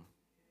unsure.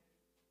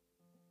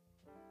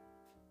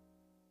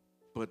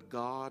 But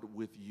God,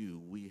 with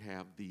you, we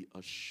have the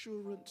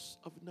assurance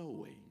of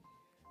knowing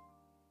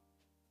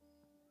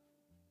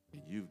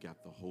that you've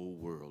got the whole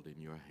world in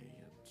your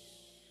hands.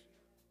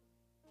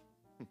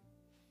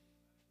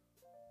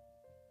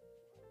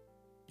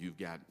 You've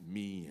got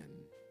me and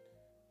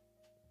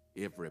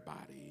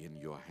everybody in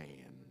your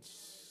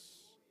hands.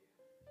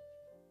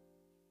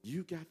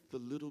 You got the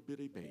little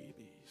bitty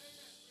babies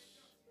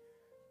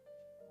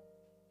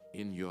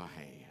in your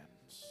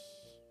hands.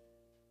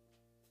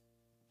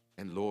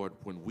 And Lord,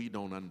 when we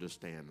don't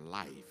understand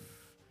life,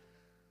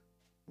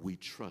 we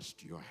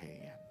trust your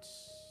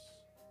hands.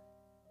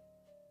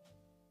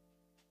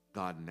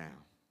 God,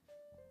 now,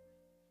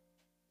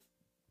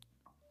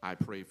 I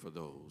pray for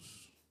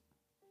those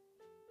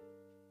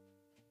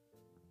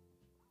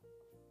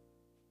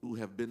who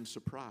have been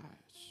surprised.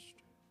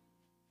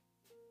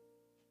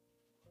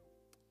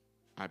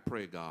 I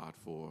pray, God,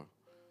 for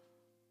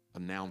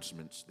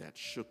announcements that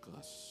shook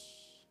us,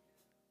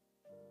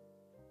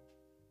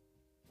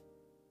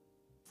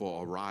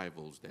 for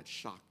arrivals that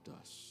shocked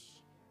us,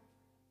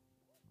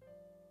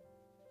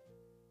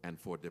 and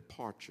for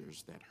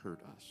departures that hurt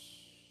us.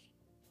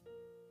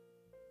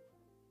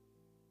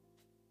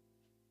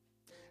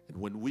 And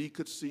when we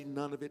could see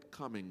none of it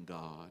coming,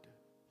 God,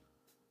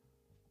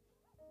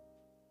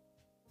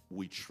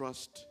 we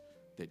trust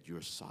that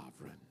you're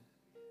sovereign.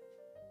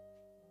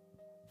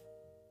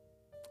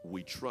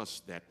 We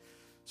trust that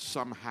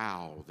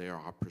somehow there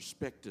are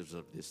perspectives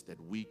of this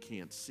that we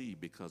can't see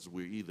because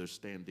we're either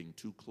standing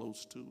too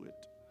close to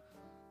it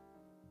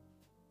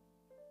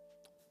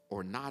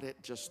or not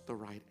at just the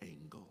right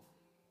angle.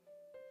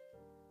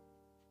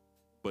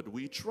 But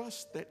we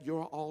trust that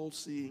your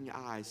all-seeing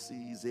eye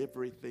sees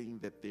everything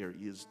that there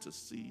is to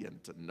see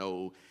and to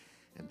know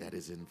and that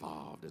is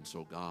involved. And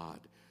so,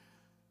 God,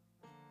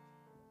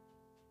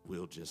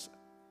 we'll just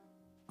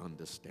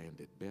understand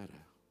it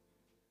better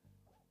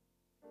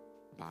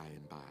by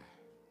and by.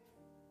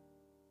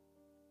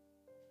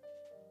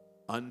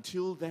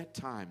 Until that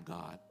time,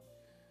 God,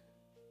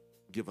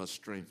 give us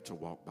strength to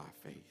walk by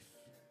faith.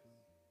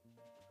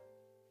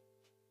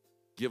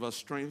 Give us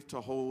strength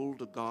to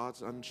hold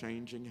God's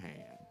unchanging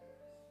hand.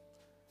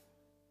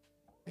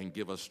 And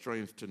give us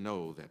strength to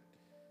know that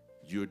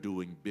you're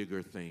doing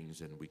bigger things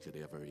than we could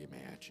ever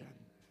imagine.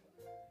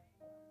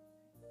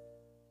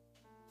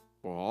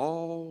 For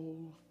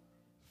all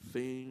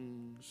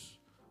things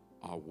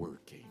are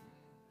working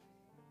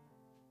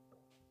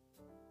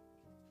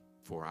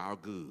for our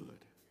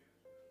good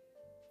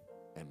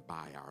and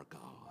by our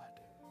God.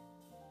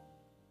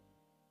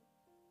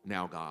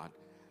 Now, God,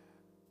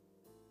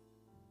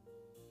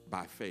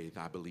 by faith,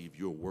 I believe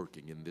you're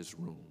working in this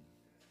room.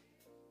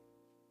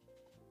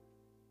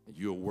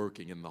 You're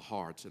working in the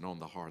hearts and on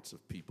the hearts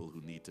of people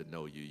who need to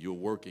know you. You're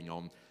working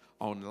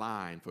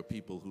online for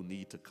people who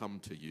need to come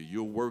to you.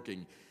 You're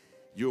working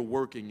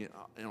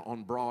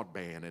on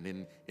broadband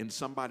and in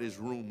somebody's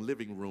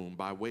living room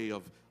by way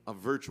of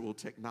virtual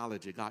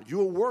technology. God,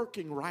 you're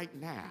working right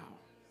now.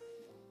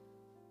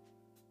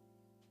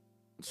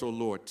 And so,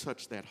 Lord,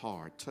 touch that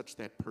heart, touch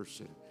that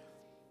person.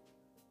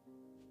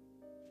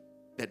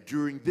 That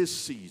during this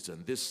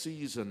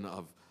season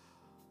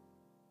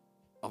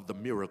of the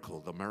miracle,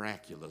 the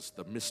miraculous,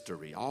 the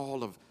mystery,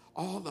 all of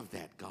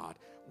that, God,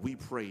 we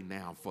pray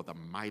now for the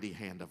mighty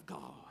hand of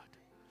God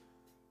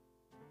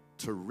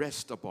to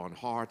rest upon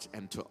hearts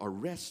and to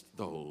arrest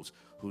those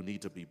who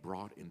need to be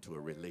brought into a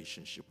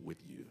relationship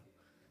with you.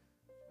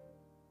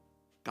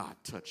 God,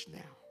 touch now,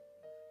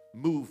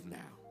 move now,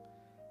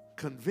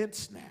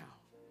 convince now,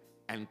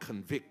 and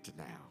convict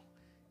now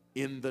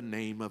in the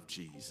name of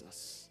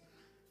Jesus.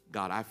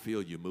 God, I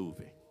feel you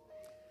moving.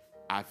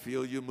 I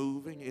feel you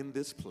moving in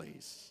this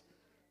place.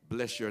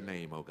 Bless your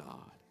name, oh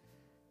God.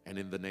 And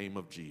in the name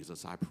of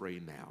Jesus, I pray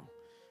now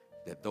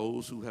that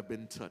those who have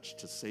been touched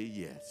to say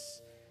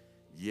yes,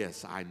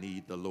 yes, I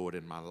need the Lord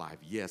in my life.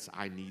 Yes,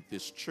 I need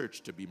this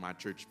church to be my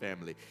church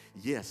family.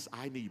 Yes,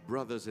 I need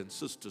brothers and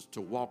sisters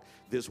to walk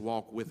this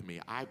walk with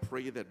me. I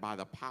pray that by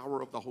the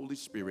power of the Holy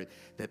Spirit,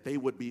 that they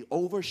would be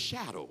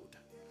overshadowed.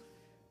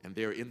 And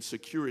their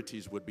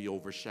insecurities would be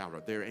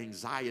overshadowed. Their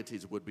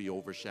anxieties would be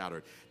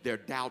overshadowed. Their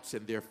doubts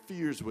and their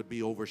fears would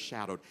be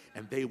overshadowed.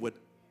 And they would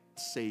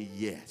say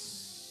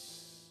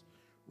yes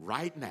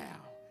right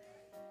now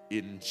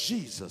in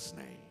Jesus'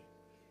 name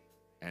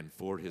and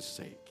for his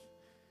sake.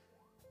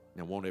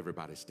 Now, won't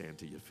everybody stand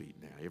to your feet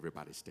now?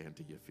 Everybody stand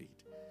to your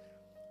feet.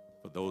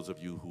 For those of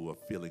you who are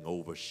feeling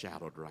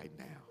overshadowed right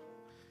now,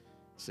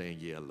 saying,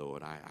 yeah,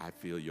 Lord, I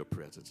feel your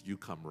presence. You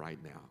come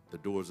right now. The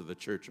doors of the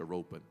church are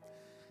open.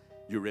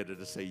 You're ready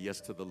to say yes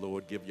to the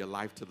Lord, give your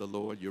life to the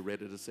Lord. You're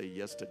ready to say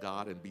yes to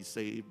God and be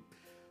saved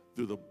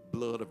through the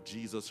blood of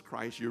Jesus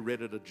Christ. You're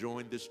ready to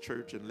join this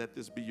church and let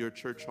this be your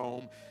church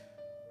home.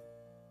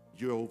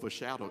 You're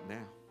overshadowed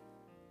now.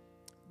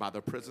 By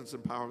the presence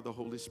and power of the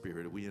Holy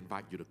Spirit, we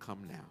invite you to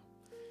come now.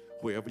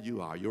 Wherever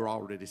you are, you're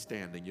already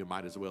standing. You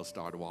might as well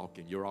start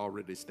walking. You're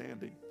already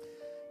standing.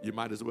 You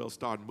might as well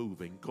start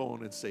moving. Go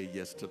on and say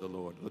yes to the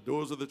Lord. The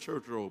doors of the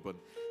church are open.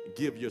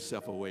 Give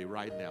yourself away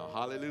right now.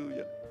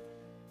 Hallelujah.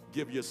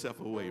 Give yourself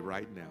away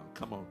right now.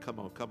 Come on, come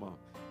on, come on.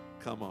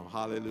 Come on,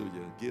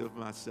 hallelujah. Give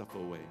myself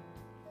away.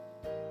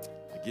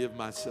 I give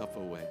myself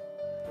away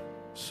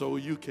so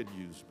you can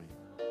use me.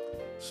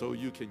 So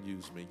you can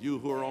use me. You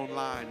who are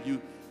online,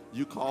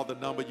 you call the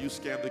number, you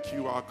scan the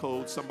QR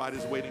code.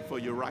 Somebody's waiting for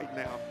you right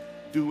now.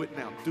 Do it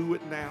now. Do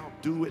it now.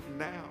 Do it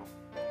now.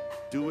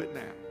 Do it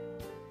now.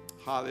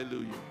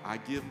 Hallelujah. I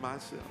give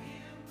myself.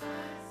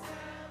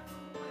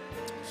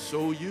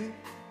 So you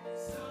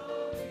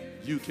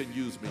can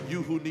use me.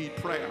 You who need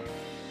prayer,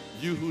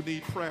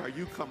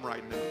 you come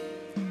right now.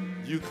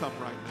 You come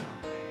right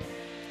now.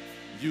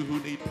 You who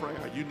need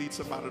prayer, you need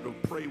somebody to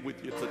pray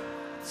with you, to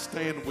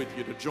stand with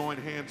you, to join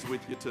hands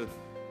with you,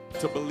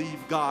 to believe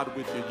God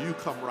with you. You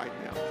come right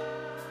now.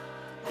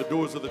 The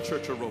doors of the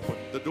church are open.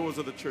 The doors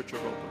of the church are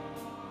open.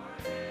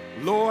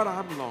 Lord,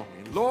 I'm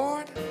longing.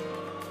 Lord,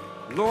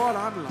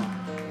 I'm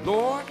longing.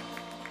 Lord,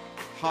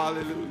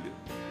 hallelujah.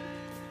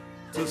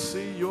 To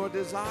see your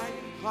desire.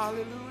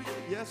 Hallelujah.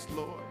 Yes,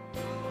 Lord.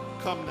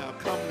 Come now,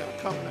 come now,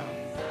 come now.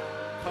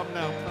 Come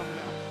now, come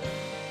now.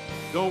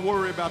 Don't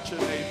worry about your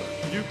neighbor.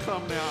 You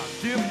come now.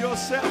 Give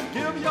yourself.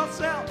 Give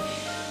yourself.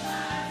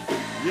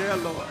 Yeah,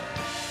 Lord.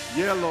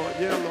 Yeah, Lord.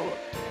 Yeah, Lord.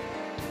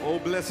 Oh,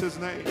 bless his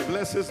name.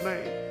 Bless his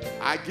name.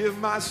 I give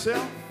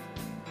myself.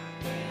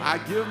 I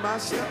give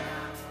myself.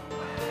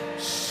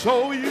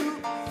 So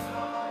you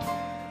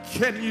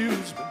can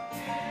use me.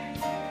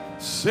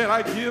 Said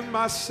I give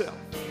myself.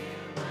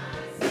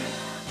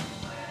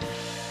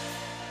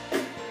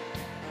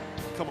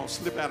 Come on,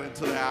 slip out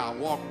into the aisle.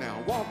 Walk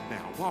now, walk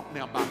now, walk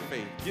now by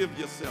faith. Give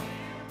yourself.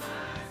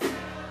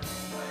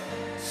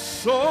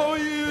 So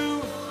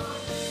you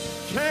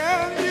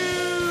can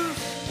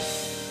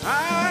use.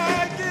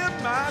 I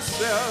give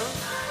myself.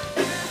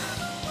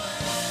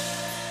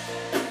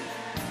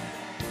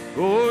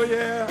 Oh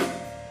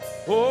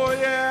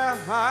yeah,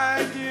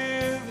 I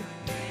give.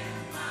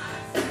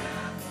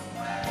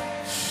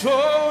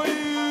 So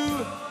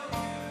you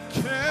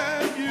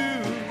can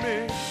use.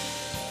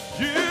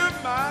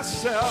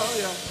 myself,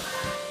 yeah.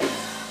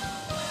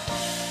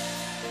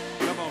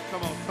 Come on,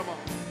 come on, come on.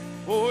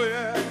 Oh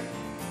yeah,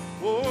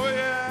 oh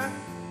yeah.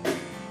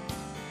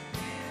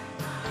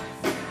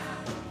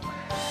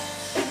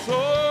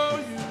 So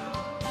you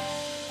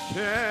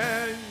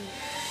can.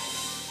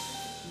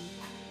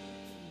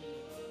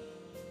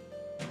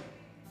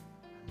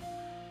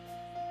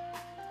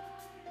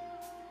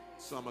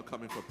 Some are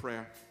coming for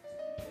prayer.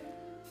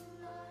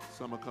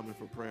 Some are coming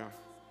for prayer.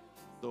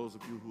 Those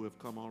of you who have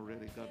come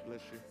already, God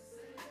bless you.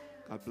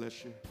 God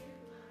bless you.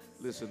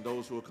 Listen,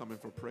 those who are coming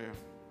for prayer,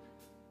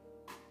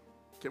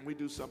 can we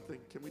do something?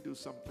 Can we do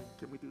something?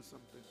 Can we do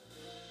something?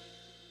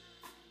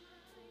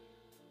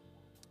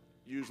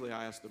 Usually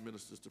I ask the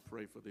ministers to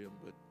pray for them,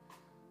 but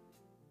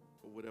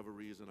for whatever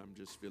reason, I'm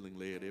just feeling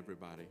led.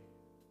 Everybody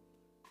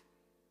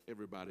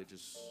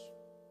just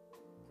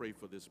pray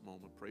for this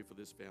moment. Pray for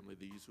this family,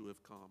 these who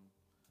have come,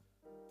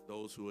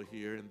 those who are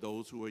here, and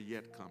those who are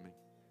yet coming.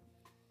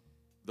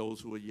 Those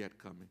who are yet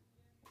coming.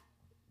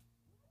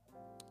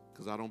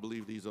 Because I don't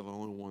believe these are the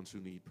only ones who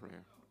need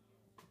prayer.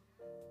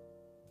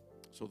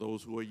 So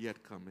those who are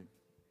yet coming,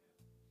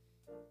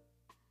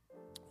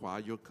 while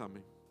you're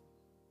coming,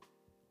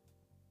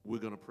 we're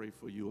going to pray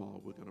for you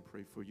all. We're going to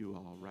pray for you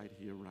all right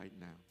here, right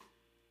now.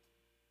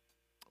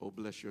 Oh,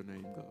 bless your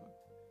name, God.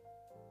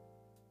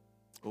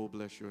 Oh,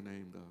 bless your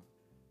name, God.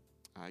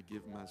 I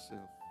give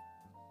myself.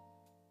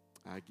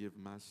 I give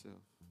myself.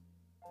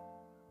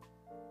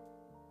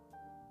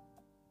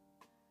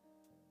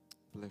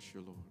 Bless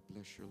your Lord.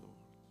 Bless your Lord.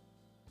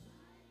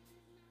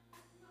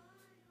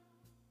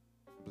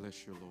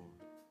 Bless your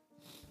Lord.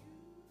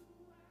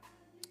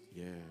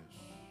 Yes.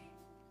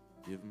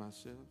 Give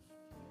myself.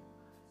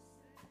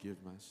 Give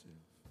myself.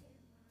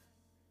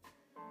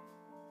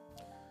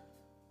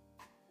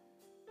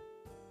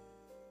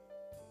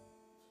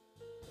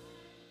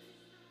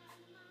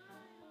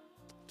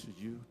 To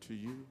you, to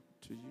you,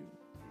 to you.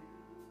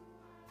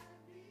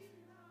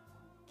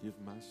 Give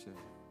myself.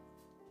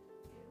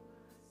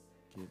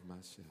 Give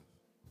myself.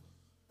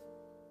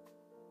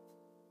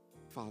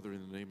 Father,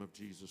 in the name of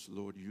Jesus,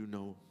 Lord, you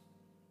know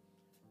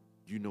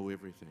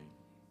everything.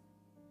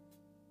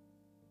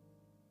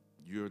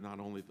 You're not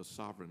only the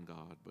sovereign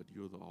God, but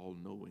you're the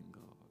all-knowing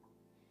God.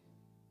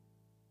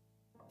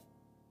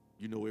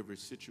 You know every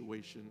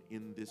situation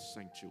in this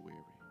sanctuary.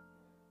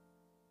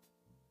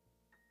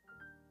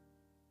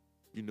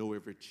 You know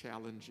every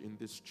challenge in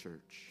this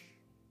church.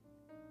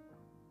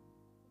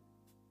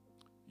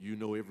 You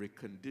know every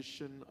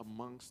condition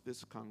amongst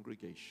this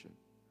congregation.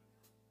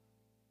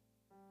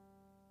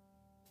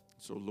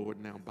 So,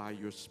 Lord, now by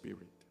your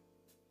Spirit,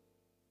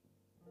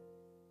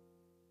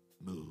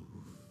 move.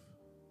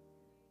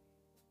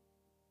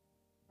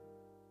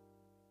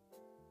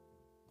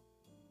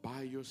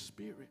 By your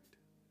Spirit,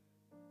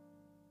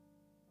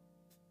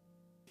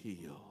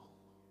 heal.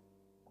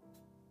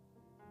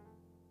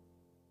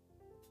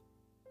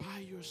 By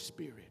your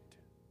Spirit,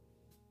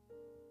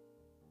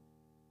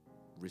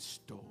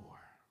 restore.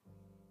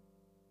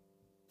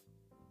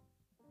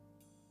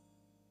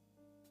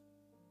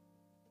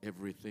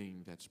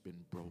 Everything that's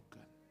been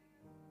broken,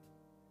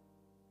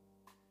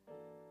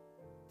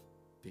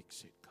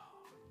 fix it, God.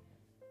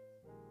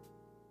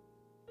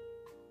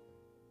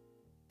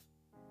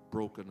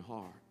 Broken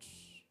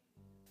hearts,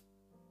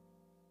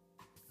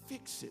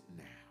 fix it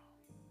now.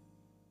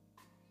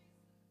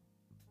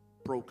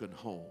 Broken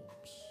homes,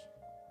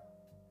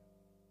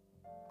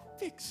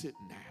 fix it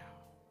now.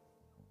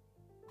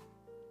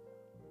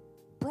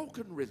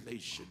 Broken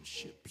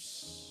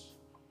relationships,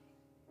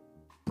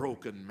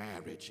 broken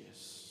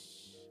marriages.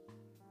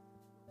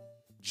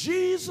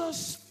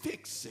 Jesus,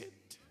 fix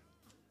it.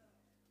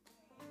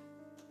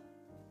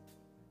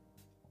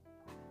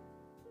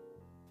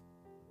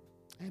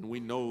 And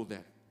we know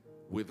that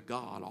with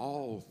God,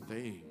 all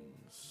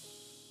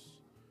things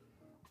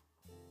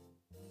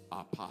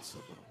are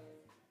possible.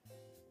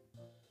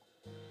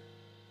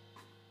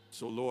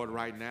 So, Lord,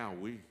 right now,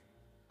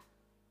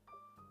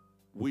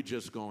 we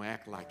just gonna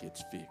act like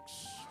it's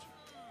fixed.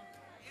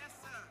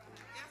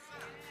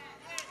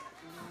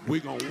 We're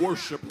going to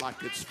worship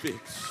like it's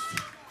fixed.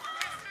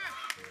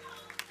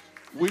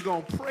 We're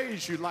going to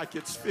praise you like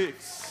it's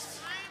fixed.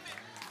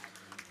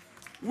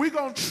 We're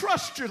going to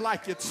trust you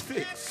like it's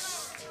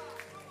fixed.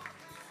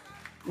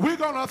 We're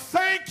going to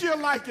thank you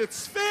like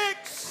it's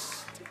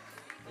fixed.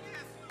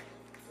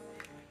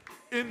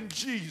 In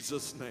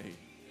Jesus' name.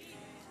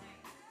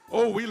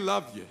 Oh, we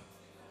love you.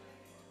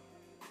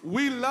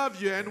 We love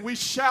you, and we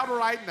shout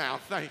right now,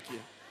 thank you.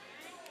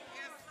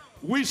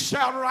 We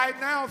shout right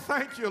now,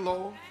 thank you,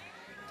 Lord.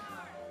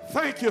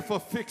 Thank you for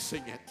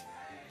fixing it.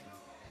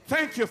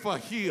 Thank you for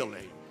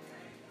healing.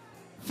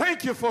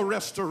 Thank you for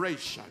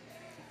restoration.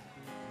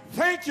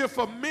 Thank you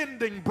for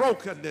mending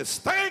brokenness.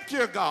 Thank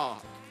you,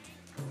 God.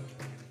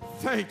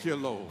 Thank you,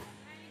 Lord.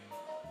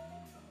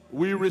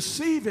 We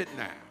receive it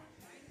now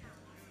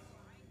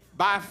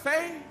by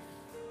faith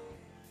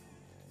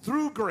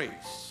through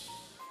grace.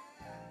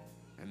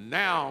 And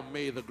now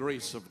may the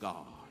grace of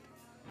God,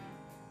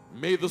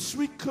 may the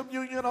sweet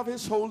communion of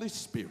his Holy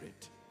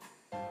Spirit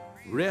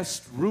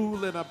rest,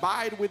 rule, and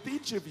abide with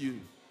each of you,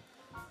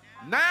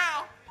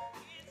 now,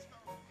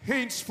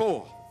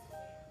 henceforth,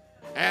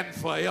 and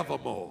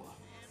forevermore.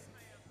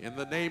 In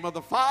the name of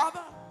the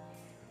Father,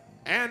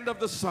 and of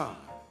the Son,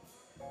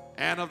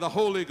 and of the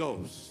Holy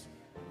Ghost.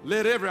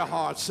 Let every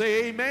heart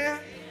say amen.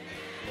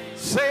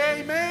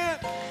 Say amen.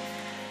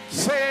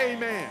 Say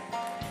amen.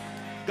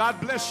 God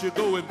bless you.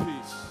 Go in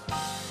peace.